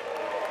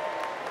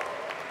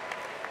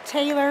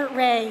 Taylor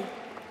Ray.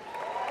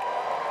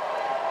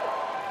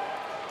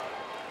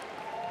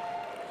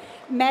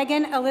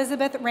 Megan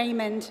Elizabeth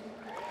Raymond.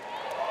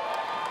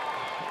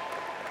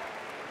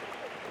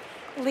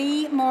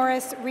 Lee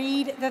Morris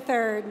Reed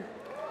III.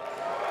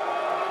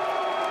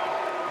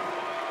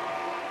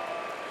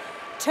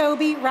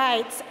 Toby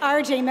Wrights,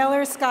 R.J.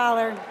 Miller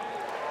Scholar.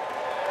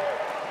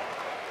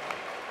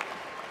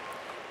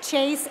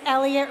 Chase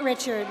Elliott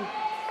Richard.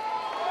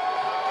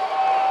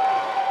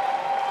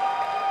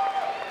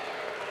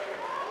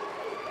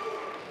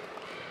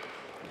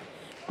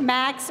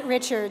 Max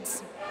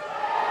Richards.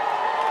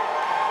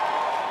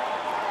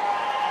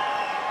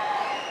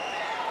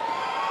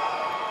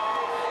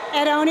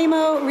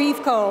 Eronimo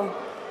Reefco.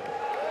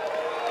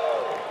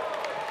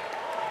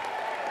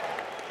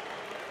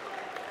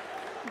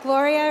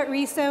 Gloria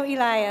Riso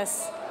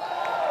Elias.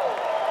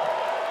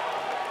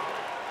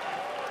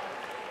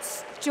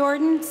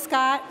 Jordan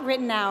Scott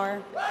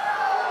Rittenauer.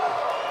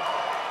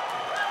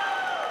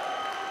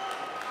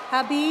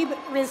 Habib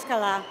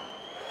Rizkala.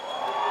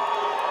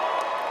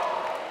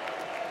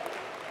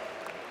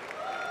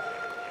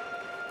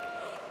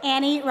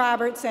 Annie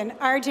Robertson,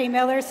 R.J.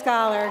 Miller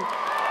Scholar.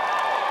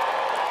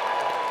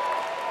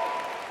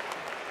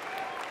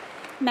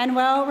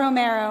 Manuel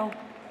Romero.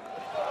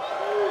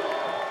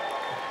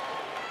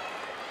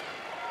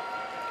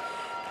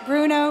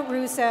 Bruno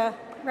Rosa.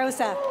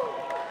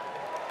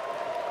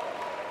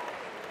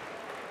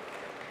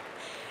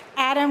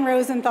 Adam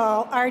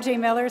Rosenthal, R.J.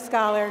 Miller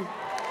Scholar.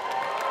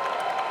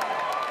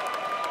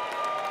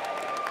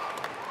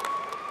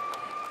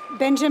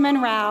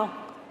 Benjamin Rao.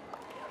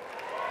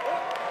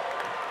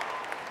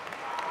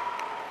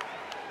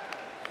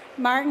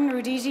 Martin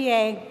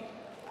Rudigier.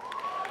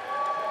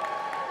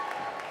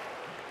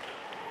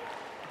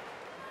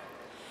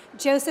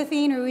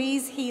 Josephine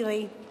Ruiz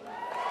Healy.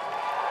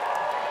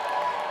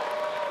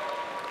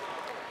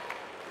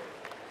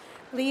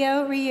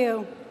 Leo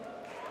Ryu.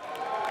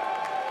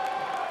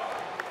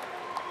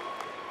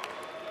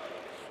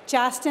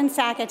 Justin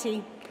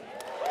Sakety.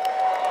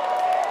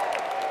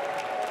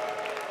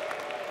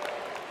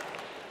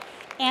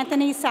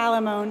 Anthony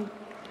Salomone.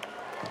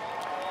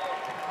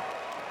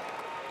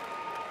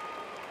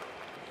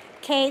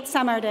 Kate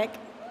Summerdick.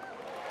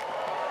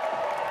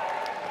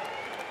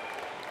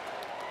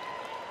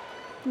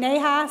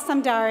 Neha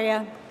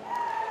Samdaria.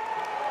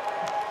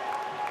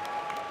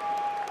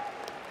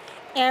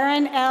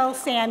 Aaron L.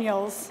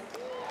 Samuels.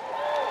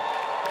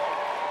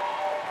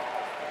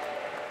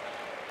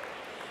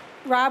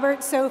 Robert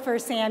Sofer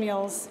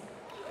Samuels.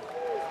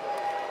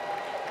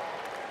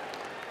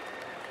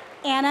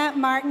 Anna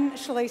Martin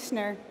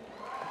Schleusner.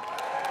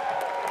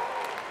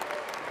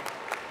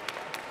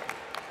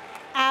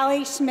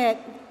 Allie Schmidt.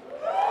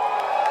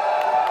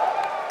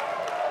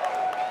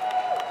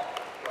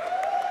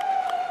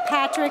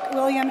 Patrick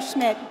William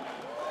Schmidt.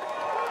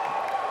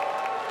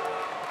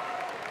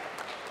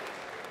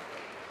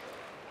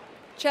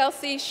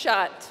 Chelsea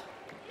Schott.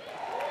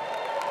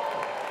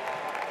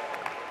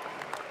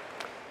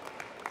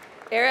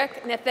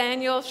 Eric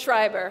Nathaniel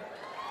Schreiber.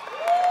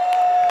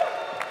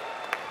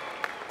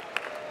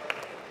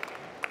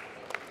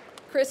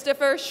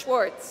 Christopher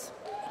Schwartz.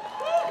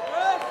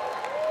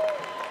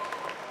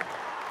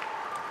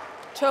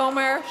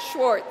 Tomer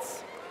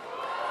Schwartz.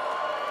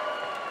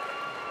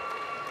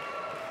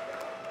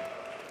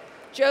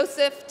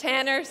 Joseph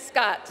Tanner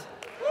Scott.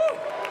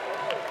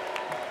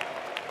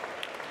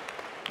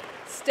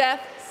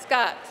 Steph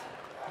Scott.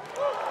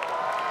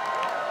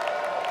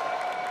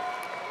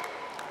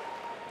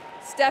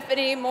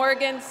 Stephanie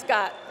Morgan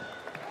Scott.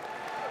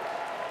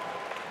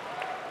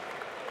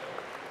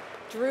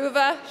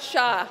 Dhruva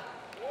Shah.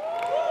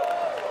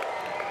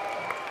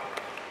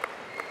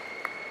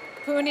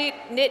 Puneet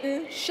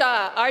Nitin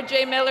Shah,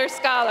 R.J. Miller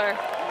Scholar.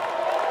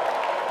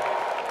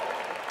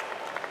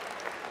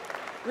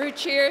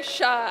 Ruchir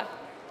Shah.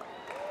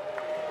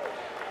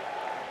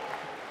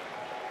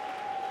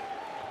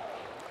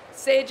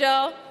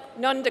 Sejal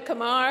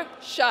Nandakumar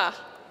Shah.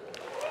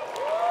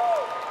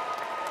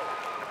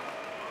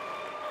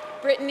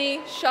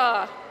 Brittany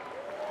Shaw.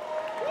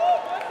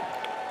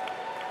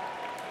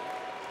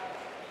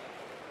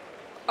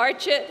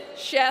 Archit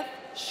Sheth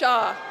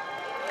Shaw.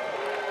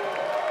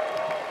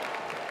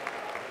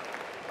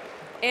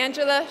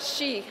 Angela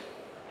Shi.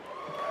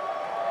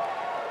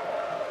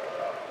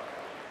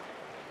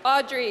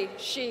 Audrey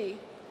Shi.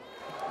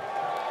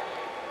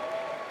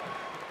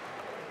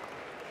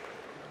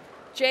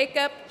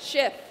 Jacob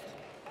Schiff.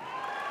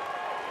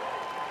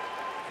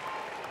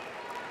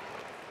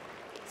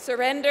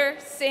 Surrender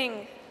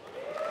Singh.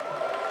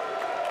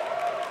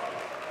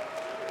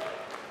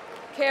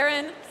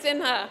 Karen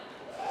Sinha.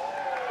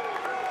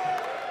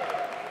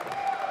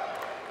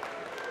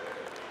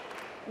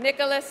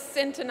 Nicholas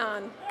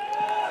Sintanon.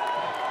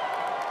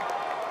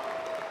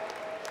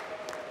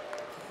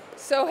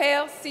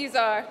 Sohail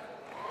Caesar.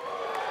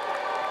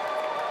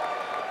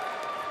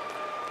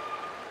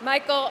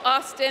 Michael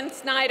Austin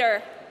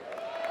Snyder.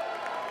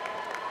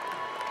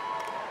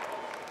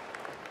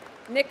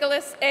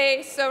 Nicholas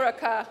A.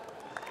 Soraka.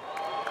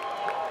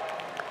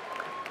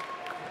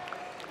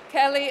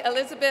 Kelly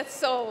Elizabeth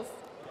Souls.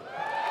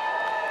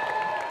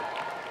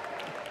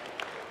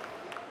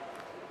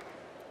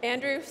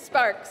 Andrew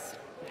Sparks.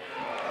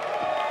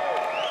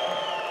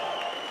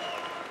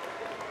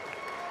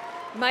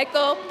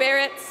 Michael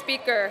Barrett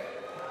Speaker.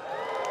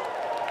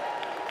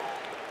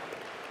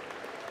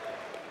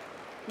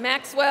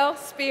 Maxwell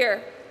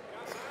Spear.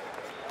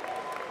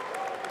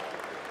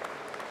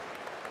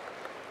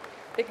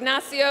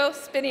 Ignacio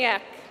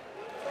Spiniak.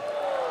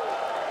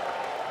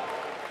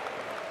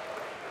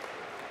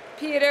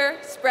 Peter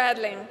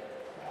Spradling.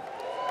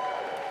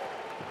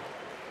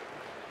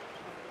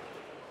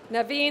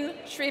 Naveen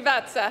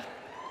Srivatsa.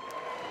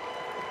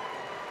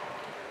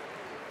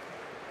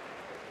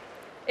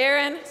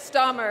 Aaron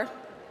Stommer.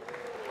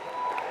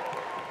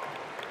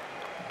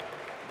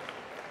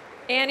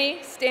 Annie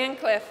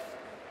Stancliffe.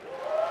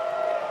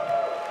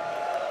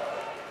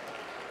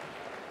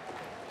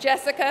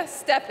 Jessica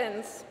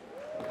Steffens.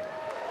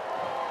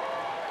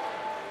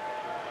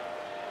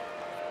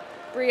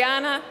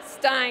 Brianna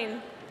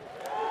Stein.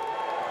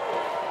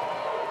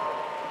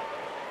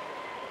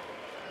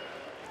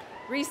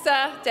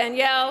 Risa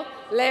Danielle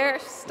Lair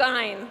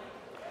Stein.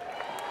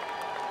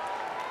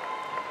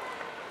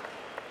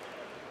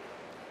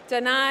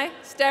 Danai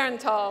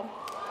Sterenthal.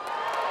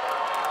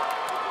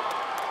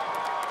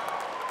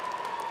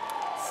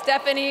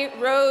 Stephanie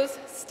Rose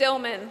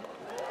Stillman.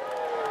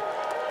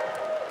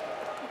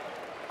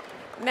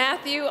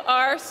 Matthew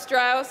R.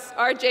 Strauss,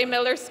 R.J.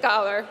 Miller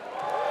Scholar.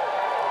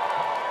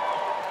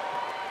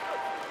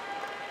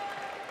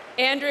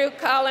 Andrew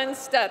Collins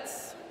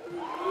Stutz.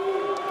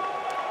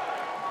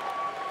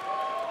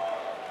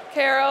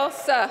 Carol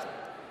Suh.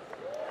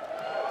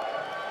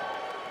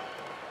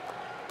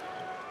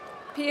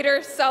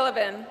 Peter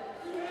Sullivan.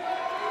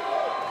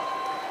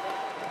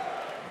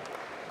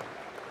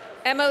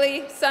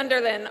 Emily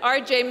Sunderland,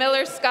 R.J.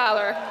 Miller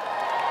Scholar.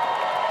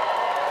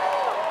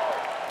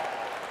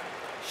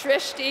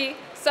 Shrishti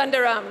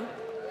Sundaram.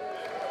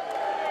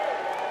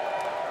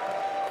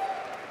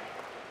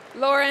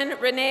 Lauren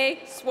Renee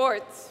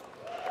Swartz.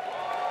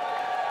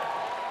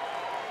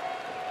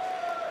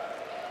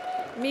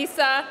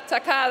 Misa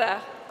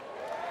Takada.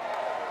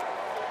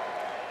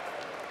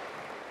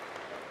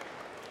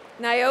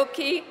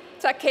 Naoki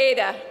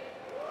Takeda.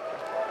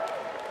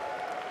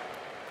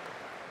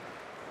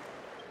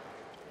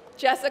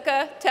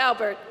 Jessica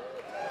Talbert.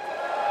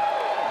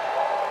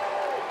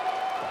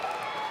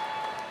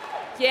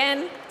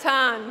 Yen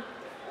Tan.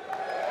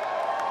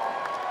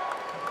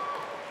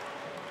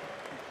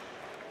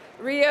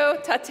 Rio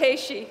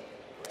Tateshi.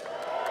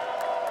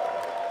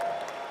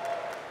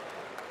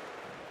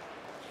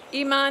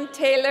 Iman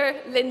Taylor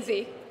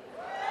Lindsay.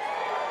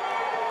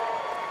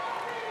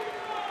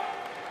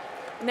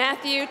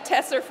 Matthew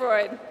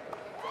Tesserford.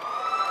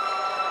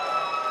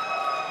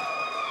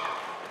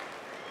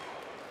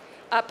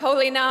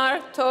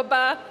 Apolinar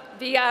Toba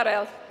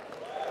Villarel.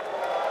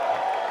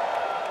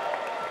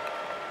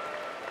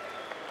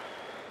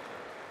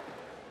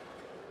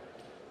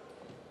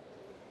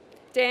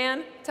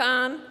 Dan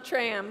Tan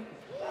Tram.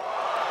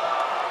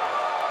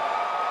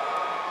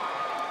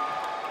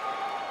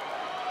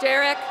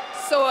 Derek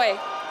Soy.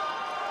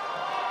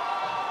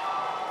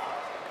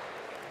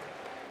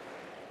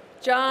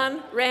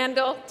 John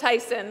Randall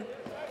Tyson.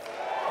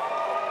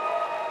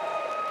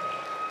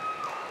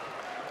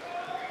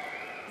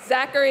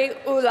 Zachary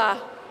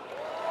Ula.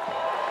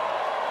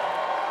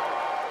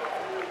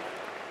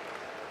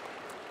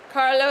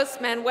 Carlos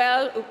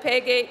Manuel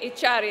Upege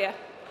Icharia.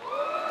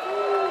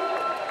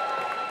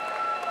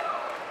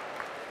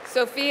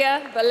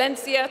 Sofia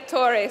Valencia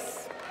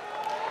Torres.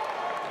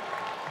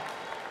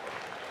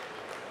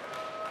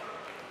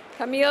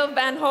 Camille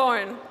Van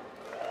Horn.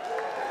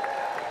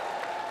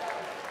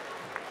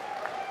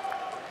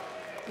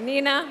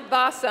 Nina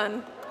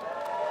Basan.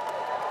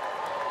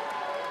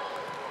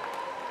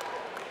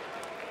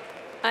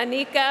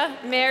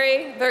 Anika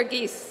Mary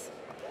Verghese.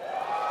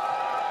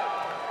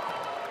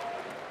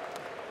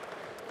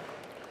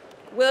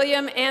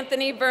 William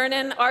Anthony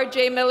Vernon,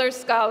 R.J. Miller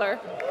Scholar.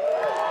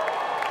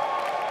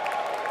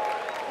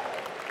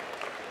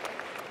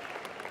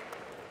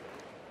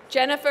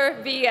 Jennifer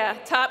Villa,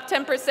 top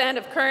 10%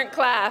 of current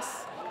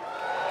class.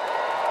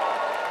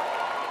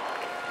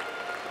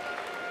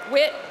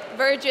 Whit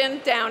Virgin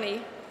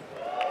Downey.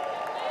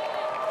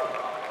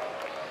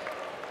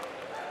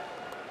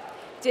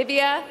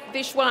 Divya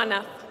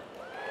Vishwanath.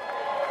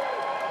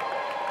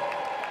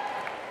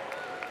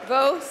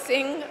 Vo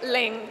Sing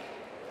Ling.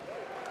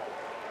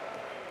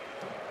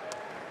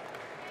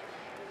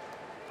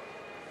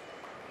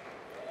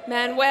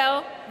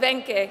 Manuel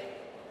Venke.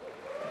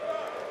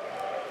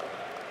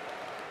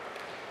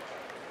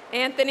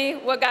 Anthony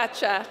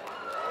Wagacha.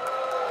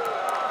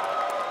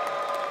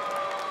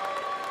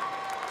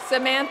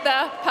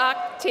 Samantha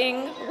Pak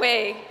Ting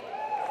Wei.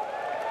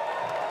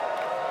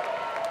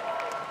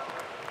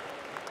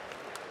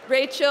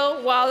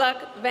 Rachel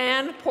Wallach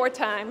Van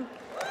Portheim.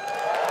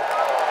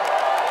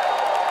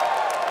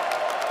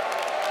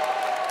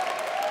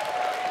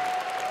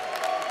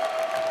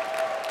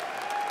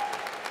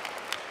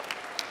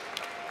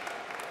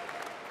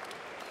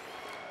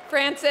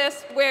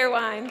 Frances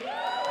Wehrwein.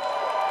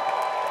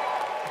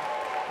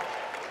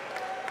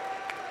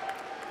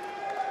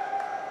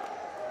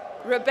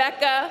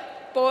 Rebecca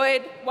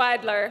Boyd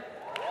Weidler.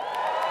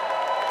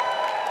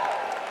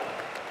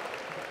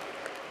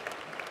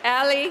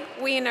 Allie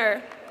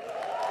Wiener.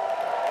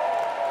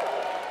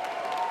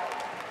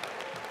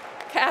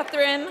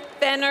 Catherine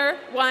Fenner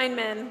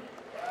Weinman.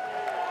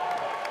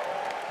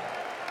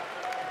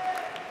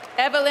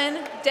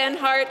 Evelyn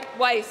Denhart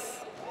Weiss.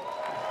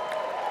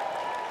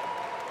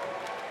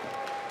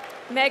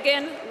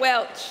 Megan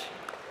Welch.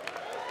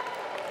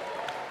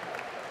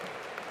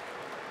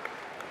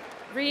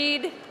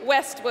 Reed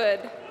Westwood.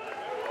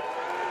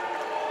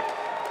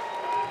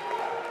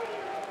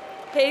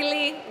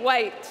 Haley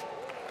White.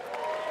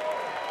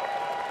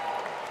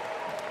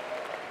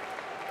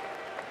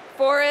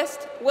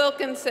 Forrest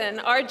Wilkinson,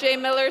 R.J.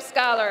 Miller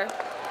Scholar.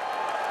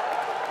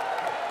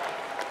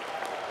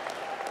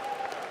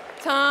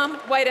 Tom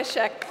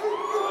Whitashek.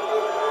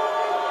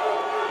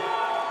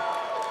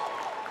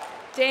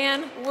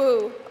 Dan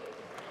Wu.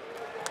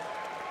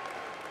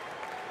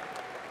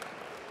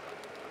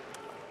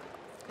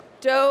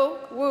 Do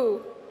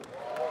Wu.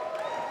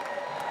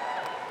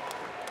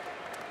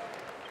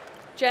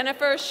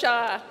 Jennifer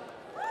Shaw.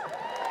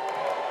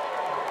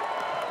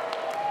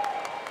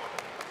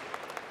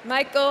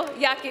 Michael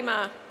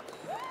Yakima.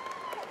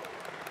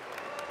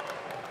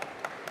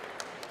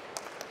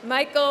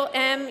 Michael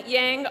M.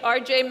 Yang,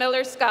 R.J.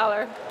 Miller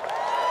Scholar.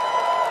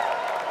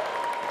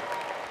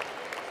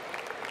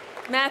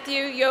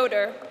 Matthew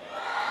Yoder.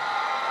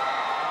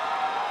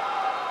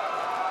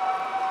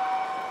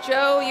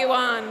 Joe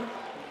Yuan.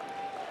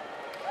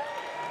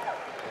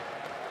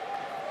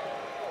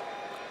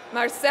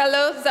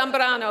 Marcelo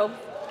Zambrano.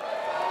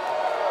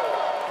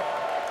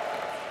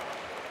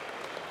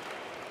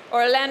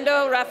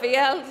 Orlando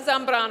Rafael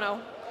Zambrano.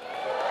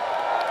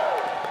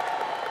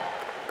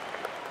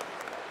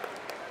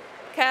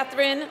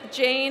 Catherine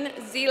Jane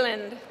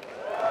Zeeland.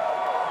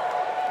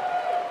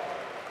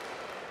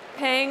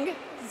 Peng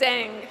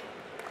Zhang.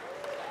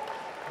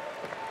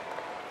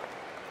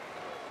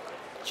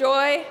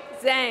 Joy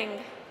Zhang.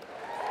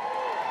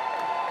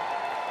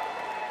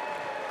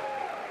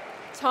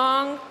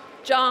 Tong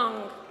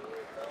Zhang.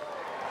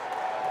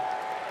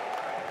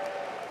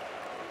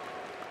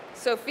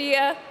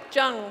 Sophia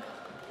Zheng.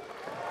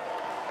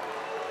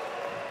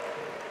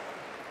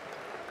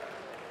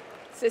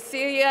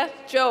 Cecilia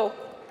Zhou.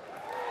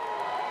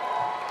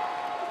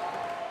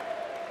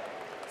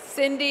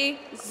 Cindy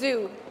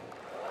Zhu.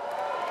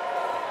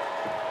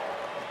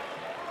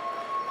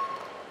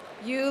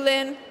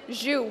 Yulin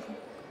Zhu.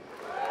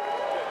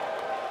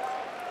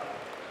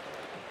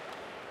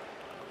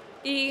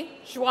 Yi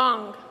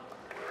Zhuang.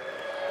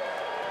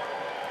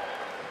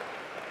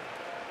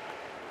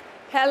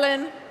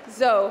 Helen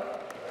Zhou.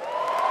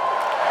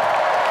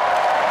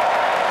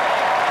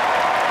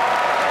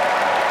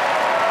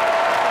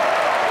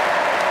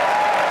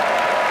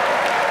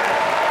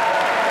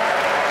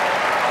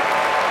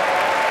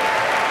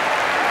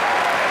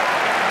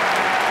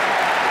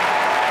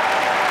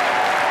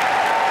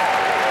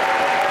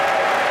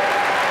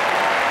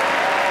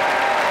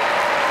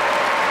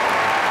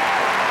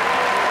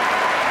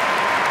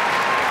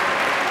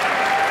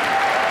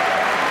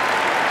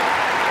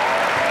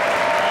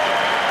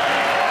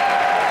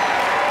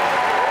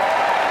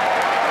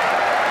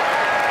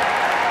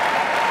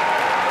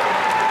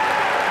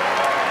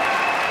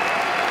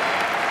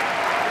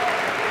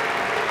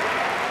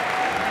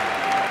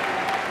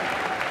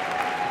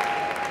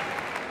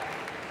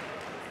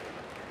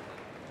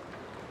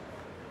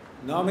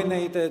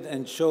 Nominated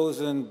and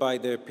chosen by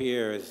their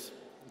peers,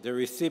 the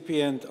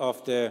recipient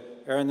of the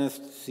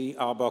Ernest C.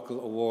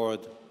 Arbuckle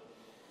Award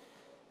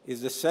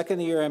is the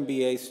second-year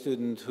MBA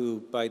student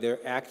who, by their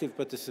active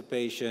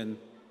participation,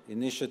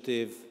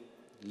 initiative,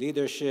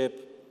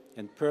 leadership,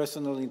 and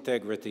personal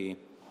integrity,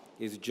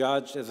 is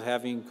judged as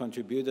having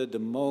contributed the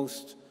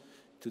most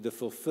to the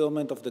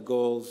fulfillment of the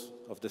goals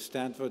of the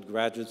Stanford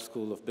Graduate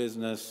School of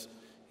Business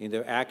in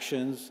their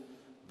actions,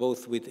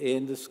 both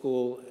within the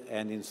school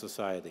and in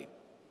society.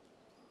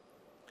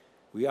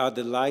 We are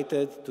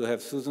delighted to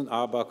have Susan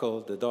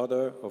Arbuckle, the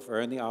daughter of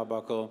Ernie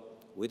Arbuckle,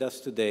 with us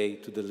today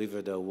to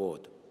deliver the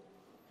award.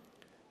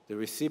 The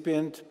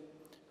recipient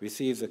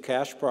receives a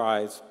cash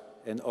prize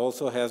and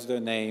also has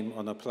their name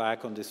on a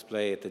plaque on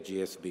display at the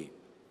GSB.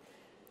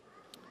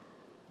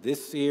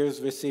 This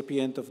year's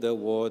recipient of the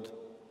award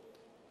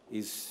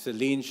is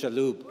Celine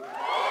Chaloub.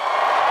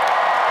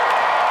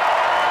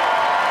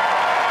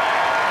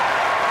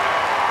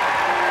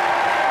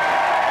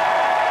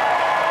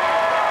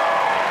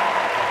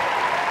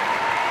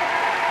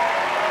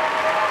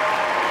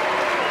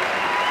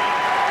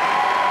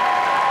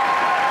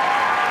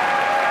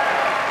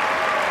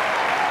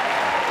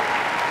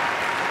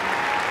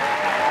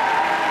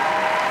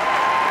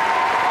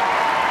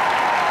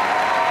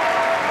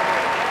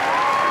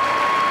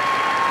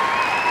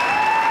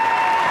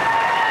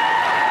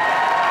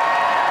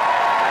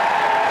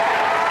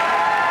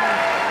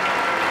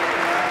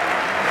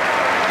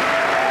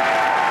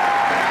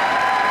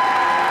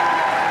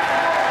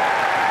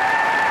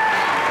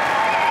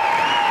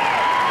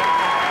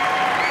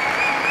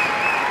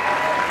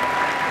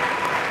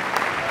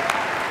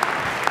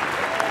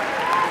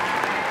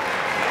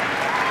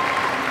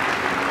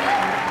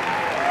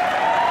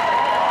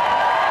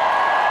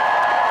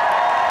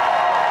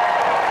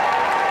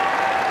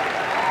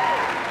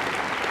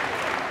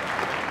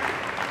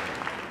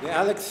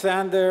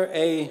 Alexander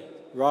A.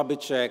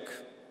 Robichek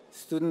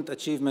Student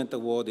Achievement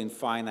Award in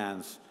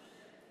Finance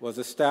was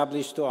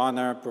established to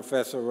honor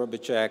Professor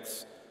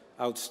Robichek's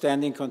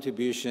outstanding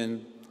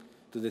contribution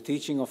to the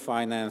teaching of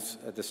finance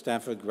at the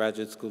Stanford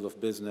Graduate School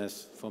of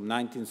Business from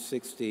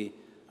 1960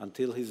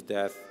 until his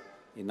death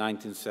in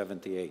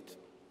 1978.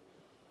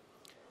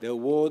 The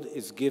award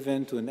is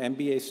given to an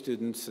MBA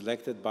student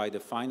selected by the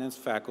finance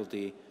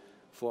faculty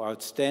for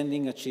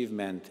outstanding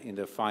achievement in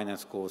their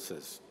finance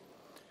courses.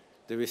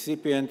 The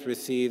recipient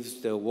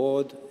receives the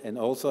award and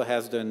also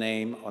has their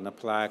name on a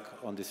plaque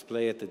on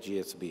display at the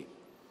GSB.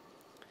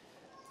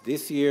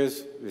 This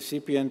year's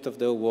recipient of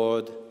the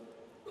award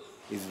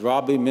is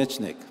Robbie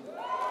Michnick.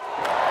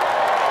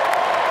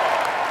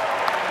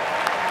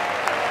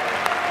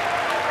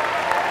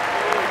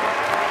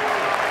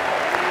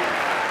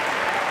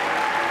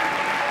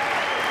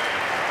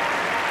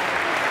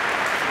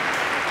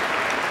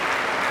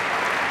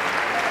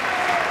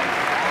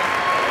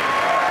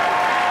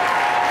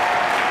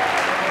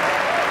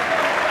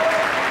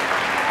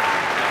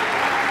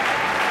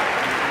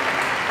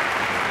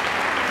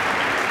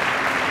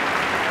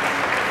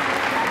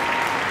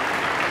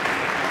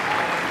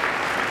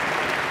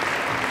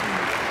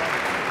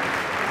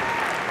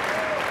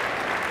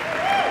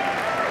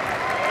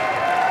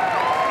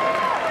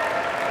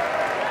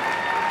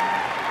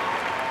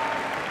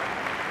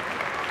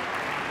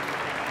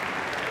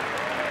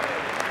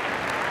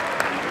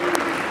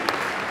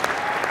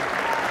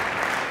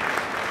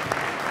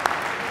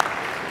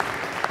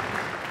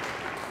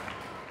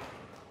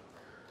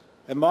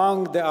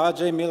 Among the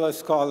R.J. Miller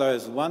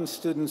Scholars, one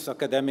student's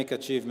academic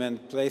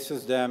achievement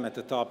places them at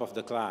the top of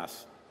the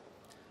class.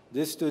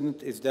 This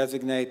student is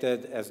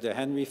designated as the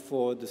Henry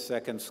Ford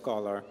II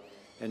Scholar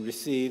and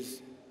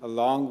receives,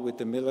 along with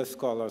the Miller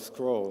Scholar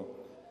Scroll,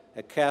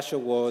 a cash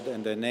award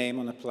and their name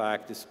on a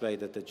plaque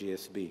displayed at the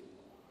GSB.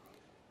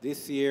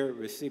 This year,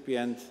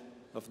 recipient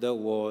of the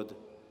award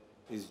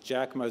is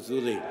Jack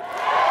Marzulli.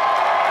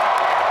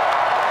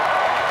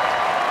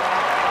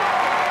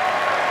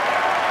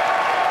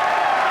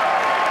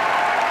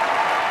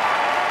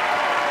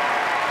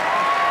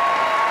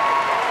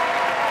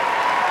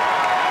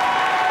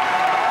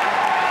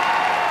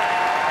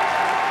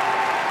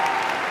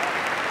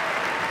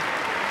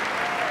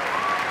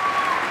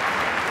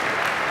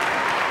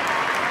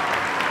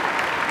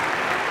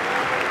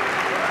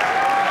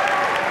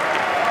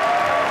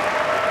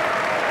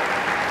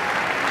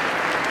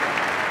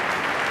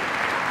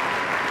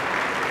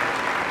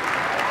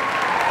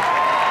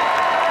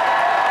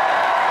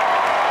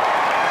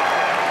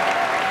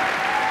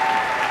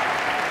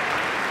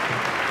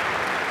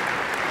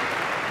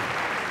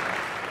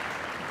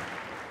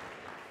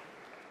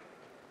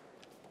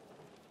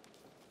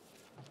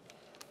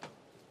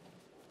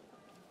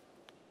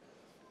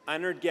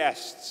 Honored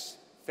guests,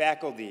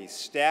 faculty,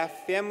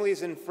 staff,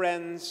 families, and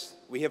friends,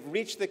 we have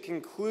reached the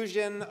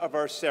conclusion of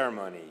our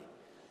ceremony.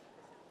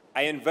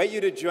 I invite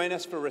you to join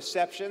us for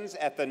receptions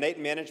at the Night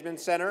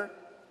Management Center.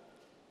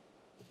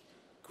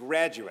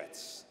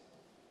 Graduates,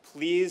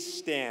 please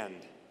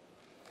stand.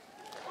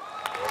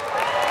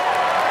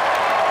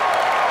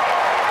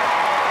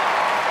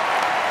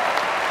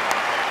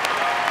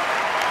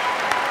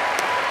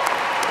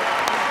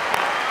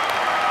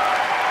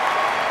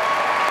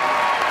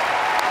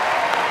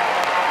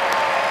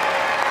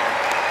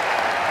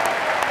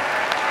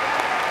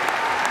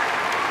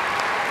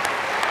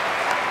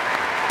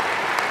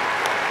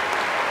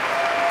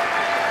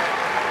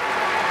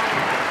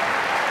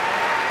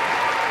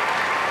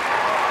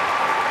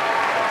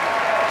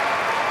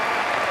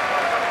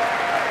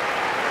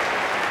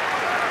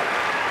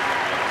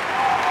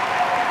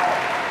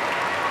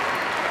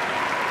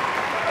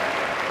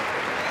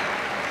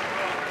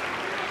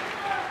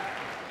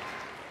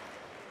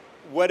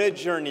 What a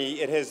journey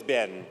it has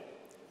been.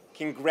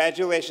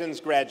 Congratulations,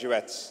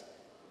 graduates.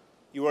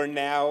 You are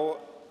now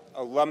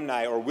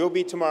alumni, or will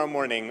be tomorrow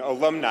morning,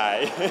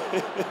 alumni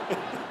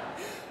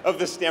of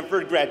the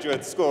Stanford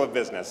Graduate School of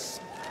Business.